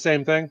assume the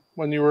same thing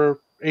when you were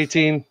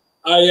 18.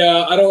 I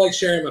don't like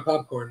sharing my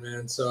popcorn,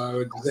 man. So I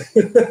would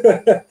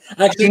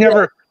actually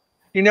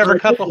You never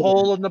cut the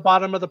hole in the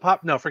bottom of the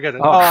pop? No, forget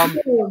it.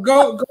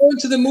 Going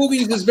to the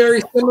movies is very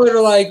similar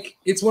to like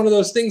it's one of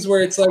those things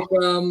where it's like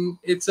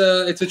it's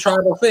a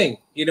tribal thing,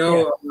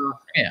 Yeah.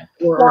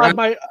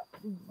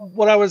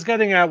 What I was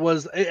getting at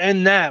was,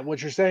 and that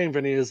what you're saying,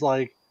 Vinny, is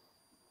like,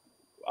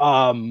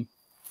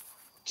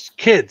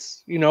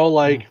 kids,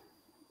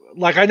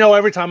 like I know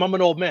every time I'm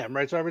an old man,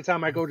 right? So every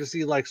time I go to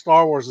see like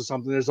Star Wars or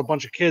something, there's a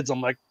bunch of kids. I'm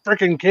like,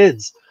 freaking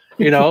kids,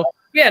 being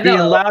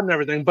loud and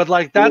everything, but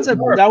like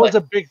that was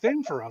a big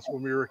thing for us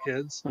when we were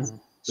kids.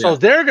 So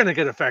they're going to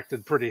get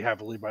affected pretty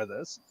heavily by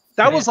this.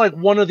 That was like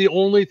one of the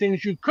only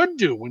things you could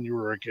do when you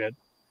were a kid.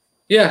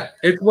 Yeah,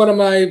 it's one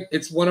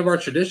of our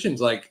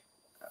traditions. Like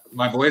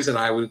my boys and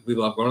I, we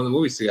love going to the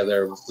movies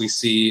together. We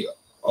see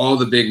all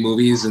the big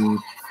movies, and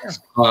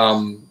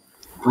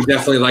we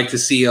definitely like to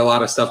see a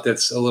lot of stuff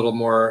that's a little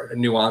more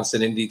nuanced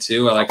and indie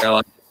too. I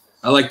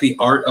like the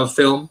art of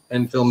film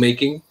and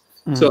filmmaking.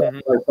 So I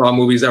saw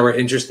movies that were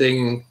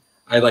interesting.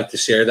 I'd like to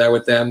share that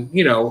with them.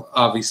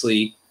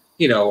 Obviously,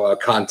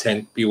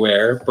 content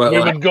beware. But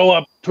we would go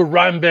up to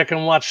Rhinebeck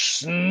and watch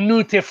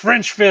snooty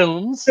French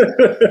films.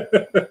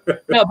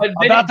 No, but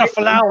about the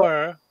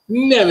flower.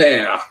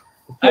 Never.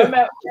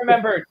 I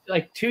remember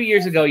like 2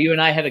 years ago, you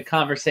and I had a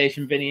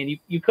conversation, Vinny, and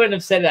you couldn't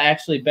have said it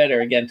actually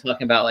better. Again,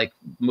 talking about like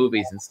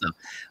movies and stuff.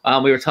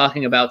 We were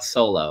talking about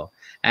Solo.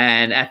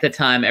 And at the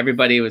time,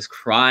 everybody was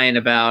crying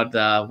about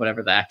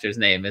whatever the actor's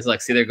name is.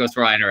 Like, see, there goes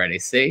Ryan already.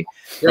 See,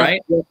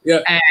 right? Yeah.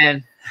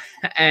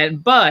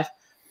 But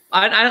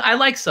I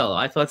like Solo.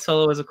 I thought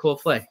Solo was a cool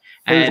flick.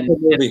 And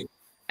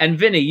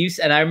Vinny, you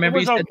said, I remember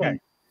you said, okay.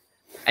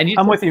 And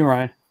I'm with you,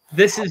 Ryan.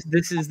 This is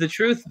the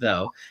truth,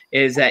 though,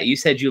 is that you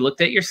said you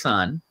looked at your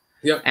son,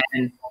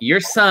 and your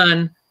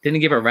son didn't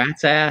give a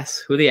rat's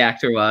ass who the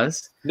actor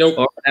was. Nope.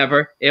 Or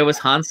whatever. It was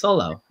Han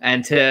Solo.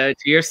 And to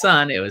your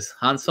son, it was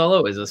Han Solo.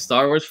 It was a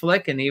Star Wars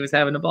flick, and he was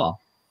having a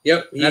ball.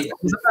 Yep.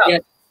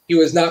 He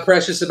was not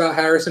precious about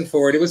Harrison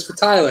Ford. It was for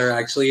Tyler,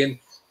 actually. And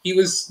he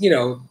was, 8,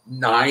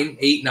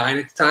 9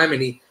 at the time.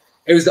 And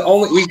it was the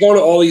only, we go to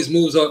all these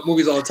movies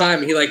all the time.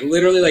 And he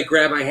literally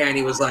grabbed my hand.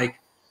 He was like,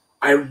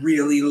 I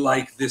really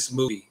like this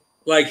movie.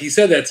 Like he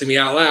said that to me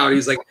out loud.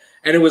 He's like,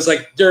 and it was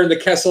like during the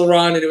Kessel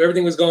run and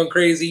everything was going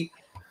crazy.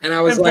 And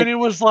I was like, Vinny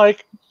was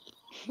like,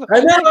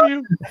 I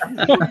know.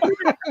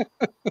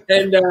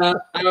 And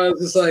I was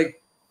just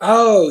like,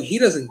 oh, he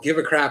doesn't give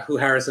a crap who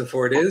Harrison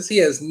Ford is. He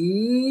has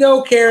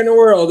no care in the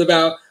world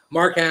about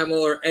Mark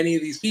Hamill or any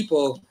of these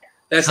people.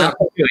 That's not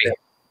good.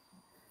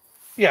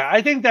 Yeah,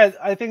 I think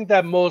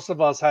that most of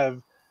us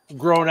have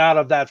grown out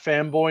of that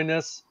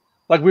fanboyness.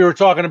 Like we were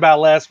talking about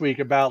last week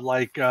about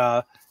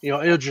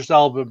Idris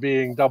Elba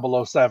being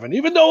 007.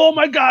 Even though, oh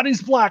my God,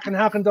 he's black, and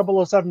how can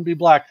 007 be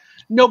black?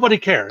 Nobody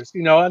cares.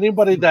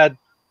 Anybody that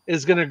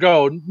is going to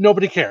go,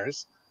 nobody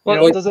cares.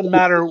 Well, it doesn't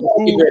matter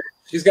who.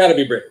 He's got to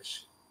be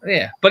British.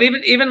 Yeah, but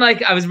even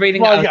like I was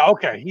reading. Well, yeah,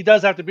 okay, he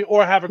does have to be,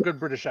 or have a good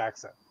British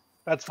accent.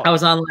 That's fine. I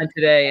was online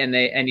today, and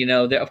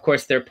of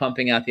course they're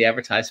pumping out the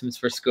advertisements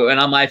for Scoop, and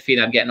on my feed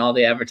I'm getting all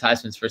the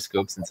advertisements for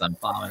Scoop since I'm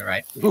following,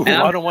 right? Ooh,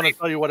 I don't want to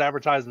tell you what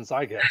advertisements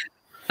I get.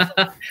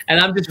 And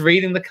I'm just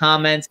reading the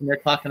comments, and they're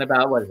talking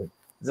about what is it?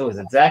 Was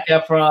it Zac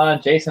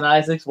Efron, Jason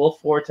Isaacs, Will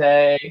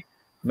Forte,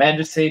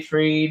 Amanda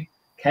Seyfried,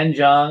 Ken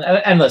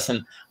Jeong. And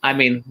listen, I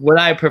mean, would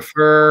I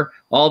prefer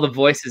all the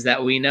voices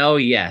that we know?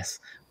 Yes.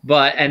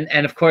 But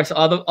and of course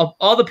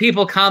all the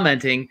people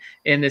commenting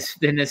in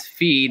this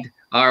feed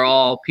are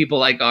all people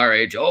like our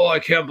age. Oh, I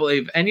can't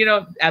believe. And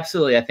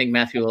absolutely, I think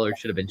Matthew Lillard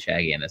should have been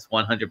Shaggy in this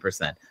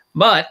 100%.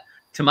 But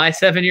to my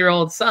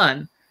 7-year-old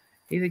son,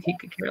 he could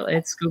care.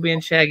 It's Scooby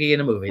and Shaggy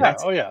in a movie. Yeah.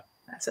 That's it. Yeah.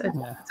 That's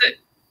it.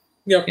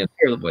 Yep. You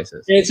hear the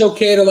voices. And it's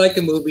okay to like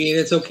a movie, and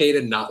it's okay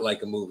to not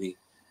like a movie.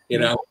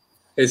 It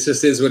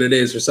just is what it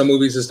is. For some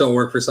movies, just don't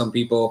work for some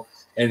people,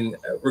 and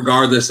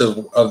regardless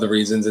of the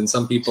reasons. And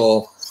some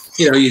people,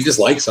 you just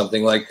like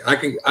something. Like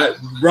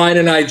Ryan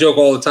and I joke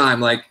all the time.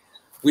 Like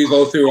we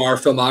go through our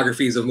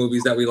filmographies of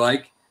movies that we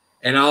like,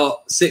 and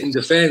I'll sit and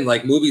defend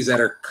like movies that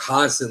are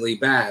constantly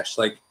bashed,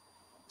 like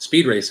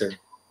Speed Racer.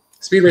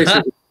 Speed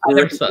Racer,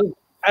 is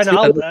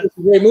a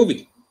great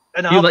movie.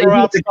 And I'll throw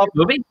out stuff.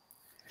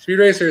 Speed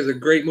Racer is a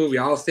great movie.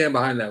 I'll stand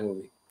behind that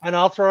movie. And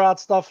I'll throw out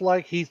stuff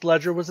like Heath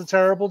Ledger was a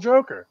terrible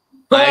Joker.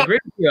 I agree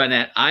with you on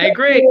that. I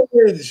agree.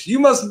 You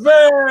must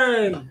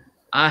burn.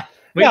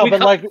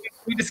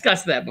 We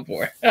discussed that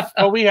before.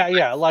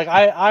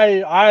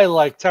 I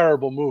like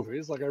terrible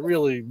movies. Like I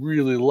really,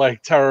 really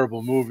like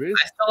terrible movies.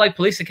 I still like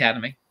Police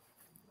Academy.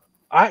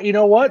 You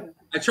know what?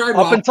 I tried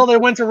up until they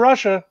went to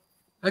Russia.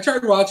 I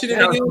tried watching it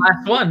again. The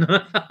last one.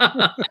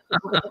 I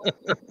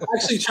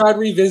actually tried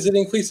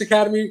revisiting Police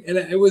Academy, and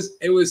it was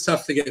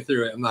tough to get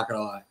through it. I'm not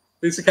gonna lie.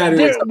 Police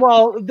Academy.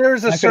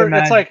 There's a certain.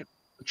 It's like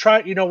try.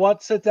 You know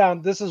what? Sit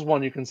down. This is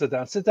one you can sit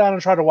down. Sit down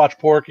and try to watch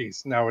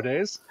Porky's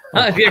nowadays.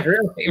 Yeah,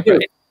 really.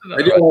 Right.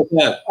 I do all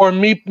that. Or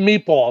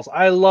Meatballs.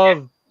 I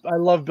love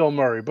Bill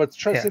Murray, but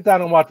sit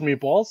down and watch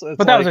Meatballs.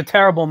 But that was a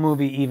terrible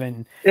movie.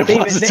 Even it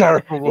was a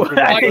terrible movie.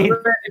 Ready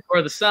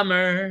for the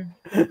summer.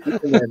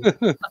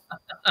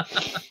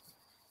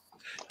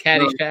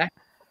 Caddyshack.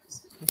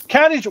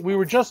 We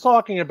were just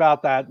talking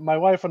about that, my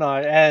wife and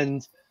I,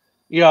 and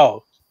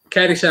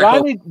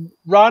Caddyshack.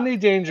 Rodney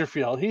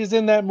Dangerfield. He's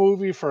in that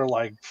movie for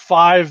like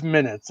 5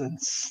 minutes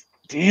and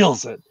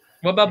steals it.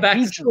 What about Back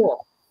to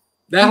School?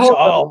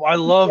 I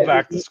love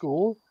Back to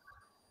School.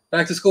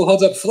 Back to School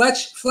holds up.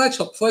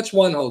 Fletch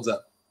 1 holds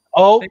up.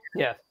 Oh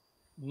yeah,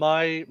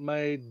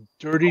 my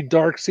dirty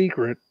dark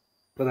secret,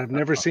 but I've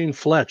never seen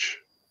Fletch.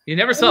 You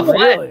never saw Fletch?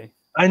 Really?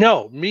 I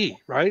know,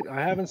 right?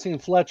 I haven't seen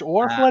Fletch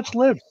or Fletch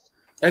Lives.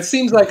 That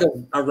seems like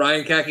a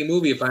Ryan Kakeh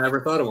movie if I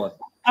ever thought of one.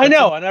 I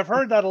know, and I've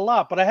heard that a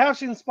lot, but I have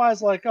seen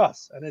Spies Like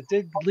Us, and it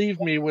did leave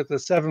me with a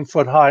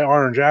 7-foot-high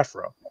orange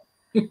afro.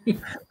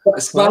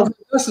 Spies Like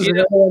Us is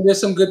another one. There's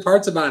some good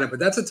parts about it, but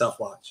that's a tough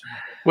watch.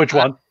 Which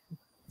one?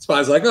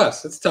 Spies Like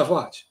Us. It's a tough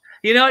watch.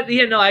 You know what?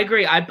 Yeah, no, I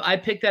agree. I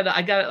picked that.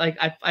 I got it. Like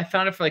I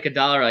found it for like $1,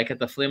 like at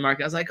the flea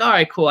market. I was like, all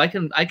right, cool. I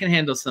can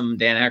handle some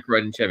Dan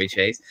Aykroyd and Chevy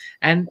Chase.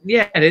 And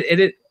yeah,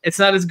 it's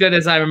not as good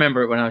as I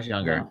remember it when I was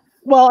younger.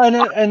 Well,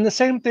 and the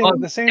same thing.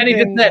 Armed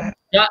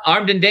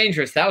and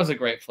Dangerous. That was a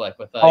great flick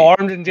with.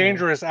 Armed and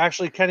Dangerous.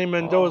 Actually, Kenny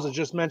Mendoza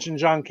just mentioned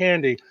John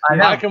Candy.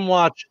 I can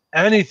watch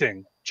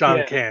anything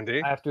John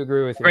Candy. I have to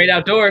agree with you. Great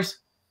Outdoors.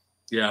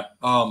 Yeah.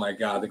 Oh my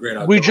God, the Great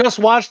Outdoors. We just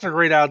watched The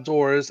Great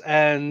Outdoors,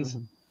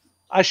 and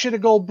I shit a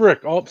gold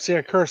brick. Oh, see,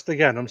 I cursed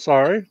again. I'm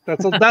sorry.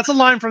 That's a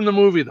line from the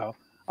movie, though.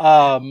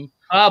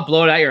 I'll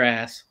blow it out your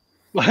ass.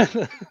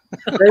 Roman.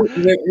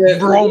 The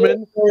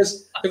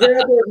Great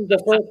Outdoors is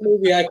the first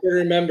movie I can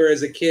remember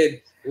as a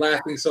kid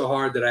laughing so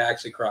hard that I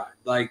actually cried.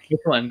 Like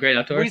which one? Great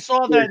Outdoors. We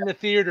saw that in the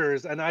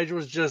theaters, and I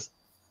was just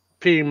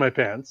peeing my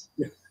pants.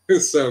 It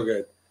was so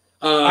good.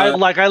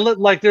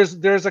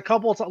 There's a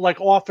couple like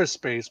Office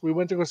Space. We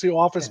went to go see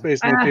Office Space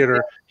in the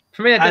theater.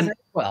 For me, that doesn't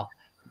well.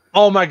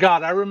 Oh my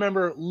God! I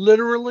remember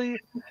literally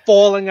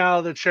falling out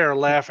of the chair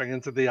laughing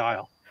into the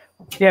aisle.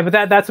 Yeah,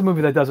 but that's a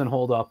movie that doesn't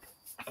hold up.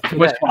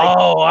 It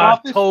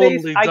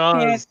totally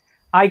does.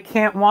 I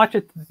can't watch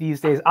it these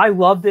days. I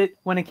loved it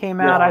when it came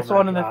out. I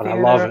saw it in the theater.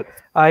 I love it.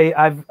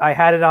 I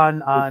had it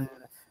on. I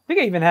think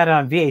I even had it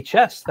on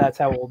VHS. That's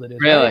how old it is.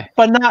 Really? Right?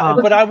 But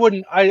not. But I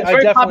wouldn't. I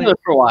definitely popular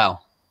for a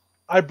while.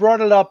 I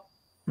brought it up,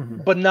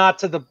 but not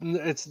to the.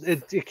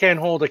 It can't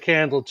hold a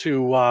candle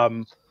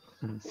to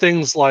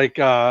things like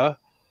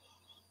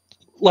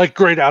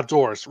Great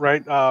Outdoors,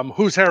 right?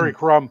 Who's Harry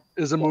Crumb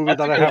is a movie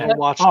that I haven't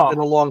watched in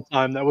a long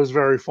time. That was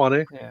very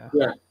funny.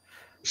 Yeah.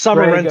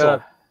 Summer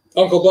Rental.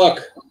 Uncle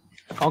Buck.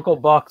 Uncle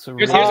Buck's a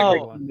really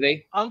great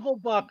movie. Uncle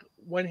Buck,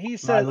 when he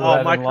said,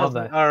 my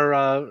cousin,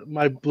 or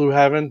my Blue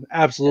Heaven,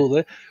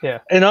 absolutely. Yeah.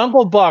 And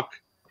Uncle Buck,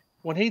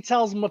 when he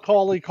tells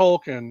Macaulay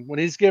Culkin, when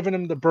he's giving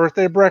him the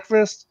birthday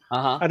breakfast,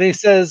 and he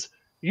says,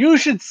 "You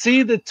should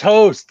see the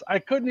toast. I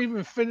couldn't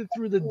even fit it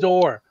through the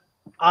door.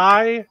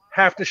 I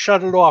have to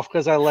shut it off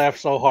because I laugh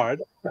so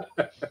hard."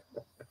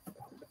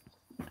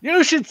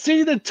 You should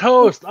see the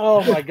toast.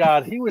 Oh my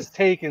God, he was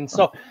taken.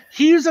 So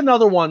he's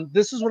another one.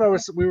 This is what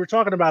we were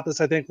talking about this,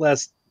 I think,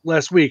 last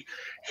week.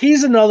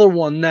 He's another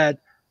one that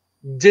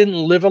didn't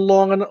live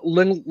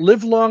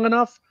long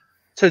enough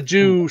to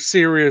do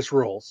serious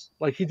roles.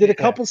 Like he did a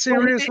couple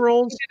serious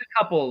roles. He did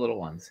a couple of little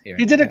ones here.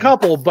 He did a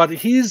couple, but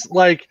he's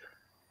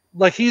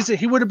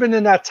he would have been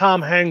in that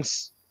Tom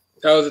Hanks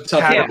That was a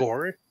tough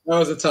category. That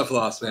was a tough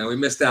loss, man. We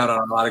missed out on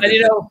a lot of And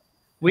good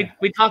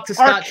we talked to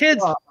Scott.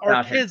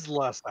 Our kids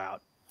lost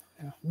out.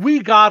 We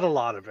got a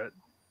lot of it.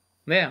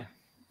 Yeah.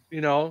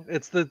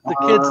 It's the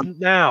kids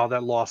now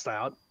that lost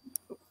out.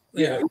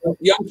 Yeah.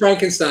 Young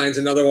Frankenstein's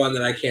another one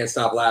that I can't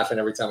stop laughing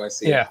every time I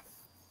see it.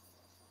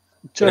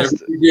 Just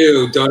whatever you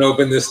do, don't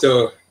open this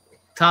door.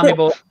 Tommy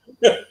Boy.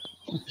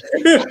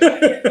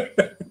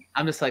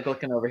 I'm just like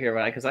looking over here,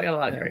 right? Because I got a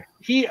lot of great.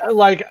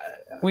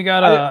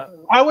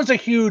 I was a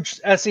huge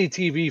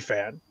SCTV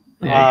fan.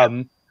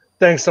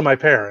 Thanks to my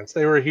parents.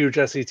 They were huge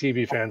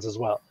SCTV fans as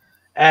well.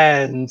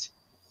 And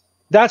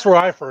that's where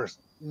I first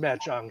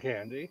met John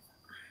Candy.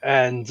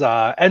 And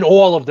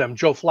all of them,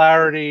 Joe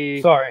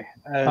Flaherty. Sorry.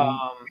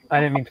 I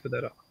didn't mean to put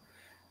that up.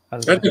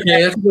 That's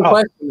okay. That's a good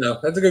question, though.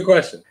 That's a good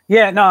question.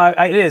 Yeah, no,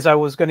 it is. I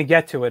was going to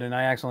get to it, and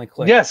I accidentally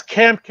clicked. Yes,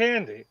 Camp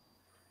Candy.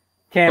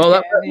 Camp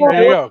Candy.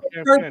 There you go.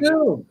 Camp Candy.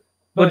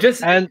 Well,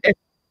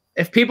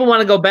 if people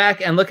want to go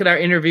back and look at our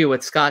interview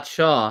with Scott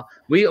Shaw,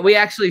 we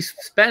actually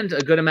spent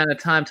a good amount of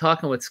time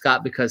talking with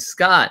Scott because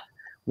Scott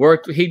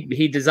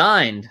he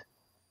designed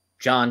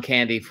John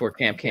Candy for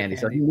Camp Candy,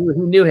 so he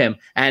knew him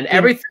and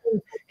everything.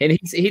 And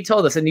he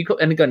told us, and you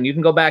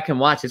can go back and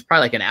watch. It's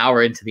probably like an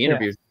hour into the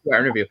interview, our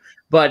interview.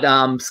 But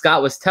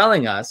Scott was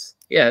telling us,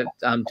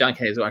 John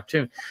Candy's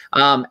cartoon.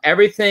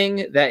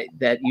 Everything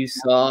that you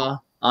saw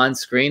on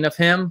screen of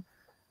him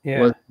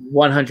was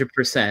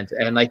 100%,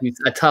 and like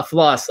a tough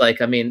loss. Like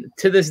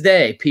to this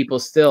day, people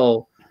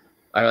still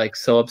are like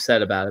so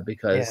upset about it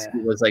because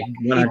it was like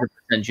 100%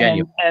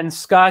 genuine. And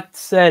Scott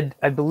said,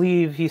 I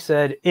believe he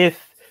said,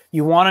 if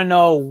you want to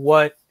know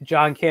what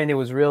John Candy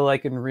was real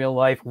like in real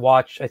life,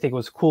 watch, I think it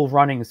was Cool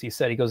Runnings, he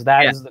said. He goes,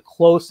 that is the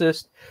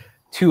closest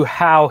to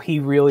how he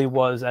really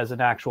was as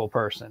an actual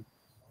person.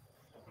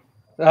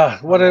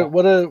 What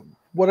a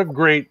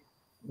great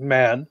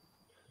man.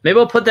 Maybe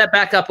we'll put that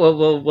back up.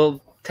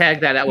 We'll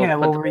tag that out.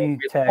 We'll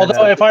re-tag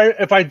Although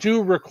if I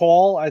do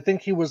recall, I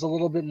think he was a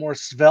little bit more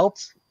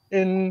svelte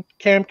in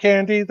Camp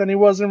Candy than he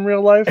was in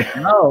real life.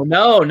 No.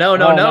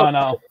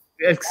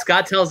 If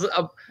Scott tells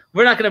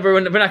we're not going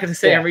to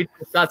say and read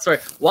Scott's story.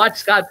 Watch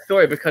Scott's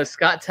story because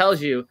Scott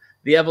tells you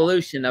the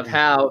evolution of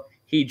how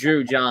he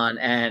drew John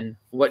and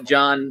what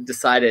John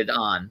decided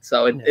on.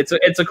 So it's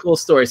a cool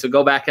story. So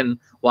go back and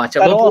watch it.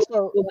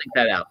 We'll link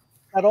that out.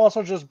 That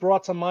also just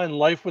brought to mind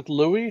Life with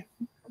Louie.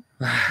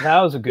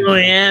 That was a good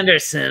Louie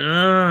Anderson.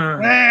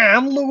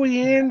 I'm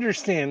Louie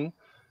Anderson.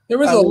 There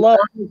was a lot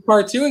of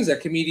cartoons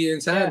that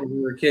comedians had when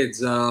we were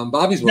kids.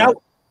 Bobby's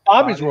World.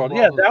 Bobby's World.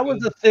 Yeah, that was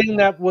the thing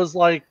that was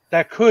like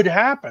that could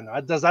happen.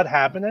 Does that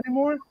happen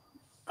anymore?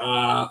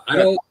 I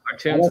don't.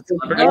 Cartoons.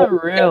 Not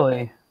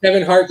really.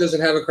 Kevin Hart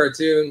doesn't have a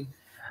cartoon.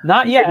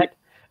 Not yet.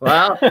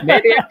 Well,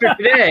 maybe after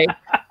today.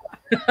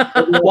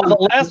 Well,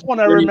 the last one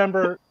I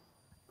remember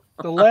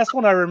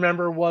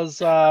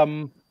was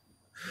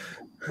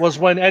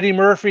when Eddie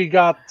Murphy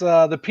got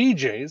the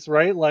PJs,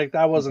 right? Like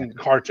that wasn't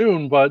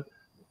cartoon, but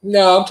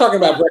no, I'm talking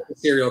about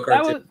breakfast cereal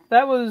cartoon.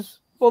 That was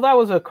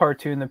a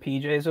cartoon, the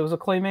PJs. It was a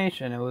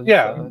claymation. It was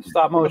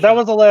stop motion. But that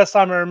was the last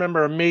time I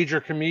remember a major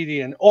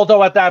comedian,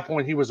 although at that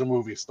point he was a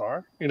movie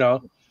star,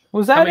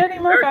 Was that Eddie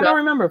Murphy? I don't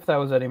remember if that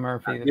was Eddie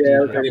Murphy. Yeah,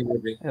 it was Eddie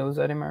Murphy. It was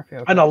Eddie Murphy.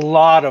 Okay. And a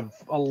lot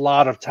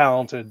of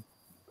talented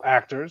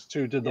actors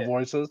too did the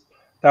voices.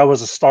 That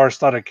was a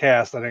star-studded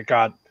cast, and it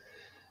got.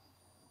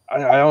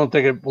 I don't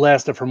think it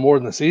lasted for more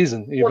than a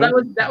season. Even.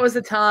 Well, that was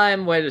the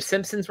time when the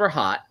Simpsons were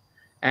hot,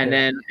 and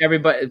then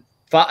everybody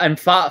and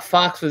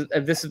Fox was.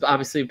 This is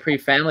obviously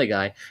pre-Family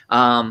Guy,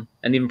 and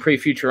even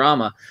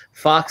pre-Futurama.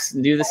 Fox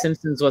knew the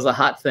Simpsons was a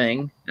hot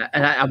thing,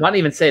 and I want to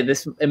even say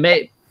this.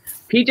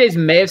 PJs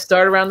may have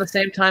started around the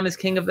same time as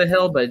King of the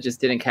Hill, but it just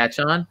didn't catch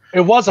on.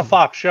 It was a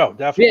Fox show,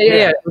 definitely.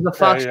 Yeah. It was a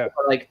Fox show.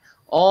 Like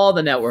all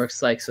the networks,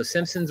 so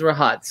Simpsons were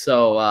hot.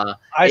 So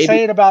I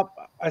say it about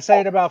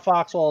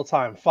Fox all the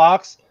time.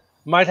 Fox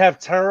might have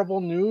terrible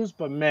news,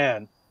 but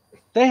man,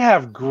 they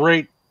have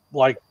great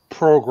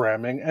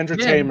programming,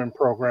 entertainment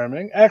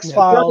programming.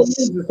 X-Files.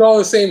 It's all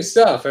the same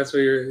stuff. That's what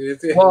you're.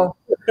 Well,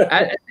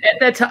 at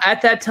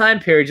that time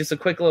period, just a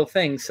quick little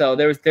thing. So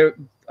there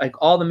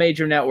all the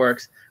major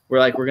networks were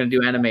like, we're going to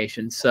do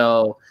animation.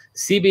 So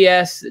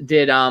CBS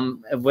did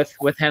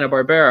with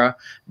Hanna-Barbera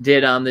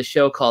did the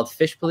show called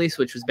Fish Police,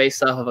 which was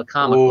based off of a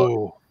comic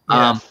book.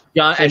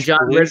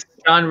 John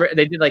Ritter,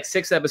 they did like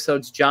 6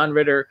 episodes. John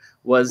Ritter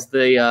was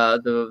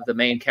the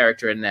main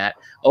character in that.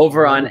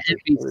 Over on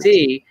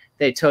NBC,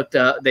 they took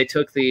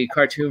the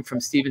cartoon from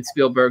Steven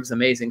Spielberg's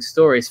Amazing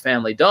Stories,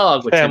 Family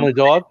Dog.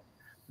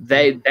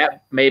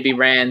 That maybe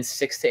ran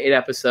 6 to 8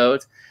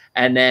 episodes,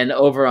 and then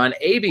over on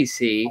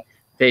ABC.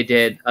 They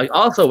did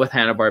also with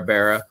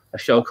Hanna-Barbera a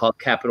show called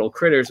Capital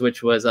Critters,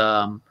 which was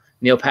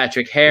Neil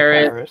Patrick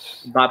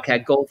Harris,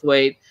 Bobcat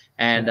Goldthwait,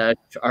 and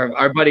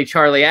our buddy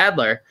Charlie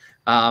Adler.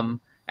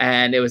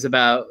 And it was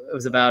about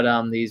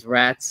these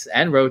rats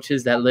and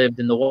roaches that lived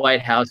in the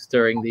White House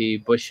during the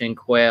Bush and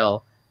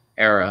Quayle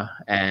era.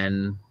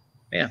 And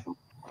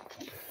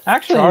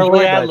actually,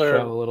 Charlie Adler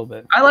a little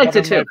bit. I liked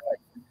it too.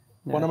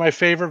 One of my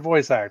favorite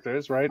voice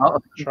actors, right?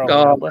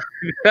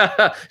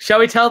 Shall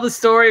we tell the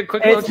story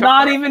quickly? It's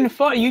not even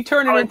fun. You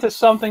turn it into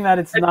something that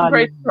it's not.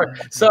 Great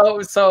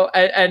story.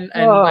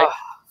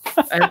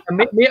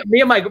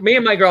 Me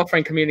and my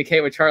girlfriend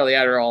communicate with Charlie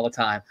Adler all the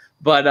time.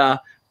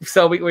 But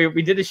so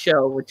we did a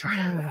show with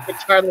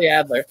Charlie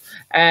Adler,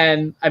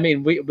 and I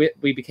mean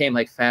we became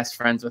like fast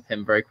friends with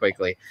him very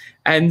quickly.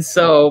 And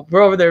so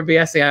we're over there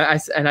BSing.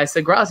 I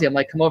said, Grassia, I'm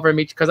like, come over and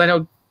meet you, because I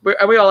know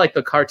we all like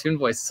the cartoon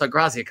voice. So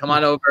Grassia, come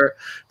on over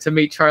to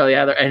meet Charlie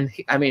Adler. And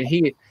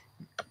he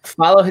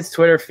follow his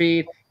Twitter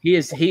feed. He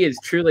is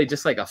truly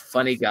just like a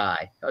funny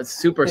guy, a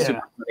super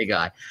funny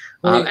guy,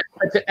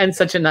 and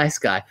such a nice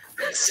guy.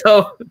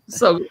 So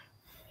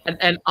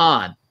and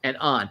on. And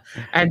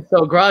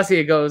so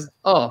Grassia goes,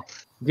 "Oh,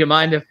 do you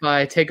mind if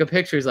I take a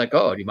picture?" He's like,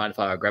 "Oh, do you mind if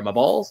I grab my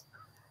balls?"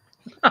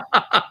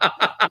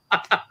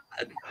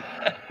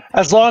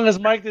 As long as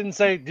Mike didn't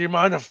say, "Do you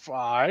mind if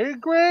I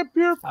grab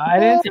your?"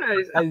 I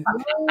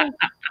didn't.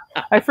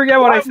 I forget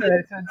what I said.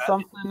 I said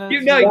something.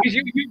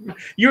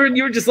 You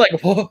were just like,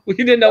 whoa, you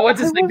didn't know what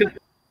to say.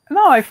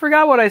 No, I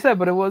forgot what I said,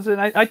 but it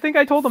wasn't. I think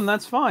I told him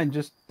that's fine.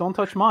 Just don't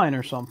touch mine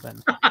or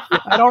something.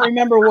 I don't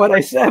remember what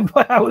I said,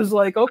 but I was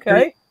like,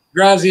 okay.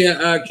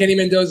 Grassia, Kenny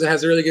Mendoza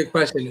has a really good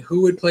question.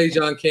 Who would play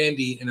John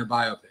Candy in a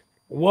biopic?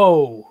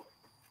 Whoa.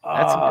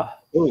 That's I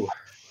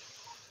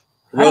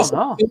don't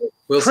know.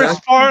 Chris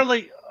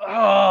Farley.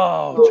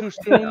 Oh, too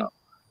soon.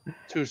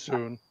 Too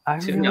soon. I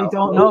really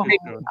don't know.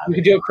 You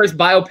could do a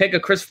biopic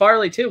of Chris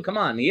Farley too. Come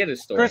on, he had a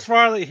story. Chris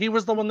Farley, he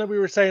was the one that we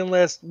were saying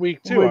last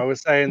week too. I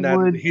was saying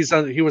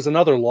that he was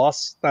another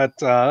loss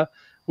that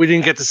we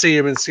didn't get to see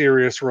him in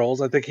serious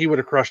roles. I think he would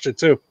have crushed it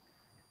too.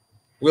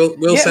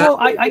 Will Sasso.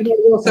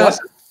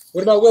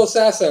 What about Will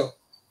Sasso?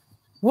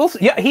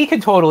 Yeah, he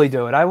could totally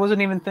do it. I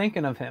wasn't even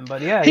thinking of him,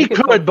 but yeah, he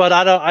could. But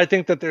I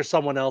think that there's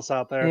someone else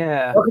out there.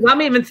 Yeah, well,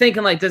 I'm even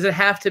thinking like, does it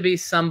have to be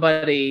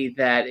somebody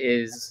that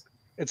is?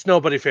 It's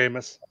nobody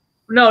famous.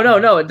 No.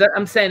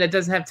 I'm saying it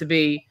doesn't have to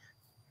be.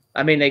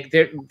 I mean, like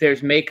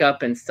there's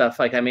makeup and stuff.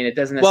 Like, I mean, it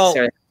doesn't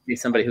necessarily have to be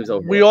somebody who's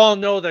over. We all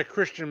know that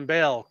Christian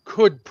Bale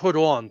could put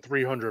on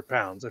 300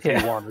 pounds if he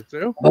wanted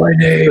to. My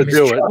name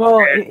is John. Well,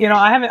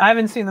 I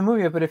haven't seen the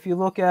movie yet, but if you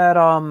look at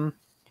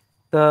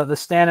the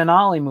Stan and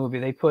Ollie movie,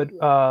 they put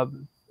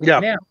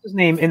his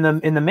name in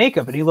the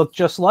makeup, and he looked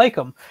just like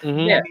him.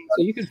 Mm-hmm. Yeah,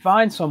 so you could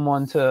find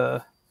someone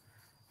to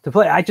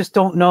play. I just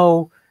don't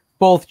know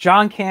both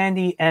John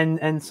Candy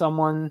and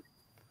someone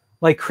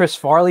like Chris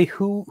Farley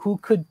who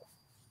could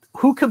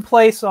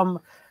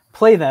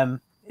play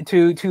them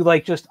to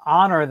like just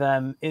honor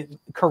them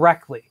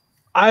correctly.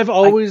 I've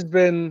always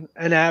been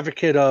an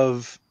advocate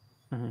of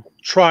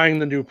trying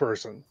the new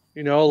person.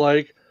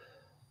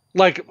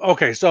 Like,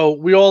 okay, so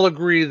we all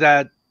agree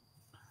that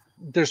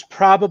there's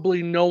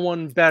probably no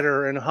one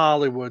better in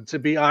Hollywood to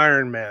be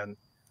Iron Man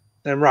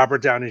than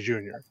Robert Downey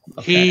Jr.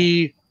 Okay.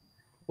 He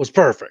was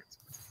perfect.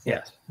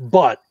 Yes.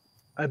 But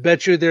I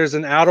bet you there's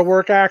an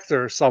out-of-work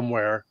actor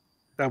somewhere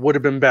that would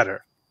have been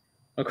better.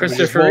 Well,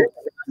 Christopher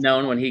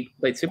known when he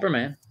played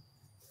Superman.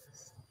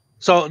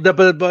 So,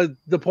 but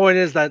the point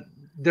is that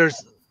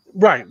there's...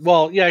 Right.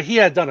 Well, yeah, he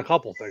had done a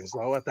couple things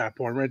though at that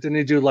point, right? Didn't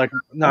he do like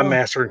not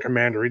Master and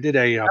Commander? He did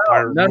a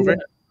pirate movie.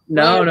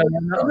 No.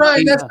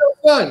 Right, that's so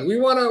fun. We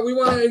wanna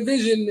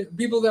envision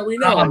people that we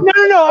know.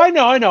 No.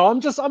 I know. I'm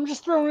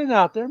just throwing it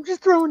out there.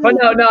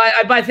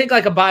 I think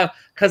like a bio,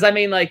 because I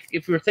mean, like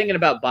if we were thinking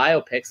about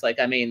biopics, like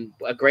I mean,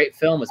 a great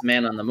film was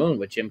Man on the Moon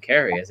with Jim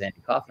Carrey as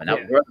Andy Kaufman.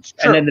 And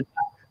then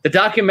the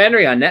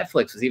documentary on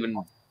Netflix was even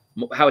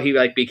how he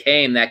like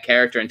became that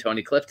character in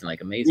Tony Clifton,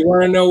 like amazing. You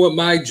want to know what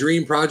my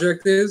dream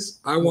project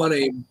is? I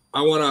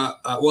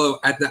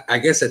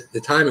guess at the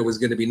time it was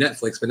going to be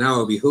Netflix, but now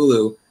it'll be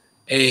Hulu.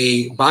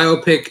 A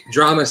biopic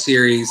drama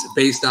series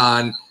based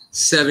on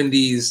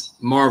 70s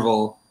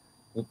Marvel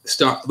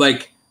star,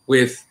 like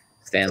with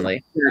Stan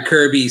Lee,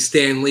 Kirby,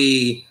 Stan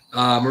Lee,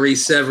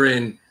 Maurice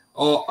Severin,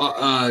 all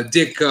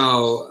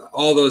Ditko,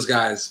 all those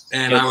guys,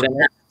 and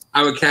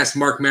I would cast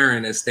Mark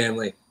Maron as Stan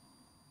Lee.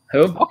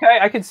 Who? Okay,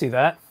 I can see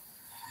that.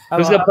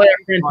 Who's going to play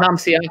our friend Tom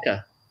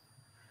Siaka?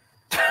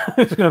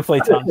 Who's going to play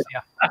Tom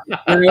Siaka?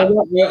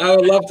 I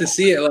would love to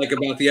see it, like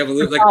about the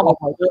evolution, like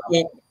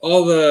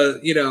all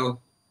the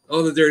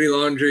all the dirty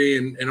laundry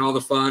and all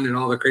the fun and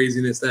all the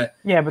craziness that.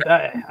 Yeah, but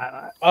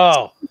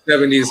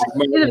 70s.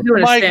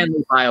 Doing a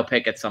Stanley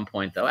biopic at some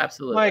point, though.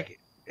 Absolutely. Mike,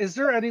 is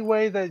there any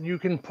way that you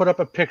can put up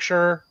a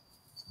picture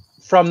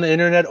from the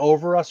internet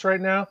over us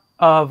right now?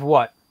 Of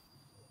what?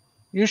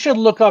 You should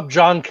look up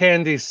John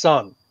Candy's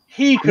son.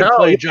 He could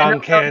play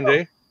John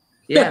Candy.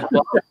 Yeah,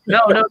 well, no.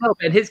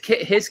 And his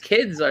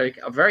kids are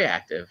very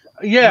active.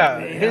 Yeah,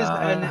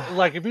 and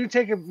like if you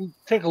take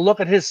a look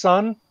at his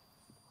son,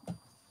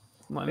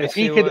 if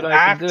he could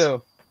act,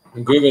 I'm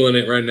googling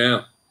it right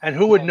now. And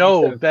who would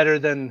know better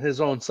than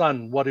his own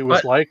son what he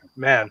was like?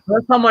 Man,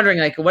 I'm wondering,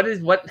 like,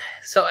 what?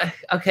 So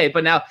okay,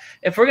 but now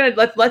if we're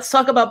gonna let's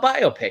talk about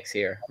biopics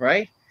here,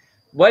 right?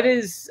 What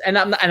is and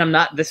I'm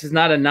not. This is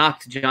not a knock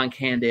to John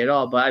Candy at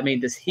all, but I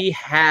mean, does he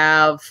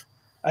have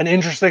an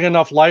interesting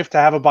enough life to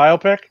have a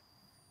biopic?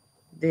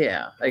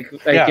 Yeah,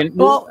 Yeah.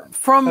 Well,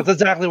 that's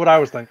exactly what I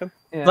was thinking.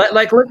 Yeah.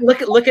 Like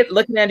look at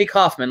Andy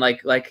Kaufman.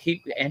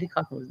 Andy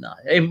Kaufman was not.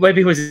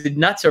 Maybe he was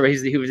nuts or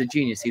he was a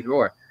genius, either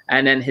or.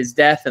 And then his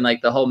death and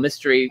like the whole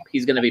mystery,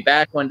 he's going to be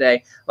back one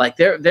day. Like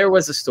there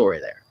was a story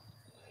there.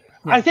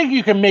 Yeah. I think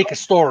you can make a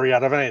story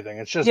out of anything.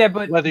 It's just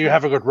whether you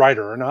have a good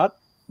writer or not.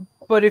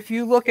 But if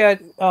you look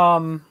at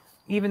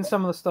even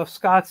some of the stuff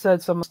Scott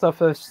said, some of the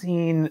stuff I've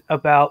seen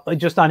about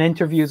just on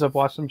interviews I've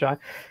watched from John,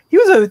 he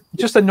was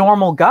just a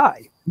normal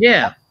guy.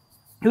 Yeah.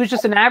 He was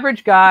just an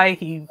average guy.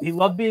 He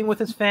loved being with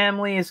his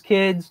family, his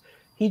kids.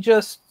 He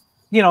just,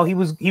 he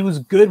was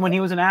good when he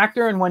was an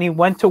actor, and when he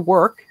went to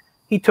work,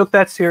 he took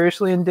that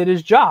seriously and did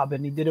his job,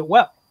 and he did it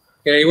well.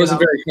 Yeah, he wasn't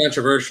very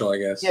controversial, I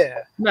guess.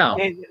 Yeah. No.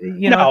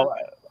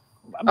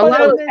 A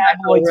lot of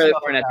tabloids really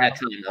weren't at that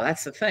time, though.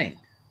 That's the thing.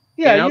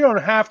 Yeah, you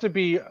don't have to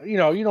be, you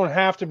don't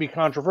have to be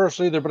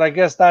controversial either, but I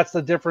guess that's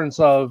the difference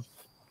of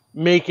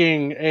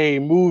making a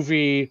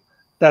movie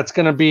that's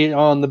going to be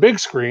on the big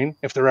screen,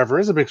 if there ever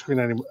is a big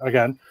screen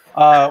again,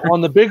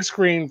 on the big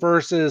screen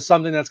versus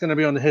something that's going to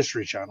be on the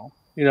History Channel,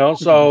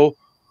 so.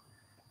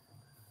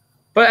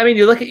 But I mean,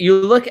 you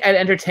look at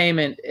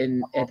entertainment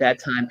at that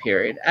time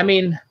period. I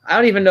mean, I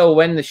don't even know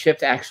when the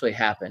shift actually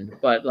happened,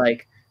 but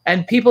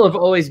and people have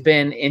always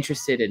been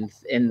interested in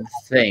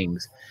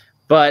things,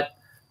 but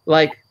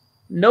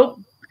no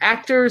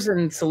actors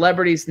and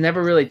celebrities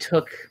never really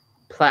took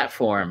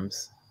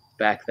platforms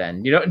back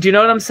then. Do you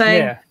know what I'm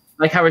saying? Yeah.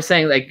 Like how we're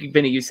saying, like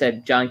Vinny, you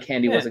said John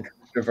Candy wasn't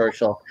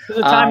controversial. There's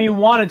a time you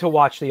wanted to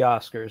watch the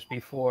Oscars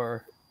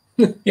before.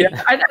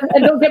 Yeah,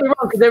 and don't get me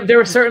wrong, because there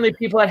were certainly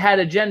people that had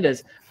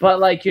agendas, but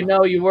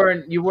you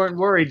weren't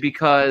worried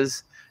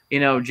because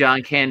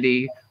John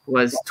Candy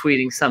was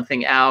tweeting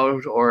something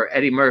out, or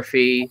Eddie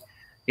Murphy,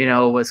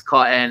 was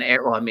caught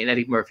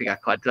Eddie Murphy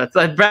got caught. That's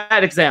a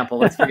bad example.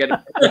 Let's forget it.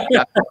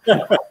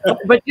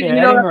 But you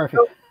know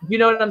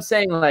what I'm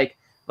saying? Like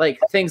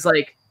things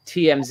like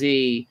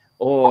TMZ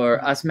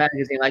or Us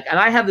Magazine. And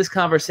I have this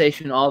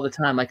conversation all the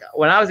time. Like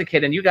when I was a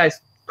kid, and you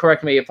guys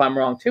correct me if I'm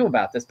wrong too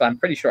about this, but I'm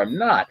pretty sure I'm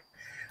not.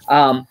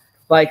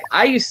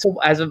 I used to,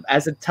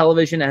 as a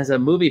television, as a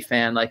movie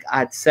fan,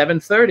 at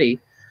 7:30,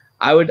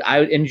 I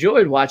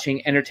enjoyed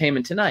watching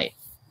Entertainment Tonight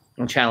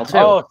on Channel 2.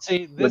 Oh,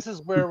 see, this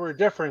is where we're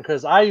different,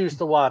 because I used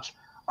to watch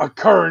A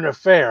Current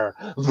Affair.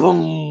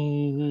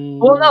 Boom.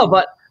 Well,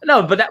 but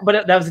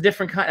that was a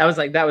different kind.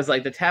 That was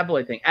like the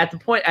tabloid thing. At the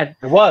point, it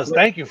was.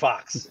 Thank you,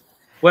 Fox.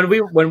 When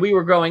we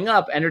were growing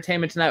up,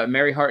 Entertainment Tonight with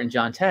Mary Hart and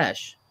John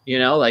Tesh.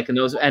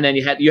 And then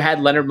you had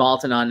Leonard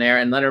Maltin on there,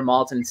 and Leonard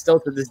Maltin still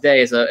to this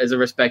day is a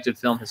respected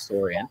film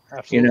historian.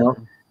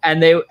 Absolutely.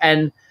 And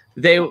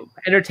they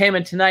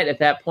Entertainment Tonight at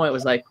that point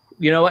was like,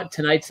 you know what,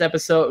 tonight's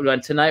episode,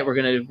 tonight we're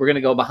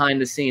gonna go behind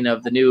the scene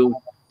of the new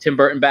Tim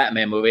Burton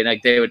Batman movie, and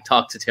they would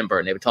talk to Tim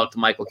Burton, they would talk to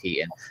Michael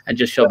Keaton, and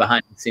just show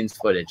behind the scenes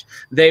footage.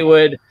 They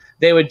would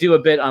do a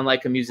bit on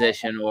a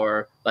musician,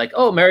 or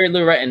Mary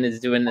Lou Retton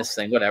is doing this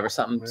thing, whatever,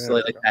 something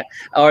silly like that,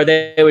 or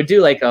they would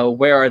do a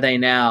Where Are They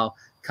Now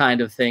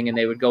kind of thing, and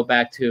they would go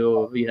back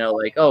to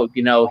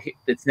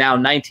it's now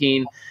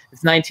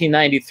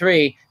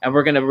 1993, and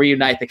we're going to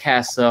reunite the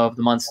cast of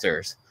the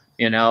Munsters,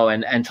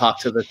 and talk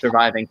to the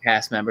surviving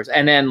cast members.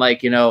 And then I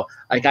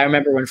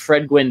remember when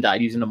Fred Gwynne died,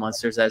 using the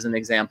Munsters as an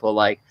example,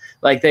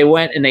 they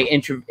went and they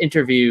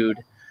interviewed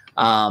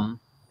Al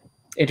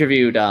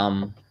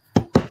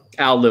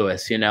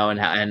Lewis,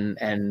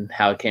 and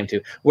how it came to.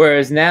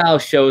 Whereas now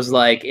shows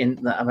what's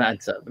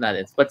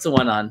the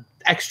one on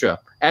Extra,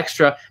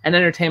 and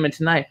Entertainment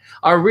Tonight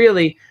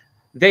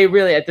they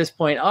really at this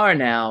point are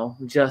now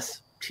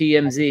just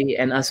TMZ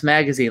and Us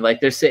Magazine.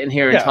 They're sitting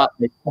here and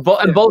talking,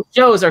 and both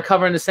shows are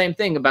covering the same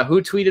thing about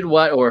who tweeted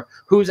what, or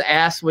whose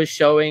ass was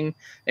showing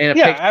in a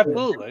picture,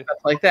 absolutely, stuff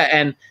like that.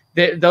 And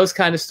those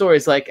kind of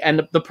stories,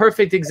 and the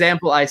perfect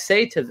example I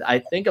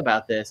think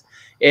about this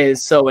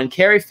is, so when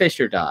Carrie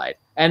Fisher died,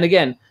 and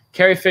again,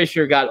 Carrie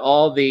Fisher got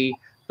all the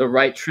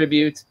right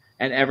tributes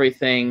and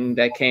everything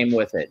that came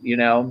with it,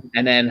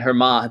 and then her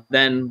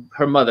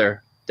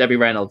mother, Debbie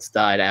Reynolds,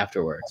 died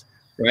afterwards,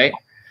 right?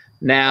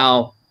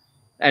 Now,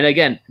 and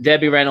again,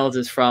 Debbie Reynolds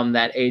is from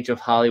that age of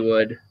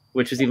Hollywood,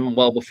 which is even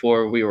well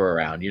before we were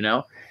around,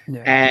 Yeah.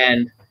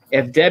 And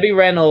if Debbie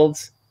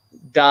Reynolds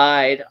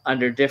died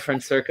under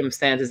different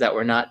circumstances that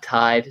were not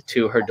tied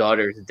to her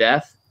daughter's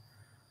death,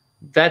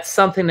 that's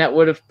something that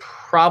would have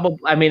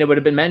it would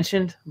have been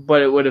mentioned,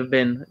 but it would have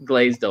been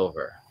glazed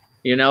over.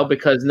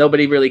 Because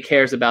nobody really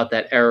cares about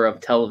that era of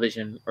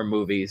television or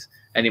movies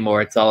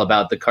anymore. It's all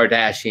about the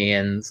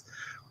Kardashians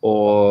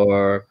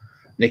or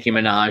Nicki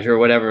Minaj or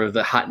whatever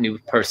the hot new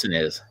person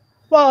is.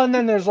 Well, and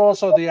then there's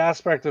also the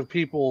aspect of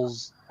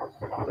people's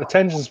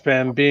attention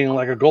span being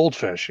like a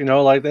goldfish.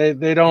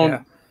 They don't.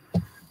 Yeah.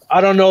 I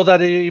don't know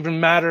that it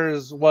even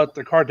matters what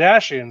the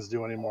Kardashians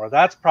do anymore.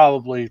 That's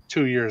probably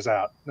 2 years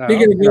out. Now,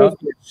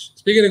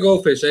 Speaking of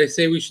goldfish, I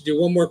say we should do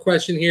one more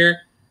question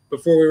here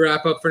before we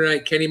wrap up for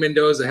tonight. Kenny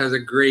Mendoza has a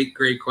great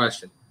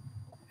question.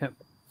 Yep.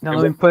 Now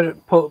let me put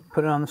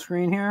it on the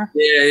screen here.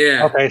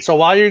 Yeah. Okay, so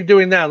while you're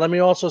doing that, let me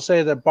also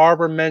say that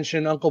Barbara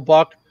mentioned Uncle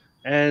Buck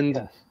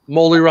and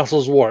Molly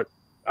Russell's wart.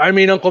 I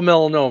mean, Uncle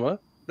Melanoma.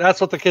 That's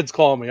what the kids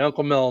call me,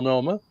 Uncle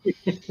Melanoma.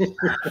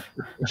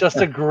 Just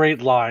a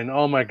great line.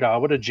 Oh my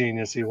God, what a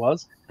genius he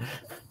was.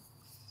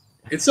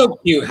 It's so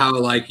cute how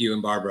alike you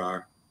and Barbara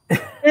are.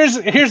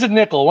 Here's a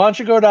nickel. Why don't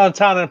you go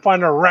downtown and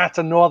find a rat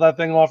to gnaw that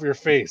thing off your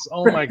face?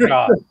 Oh my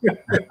God.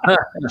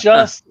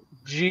 Just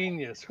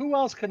genius. Who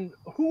else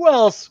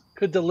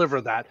could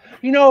deliver that?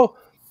 You know,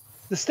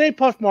 the Stay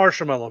Puft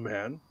Marshmallow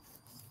Man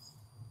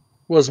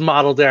was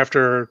modeled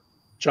after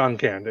John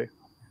Candy.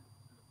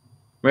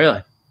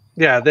 Really?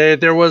 Yeah,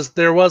 there was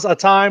a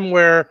time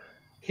where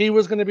he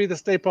was going to be the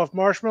Stay Puft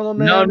Marshmallow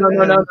Man.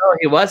 No,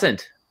 he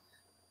wasn't.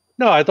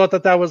 No, I thought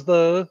that was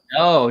the...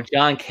 No,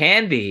 John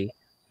Candy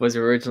was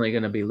originally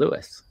going to be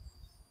Lewis.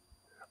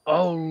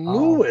 Oh,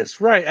 Lewis,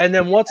 right. And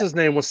then what's his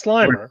name was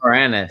Slimer.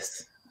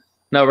 Moranis.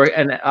 No,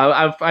 and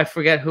I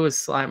forget who was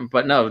Slimer,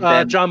 but no.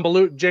 John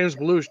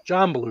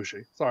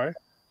Belushi. Sorry.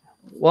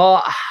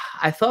 Well,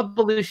 I thought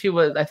Belushi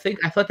was. I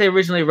thought they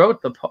originally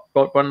wrote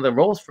one of the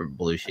roles for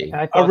Belushi.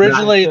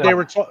 Originally,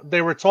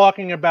 they were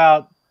talking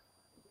about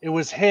it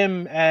was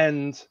him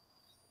and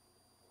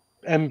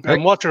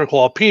what's it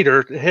called?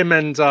 Peter, him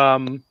and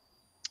Bill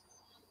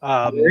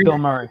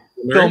Murray.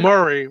 Bill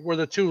Murray were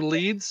the two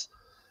leads,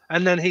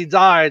 and then he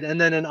died,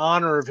 and then in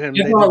honor of him,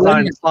 they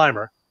designed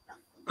Slimer.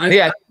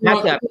 I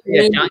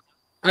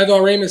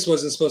thought Ramis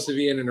wasn't supposed to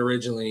be in it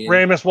originally.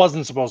 Ramis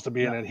wasn't supposed to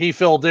be in it. He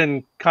filled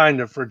in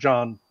kind of for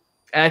John.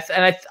 And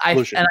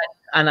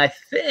I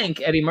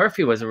think Eddie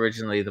Murphy was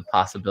originally the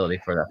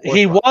possibility for that.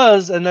 He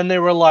was, and then they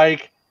were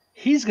like,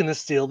 he's going to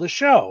steal the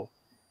show.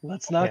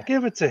 Let's not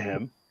give it to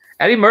him.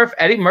 Eddie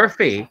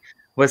Murphy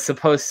was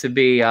supposed to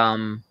be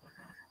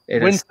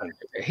Winston.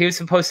 He was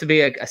supposed to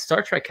be a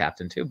Star Trek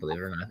captain too, believe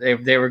it or not.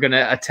 They were going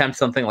to attempt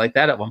something like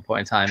that at one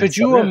point in time. Could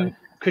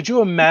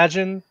you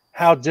imagine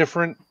how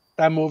different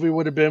that movie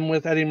would have been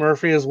with Eddie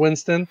Murphy as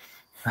Winston?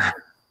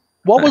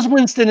 What was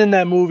Winston in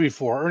that movie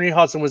for? Ernie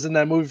Hudson was in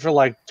that movie for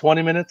like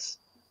 20 minutes.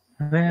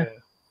 Yeah.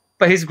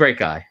 But he's a great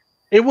guy.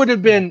 It would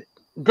have been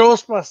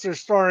Ghostbusters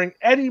starring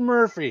Eddie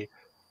Murphy,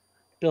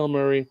 Bill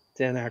Murray,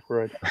 Dan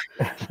Aykroyd.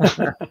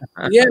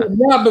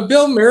 But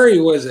Bill Murray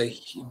was the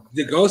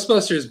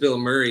Ghostbusters. Bill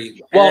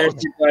Murray. Well,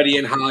 everybody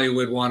in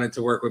Hollywood wanted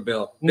to work with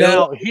Bill.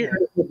 Bill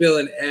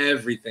in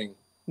everything.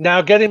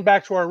 Now, getting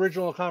back to our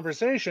original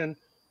conversation,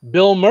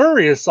 Bill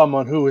Murray is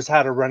someone who has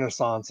had a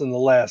renaissance in the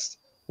last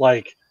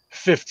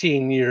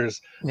 15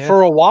 years. Yeah.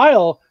 For a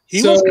while,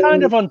 he was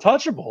kind of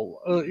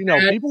untouchable.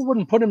 People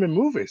wouldn't put him in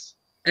movies.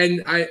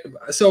 And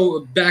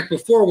so back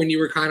before when you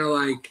were kind of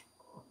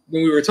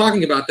when we were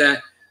talking about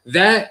that,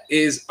 that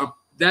is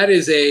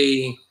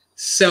a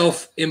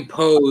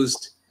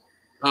self-imposed.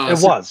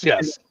 It was,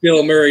 yes.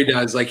 Bill Murray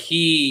does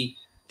he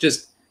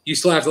just. You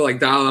still have to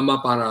dial him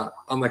up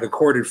on a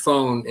corded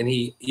phone, and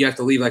you have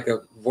to leave a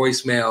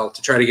voicemail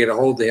to try to get a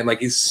hold of him.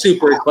 He's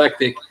super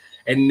eclectic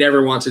and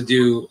never wants to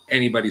do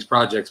anybody's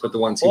projects but the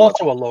ones he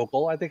also wants. A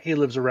local. I think he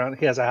lives around.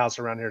 He has a house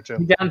around here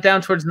too.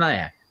 Down towards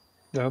Nyack.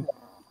 Yeah.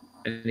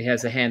 And he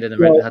has a hand in the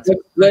Red Hudson.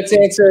 Let's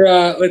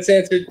answer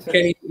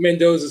Kenny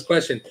Mendoza's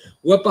question.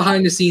 What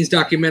behind the scenes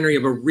documentary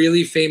of a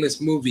really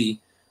famous movie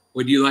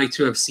would you like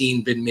to have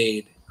seen been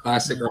made,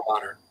 classic or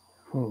modern?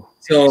 Ooh.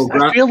 So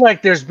I feel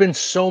like there's been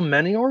so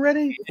many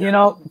already.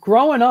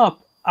 Growing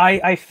up,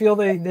 I feel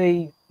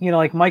they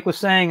like Mike was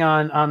saying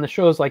on the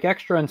shows like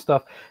Extra and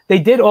stuff, they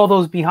did all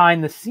those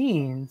behind the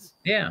scenes.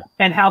 Yeah.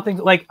 And how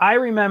things I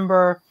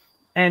remember,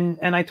 and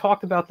I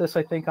talked about this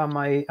I think on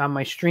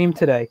my stream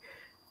today.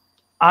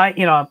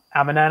 I'm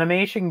an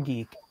animation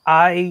geek.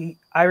 I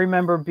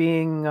remember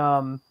being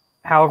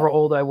however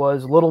old I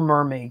was, Little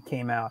Mermaid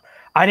came out.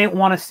 I didn't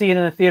want to see it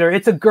in the theater.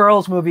 It's a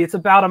girls' movie. It's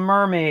about a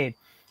mermaid.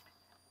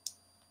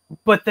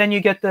 But then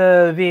you get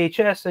the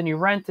VHS and you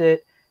rent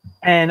it,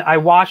 and I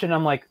watch it, and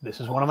I'm like, this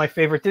is one of my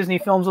favorite Disney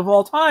films of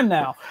all time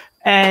now.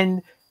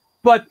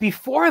 But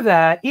before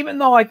that, even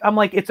though I'm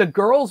like, it's a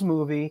girls'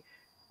 movie,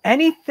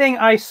 anything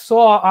I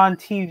saw on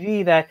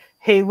TV that,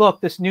 hey,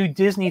 look, this new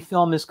Disney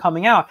film is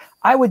coming out,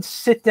 I would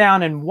sit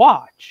down and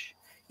watch.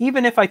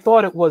 Even if I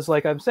thought it was,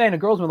 like I'm saying, a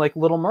girls' movie like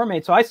Little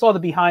Mermaid. So I saw the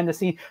behind the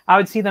scenes. I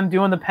would see them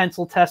doing the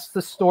pencil tests,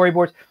 the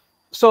storyboards.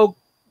 So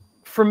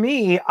for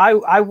me, I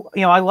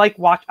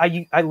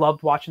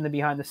loved watching the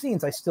behind the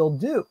scenes. I still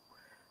do.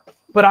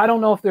 But I don't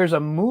know if there's a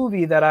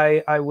movie that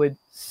I would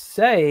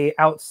say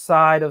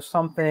outside of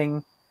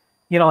something,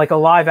 like a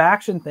live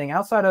action thing,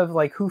 outside of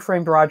Who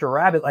Framed Roger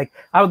Rabbit.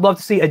 I would love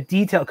to see a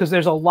detail, because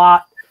there's a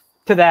lot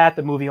to that.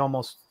 The movie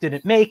almost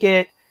didn't make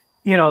it.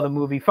 The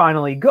movie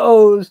finally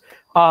goes.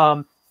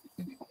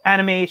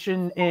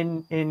 Animation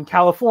in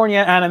California,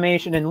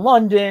 animation in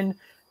London,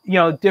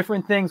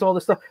 different things, all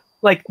this stuff.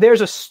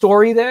 There's a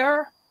story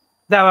there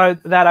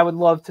that I would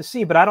love to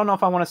see, but I don't know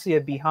if I want to see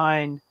it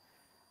behind.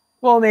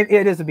 Well, maybe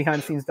it is a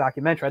behind the scenes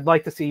documentary. I'd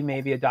like to see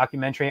maybe a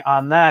documentary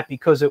on that,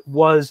 because it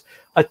was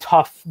a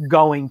tough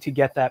going to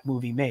get that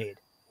movie made.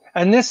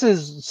 And this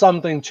is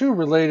something too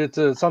related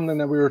to something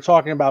that we were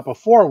talking about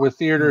before with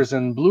theaters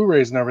and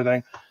Blu-rays and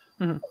everything.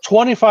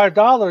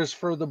 $25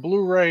 for the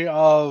Blu-ray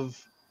of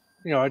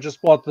I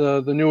just bought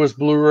the newest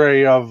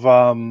Blu-ray of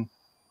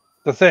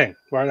The Thing,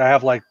 right? I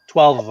have like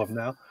 12 of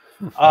them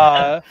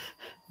now.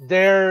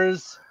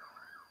 There's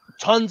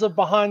tons of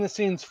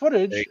behind-the-scenes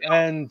footage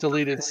and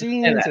deleted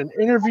scenes and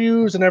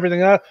interviews and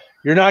everything else.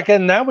 You're not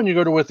getting that when you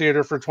go to a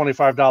theater for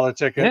 $25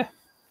 ticket.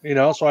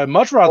 Yeah. So I'd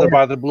much rather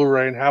buy the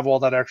Blu-ray and have all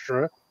that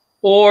extra.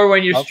 Or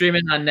when you're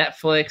streaming on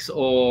Netflix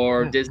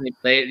or Disney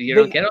Play, you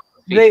don't get all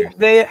the features.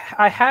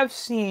 I have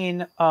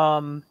seen,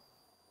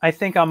 I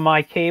think on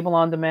my cable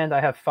on demand, I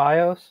have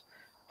FiOS.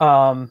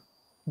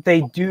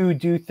 They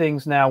do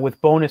things now with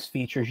bonus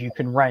features you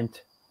can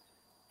rent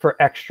for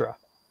extra.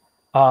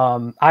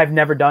 I've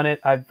never done it.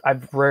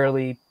 I've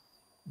rarely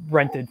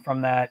rented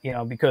from that,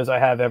 because I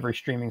have every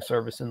streaming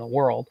service in the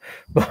world.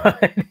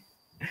 But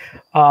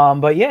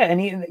yeah,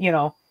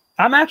 and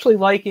I'm actually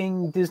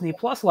liking Disney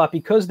Plus a lot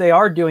because they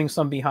are doing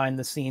some behind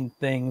the scene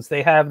things.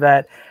 They have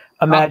that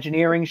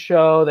Imagineering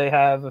show. They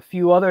have a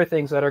few other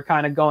things that are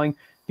kind of going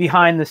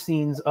behind the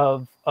scenes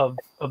of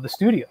the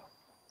studio.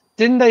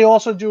 Didn't they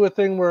also do a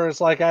thing where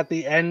it's like at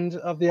the end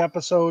of the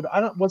episode?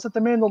 Was it The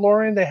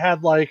Mandalorian? They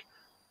had like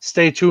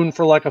stay tuned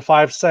for like a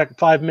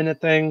 5-minute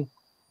thing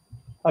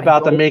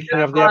about the making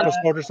of the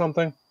episode or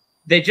something.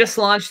 They just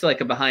launched like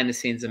a behind the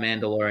scenes of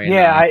Mandalorian.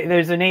 Yeah,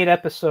 there's an 8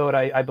 episode.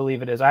 I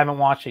believe it is. I haven't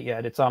watched it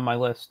yet. It's on my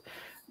list.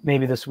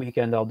 Maybe this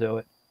weekend I'll do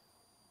it.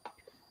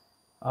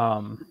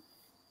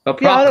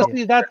 But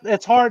honestly,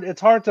 it's hard. It's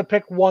hard to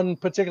pick one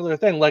particular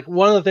thing. Like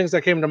one of the things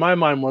that came to my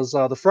mind was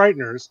The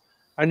Frighteners.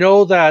 I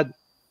know that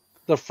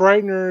The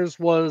Frighteners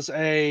was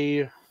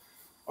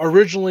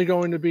originally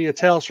going to be a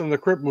Tales from the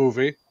Crypt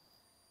movie.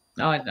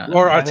 No, I don't.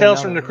 Or a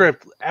Tales from the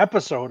Crypt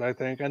episode, I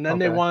think. And then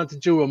they wanted to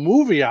do a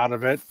movie out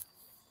of it.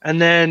 And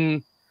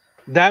then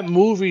that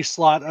movie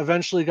slot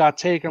eventually got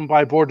taken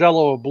by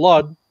Bordello of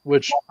Blood,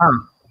 which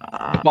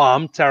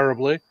bombed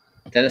terribly.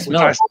 Dennis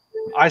Miller.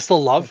 I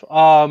still love.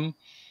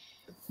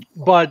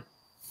 But,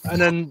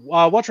 and then,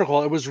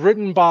 it was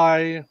written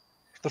by,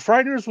 The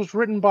Frighteners was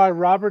written by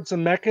Robert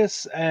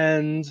Zemeckis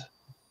and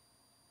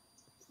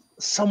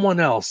someone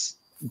else.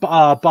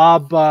 Bob,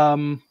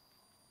 the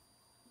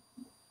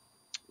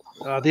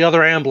other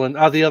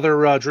Amblin, the other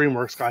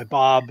DreamWorks guy,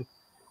 Bob.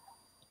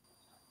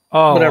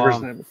 Whatever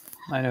his name is.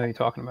 I know who you're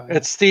talking about.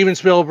 It's Steven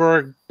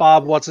Spielberg,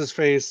 Bob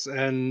What's-His-Face,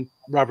 and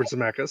Robert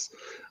Zemeckis.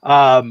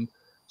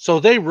 So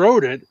they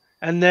wrote it,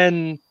 and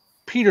then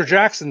Peter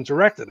Jackson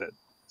directed it.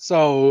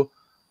 So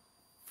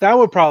that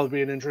would probably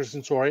be an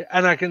interesting story.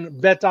 And I can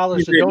bet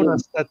dollars to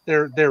donuts that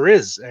there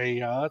is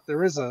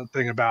a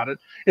thing about it.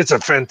 It's a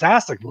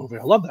fantastic movie.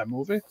 I love that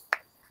movie.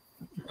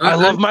 I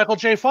love Michael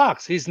J.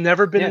 Fox. He's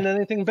never been in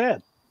anything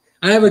bad.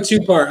 I have a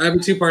two-part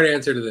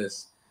answer to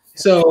this.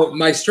 So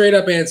my straight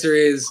up answer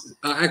is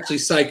actually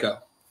Psycho.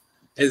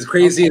 As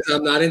crazy as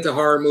I'm not into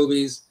horror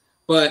movies,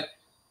 but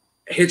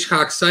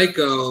Hitchcock's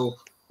Psycho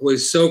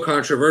was so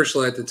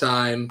controversial at the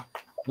time.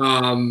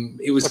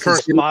 It was the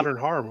first modern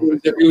horror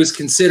movie. It was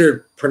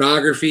considered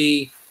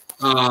pornography.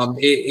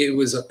 It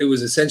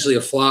was essentially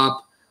a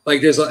flop.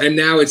 And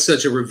now it's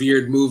such a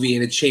revered movie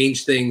and it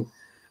changed things.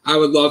 I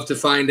would love to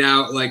find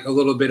out like a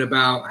little bit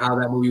about how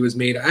that movie was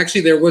made. Actually,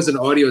 there was an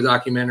audio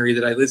documentary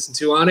that I listened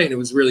to on it, and it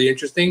was really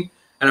interesting.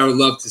 And I would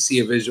love to see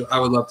a visual. I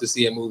would love to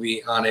see a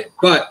movie on it.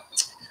 But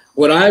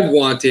what I've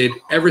wanted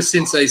ever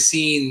since I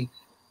seen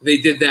they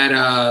did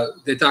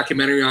that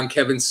documentary on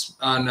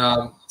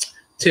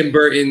Tim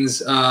Burton's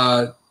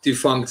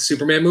defunct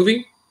Superman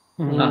movie,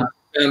 and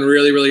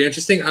really really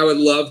interesting. I would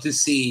love to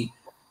see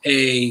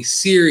a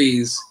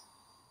series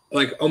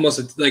like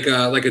almost like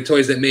a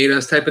Toys That Made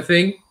Us type of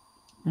thing.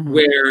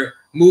 Where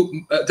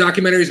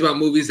documentaries about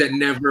movies that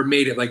never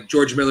made it, like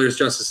George Miller's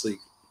Justice League.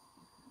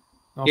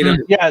 Yeah,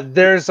 I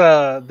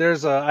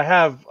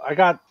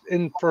got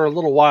in for a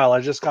little while.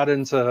 I just got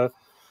into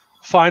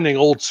finding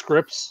old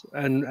scripts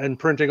and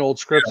printing old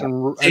scripts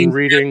and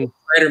reading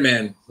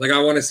Spider-Man. Like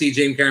I want to see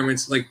James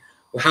Cameron's like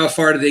how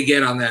far did they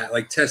get on that?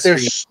 Like test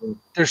there's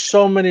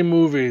so many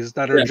movies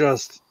that are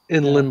just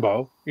in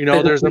limbo.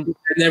 There's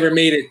never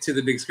made it to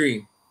the big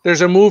screen.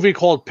 There's a movie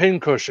called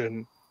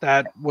Pincushion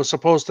that was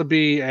supposed to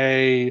be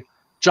a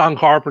John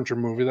Carpenter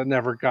movie that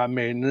never got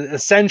made. And it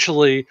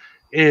essentially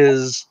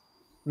is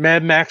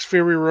Mad Max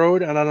Fury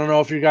Road. And I don't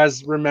know if you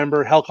guys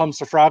remember Hell Comes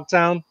to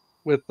Frogtown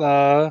with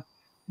No,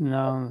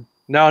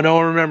 no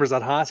one remembers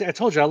that, huh? See, I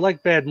told you I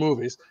like bad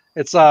movies.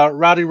 It's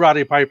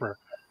Roddy Piper.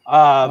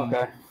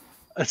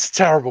 It's a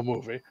terrible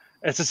movie.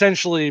 It's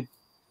essentially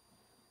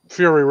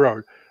Fury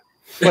Road.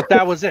 But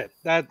that was it.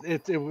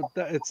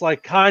 It's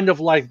like kind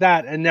of like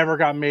that and never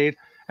got made.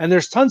 And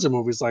there's tons of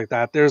movies like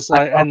that. There's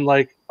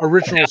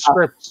original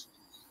scripts.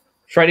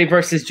 Freddy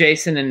versus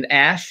Jason and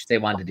Ash, they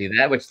wanted to do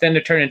that, which then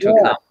turned into a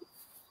comedy.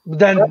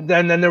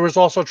 Then there was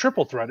also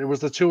Triple Threat. It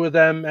was the two of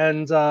them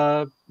and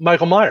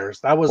Michael Myers.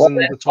 That was in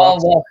the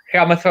talks.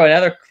 Here, I'm gonna throw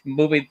another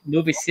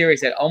movie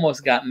series that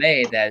almost got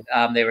made that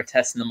they were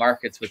testing the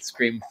markets with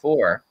Scream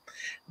 4.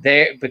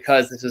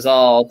 Because this was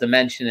all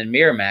Dimension and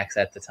Miramax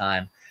at the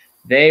time.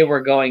 They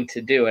were going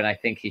to do, and I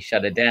think he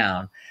shut it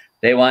down.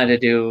 They wanted to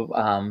do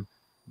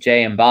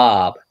Jay and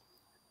Bob,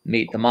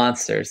 meet the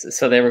monsters.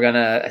 So they were going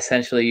to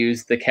essentially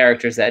use the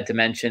characters that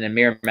Dimension and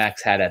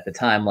Miramax had at the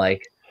time,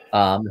 like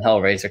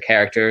Hellraiser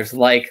characters,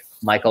 like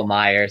Michael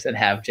Myers, and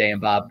have Jay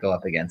and Bob go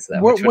up against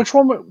them. Which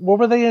one? What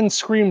were they in?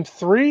 Scream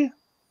 3?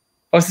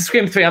 Oh, it's the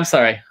Scream 3. I'm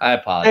sorry. I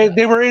apologize.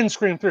 They were in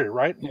Scream 3,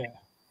 right? Yeah.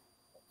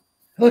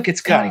 Look,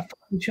 it's Connie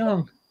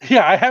Chung.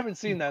 Yeah, I haven't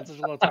seen that in such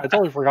a long time. I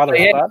totally forgot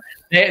about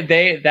that.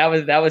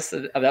 That was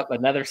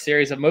another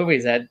series of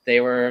movies that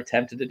they were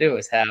attempted to do,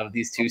 is have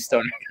these two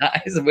stoner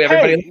guys.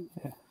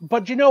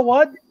 But you know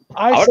what?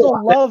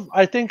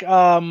 I think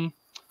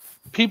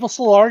people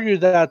still argue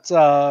that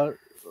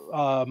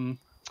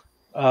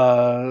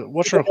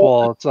what's it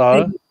called?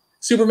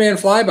 Superman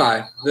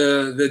Flyby,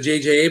 the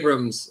J.J.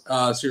 Abrams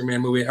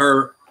Superman movie,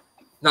 or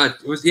not?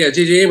 It was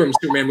J.J. Abrams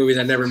Superman movie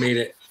that never made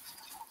it.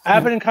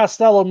 Abbott and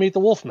Costello meet the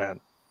Wolfman.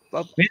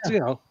 You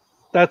know,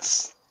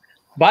 that's.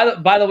 By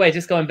the way,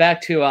 just going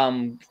back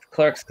to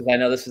Clerks, because I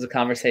know this was a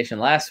conversation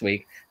last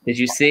week. Did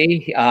you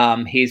see?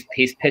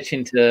 He's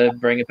pitching to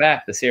bring it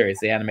back, the series,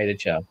 the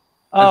animated show.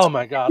 Oh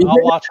my God!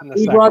 I'll watch it in a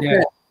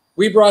second.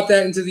 We brought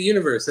that into the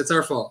universe. That's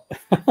our fault.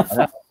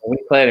 A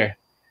week later.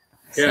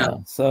 Yeah.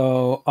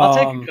 So I'll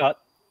take a cut.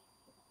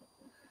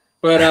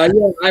 But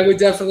I would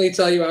definitely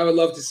tell you I would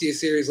love to see a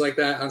series like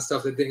that on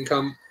stuff that didn't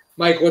come.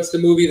 Mike, what's the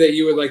movie that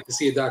you would like to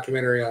see a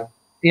documentary on?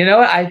 You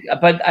know,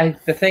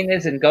 the thing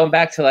is, and going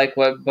back to like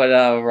what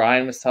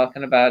Ryan was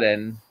talking about,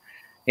 and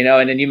you know,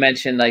 and then you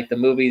mentioned like the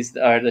movies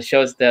or the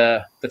shows,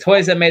 the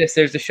toys that made us.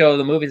 There's the show,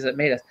 the movies that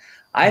made us.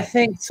 I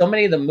think so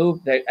many of the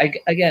movies.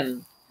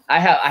 Again, I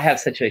have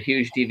such a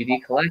huge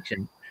DVD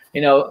collection.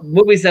 You know,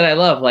 movies that I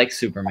love, like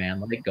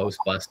Superman, like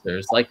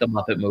Ghostbusters, like the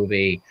Muppet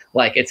movie,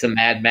 like It's a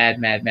Mad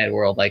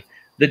World. Like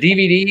the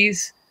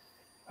DVDs.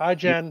 Hi,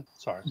 Jen.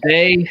 Sorry.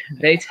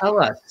 They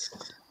tell us.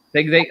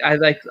 I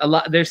like a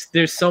lot.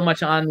 There's so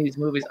much on these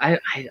movies. I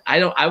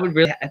would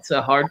really. It's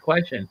a hard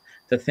question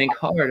to think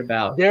hard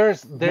about.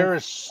 There's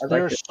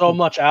so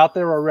much out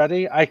there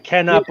already. I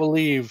cannot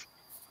believe.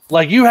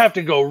 Like, you have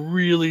to go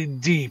really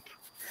deep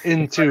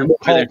into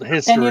cult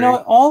history. And you know,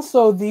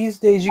 also these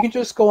days you can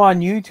just go on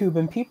YouTube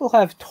and people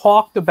have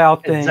talked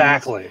about things.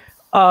 Exactly.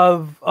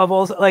 Of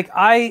all, like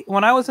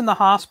when I was in the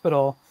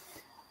hospital,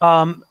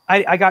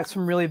 I got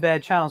some really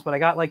bad channels, but I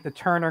got like the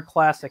Turner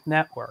Classic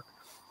Network.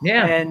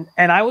 Yeah.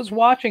 And I was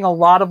watching a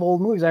lot of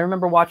old movies. I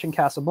remember watching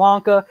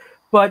Casablanca,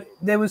 but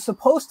they was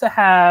supposed to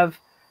have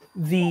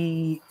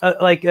the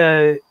like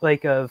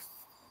a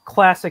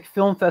classic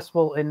film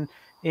festival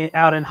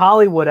out in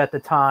Hollywood at the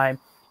time.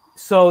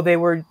 So they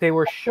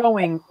were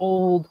showing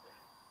old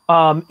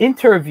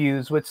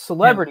interviews with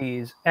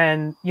celebrities,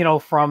 and you know,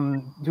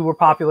 from who were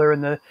popular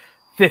in the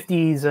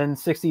 50s and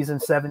 60s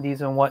and 70s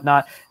and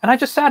whatnot. And I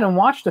just sat and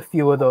watched a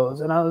few of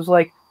those, and I was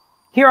like,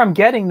 here I'm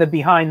getting the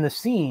behind the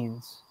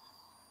scenes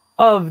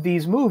of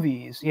these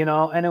movies, you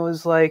know. And it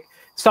was like,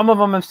 some of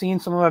them I've seen,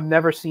 some of them I've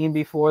never seen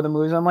before the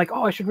movies. I'm like,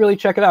 oh, I should really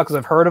check it out because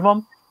I've heard of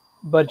them,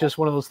 but just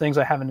one of those things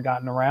I haven't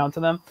gotten around to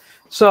them.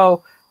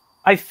 So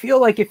I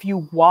feel like if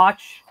you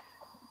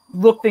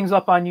look things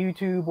up on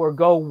YouTube or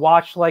go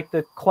watch like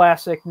the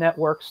classic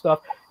network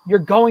stuff, you're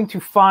going to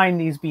find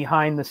these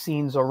behind the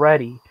scenes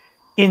already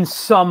in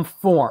some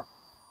form.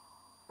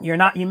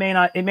 It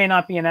may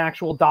not be an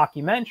actual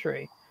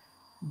documentary,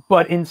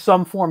 but in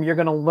some form you're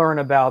going to learn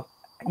about,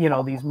 you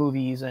know, these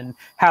movies and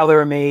how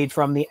they're made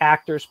from the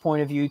actor's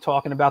point of view,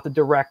 talking about the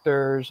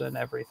directors and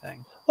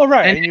everything. Well,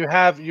 right. And you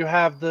have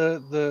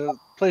the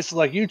places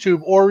like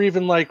YouTube, or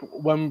even like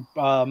when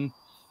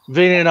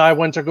Vinny and I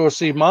went to go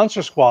see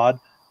Monster Squad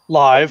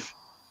live,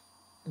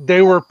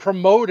 they were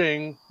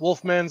promoting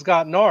Wolfman's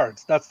Got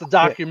Nards. That's the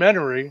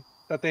documentary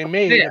that they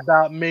made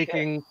about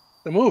making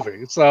the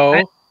movie.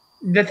 So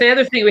the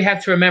other thing we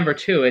have to remember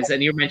too is,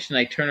 and you mentioned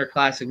like Turner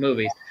Classic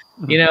Movies,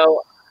 you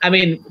know, I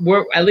mean,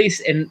 we're at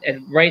least in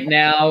right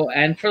now,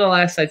 and for the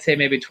last, I'd say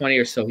maybe 20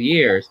 or so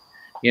years,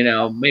 you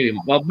know, maybe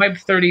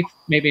 30,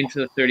 maybe into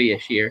the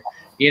 30-ish year,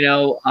 you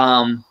know,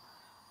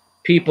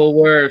 people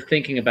were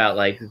thinking about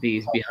like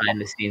these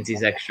behind the scenes,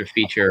 these extra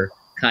feature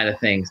kind of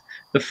things.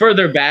 The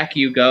further back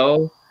you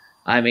go,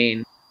 I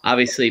mean,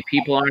 obviously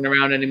people aren't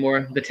around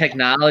anymore. The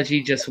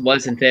technology just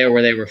wasn't there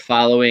where they were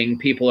following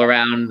people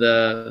around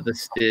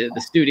the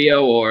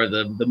studio or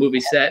the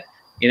movie set,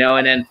 you know,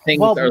 and then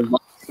things are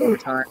lost over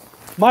time.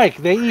 Mike,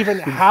 they even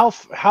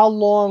how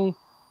long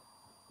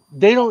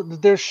they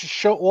don't there's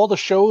show all the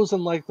shows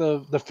in like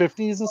the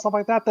 50s and stuff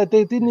like that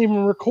they didn't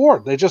even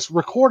record. They just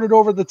recorded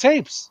over the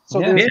tapes. So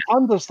there's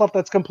tons of stuff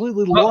that's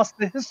completely lost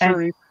to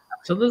history.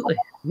 Absolutely.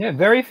 Yeah,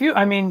 very few.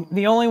 I mean,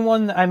 the only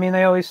one, I mean,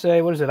 they always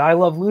say, what is it? I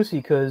Love Lucy,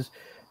 because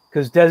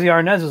Desi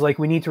Arnaz is like,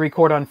 we need to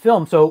record on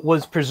film. So it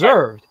was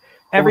preserved.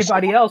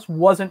 Everybody else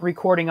wasn't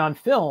recording on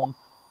film.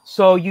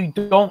 So you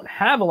don't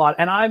have a lot.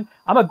 And I'm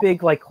a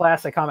big like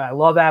classic comment. I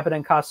love Abbott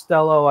and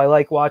Costello. I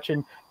like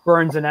watching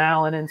Burns and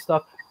Allen and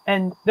stuff.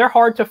 And they're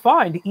hard to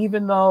find,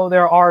 even though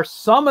there are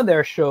some of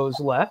their shows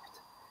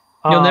left.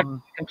 You'll never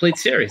see a complete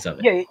series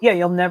of it. Yeah,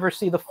 you'll never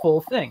see the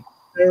full thing.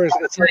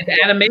 It's like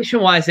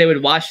animation-wise, they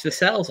would wash the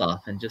cells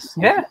off and just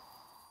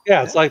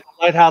Yeah, it's like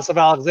the Lighthouse of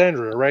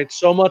Alexandria, right?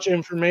 So much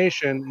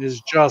information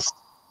is just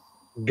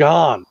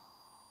gone.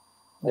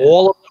 Yeah.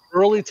 All of the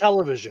early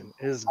television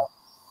is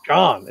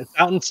gone. It's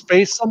out in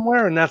space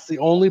somewhere, and that's the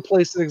only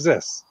place it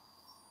exists.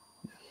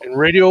 In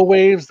radio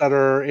waves that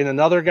are in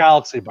another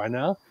galaxy by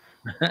now.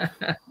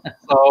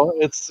 So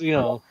it's, you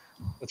know,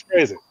 it's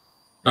crazy.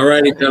 All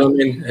righty,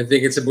 gentlemen. I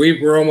think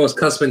we're almost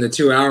cusping the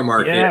 2-hour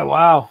mark. Yeah, here.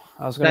 wow.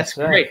 I was going to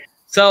say. That's great.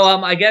 So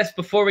I guess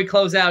before we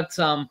close out,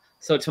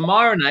 so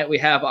tomorrow night we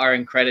have our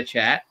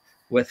IncrediChat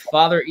with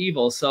Father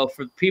Evil. So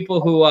for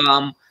people who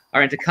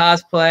are into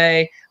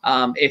cosplay,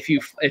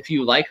 if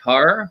you like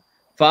horror,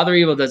 Father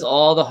Evil does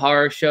all the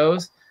horror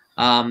shows.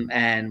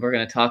 And we're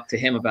going to talk to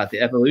him about the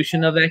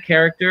evolution of that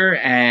character,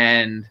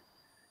 and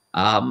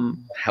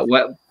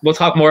we'll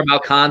talk more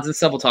about cons and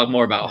stuff. We'll talk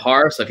more about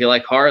horror. So if you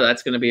like horror,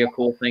 that's going to be a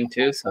cool thing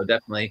too. So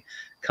definitely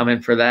come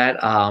in for that.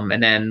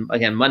 And then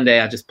again,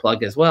 Monday, I'll just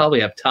plug as well. We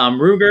have Tom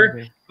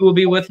Ruger, who will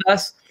be with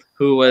us,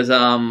 who was,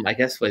 I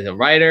guess, was a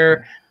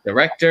writer,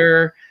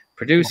 director,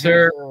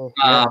 producer,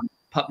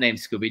 pup named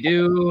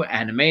Scooby-Doo,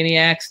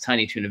 Animaniacs,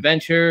 Tiny Toon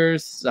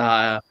Adventures,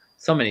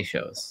 so many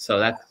shows. So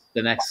that's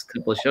the next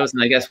couple of shows.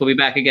 And I guess we'll be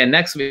back again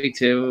next week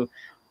to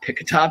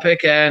pick a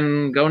topic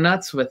and go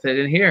nuts with it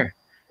in here.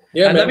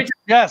 Yeah,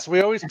 yes,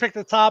 we always pick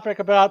the topic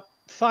about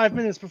 5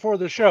 minutes before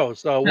the show,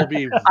 so we'll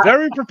be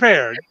very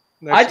prepared.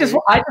 I just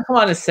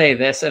want to say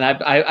this, and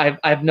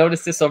I've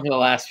noticed this over the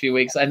last few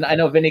weeks. I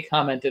know Vinny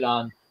commented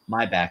on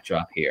my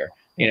backdrop here,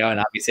 you know, and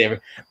obviously,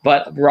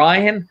 but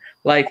Ryan,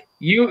 like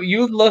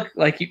you look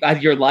like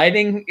your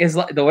lighting is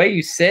like the way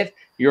you sit.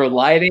 Your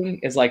lighting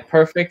is like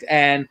perfect,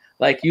 and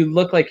like you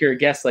look like you're a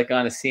guest like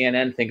on a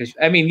CNN thing.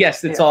 I mean,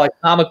 yes, it's all like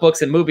comic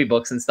books and movie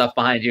books and stuff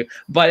behind you,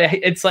 but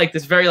it's like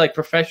this very like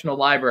professional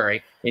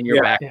library in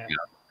your background. Yeah.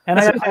 And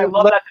I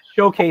love that the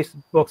showcase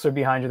books are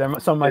behind you. They're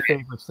some of my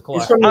favorites to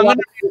collect.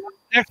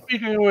 Next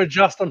week I'm going to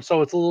adjust them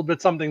so it's a little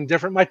bit something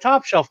different. My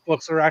top shelf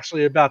books are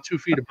actually about 2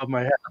 feet above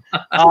my head.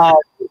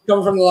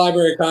 Coming from the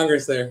Library of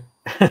Congress there.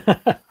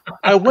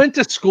 I went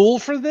to school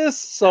for this,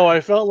 so I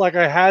felt like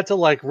I had to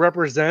like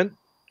represent,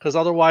 because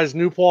otherwise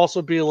New Paltz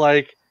would be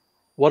like,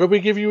 what do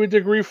we give you a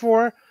degree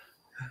for?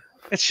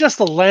 It's just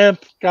a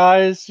lamp,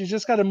 guys. You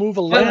just got to move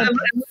a lamp.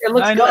 It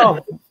looks I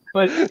know,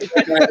 but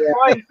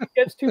it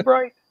gets too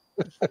bright.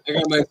 I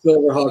got my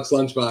Silverhawks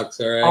lunchbox,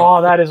 all right?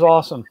 Oh, that is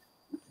awesome.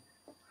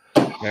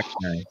 Very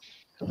nice.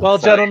 Well,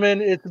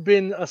 gentlemen, it's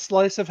been a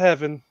slice of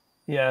heaven.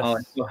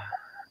 Yes.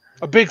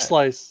 A big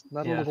slice,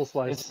 not a little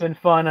slice. It's been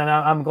fun, and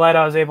I'm glad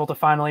I was able to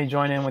finally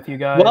join in with you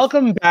guys.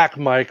 Welcome back,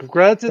 Mike.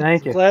 Glad you.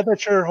 Glad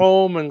that you're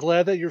home, and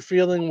glad that you're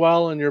feeling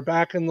well, and you're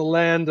back in the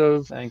land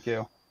of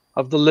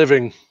of the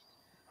living.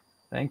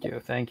 Thank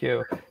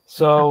you.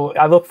 So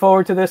I look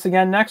forward to this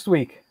again next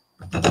week.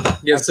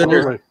 Yes,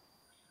 sir.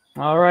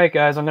 All right,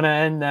 guys, I'm going to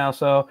end now.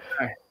 So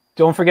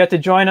don't forget to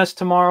join us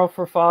tomorrow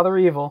for Father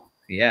Evil.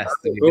 Yes.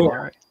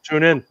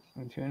 Tune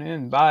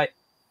in. Bye.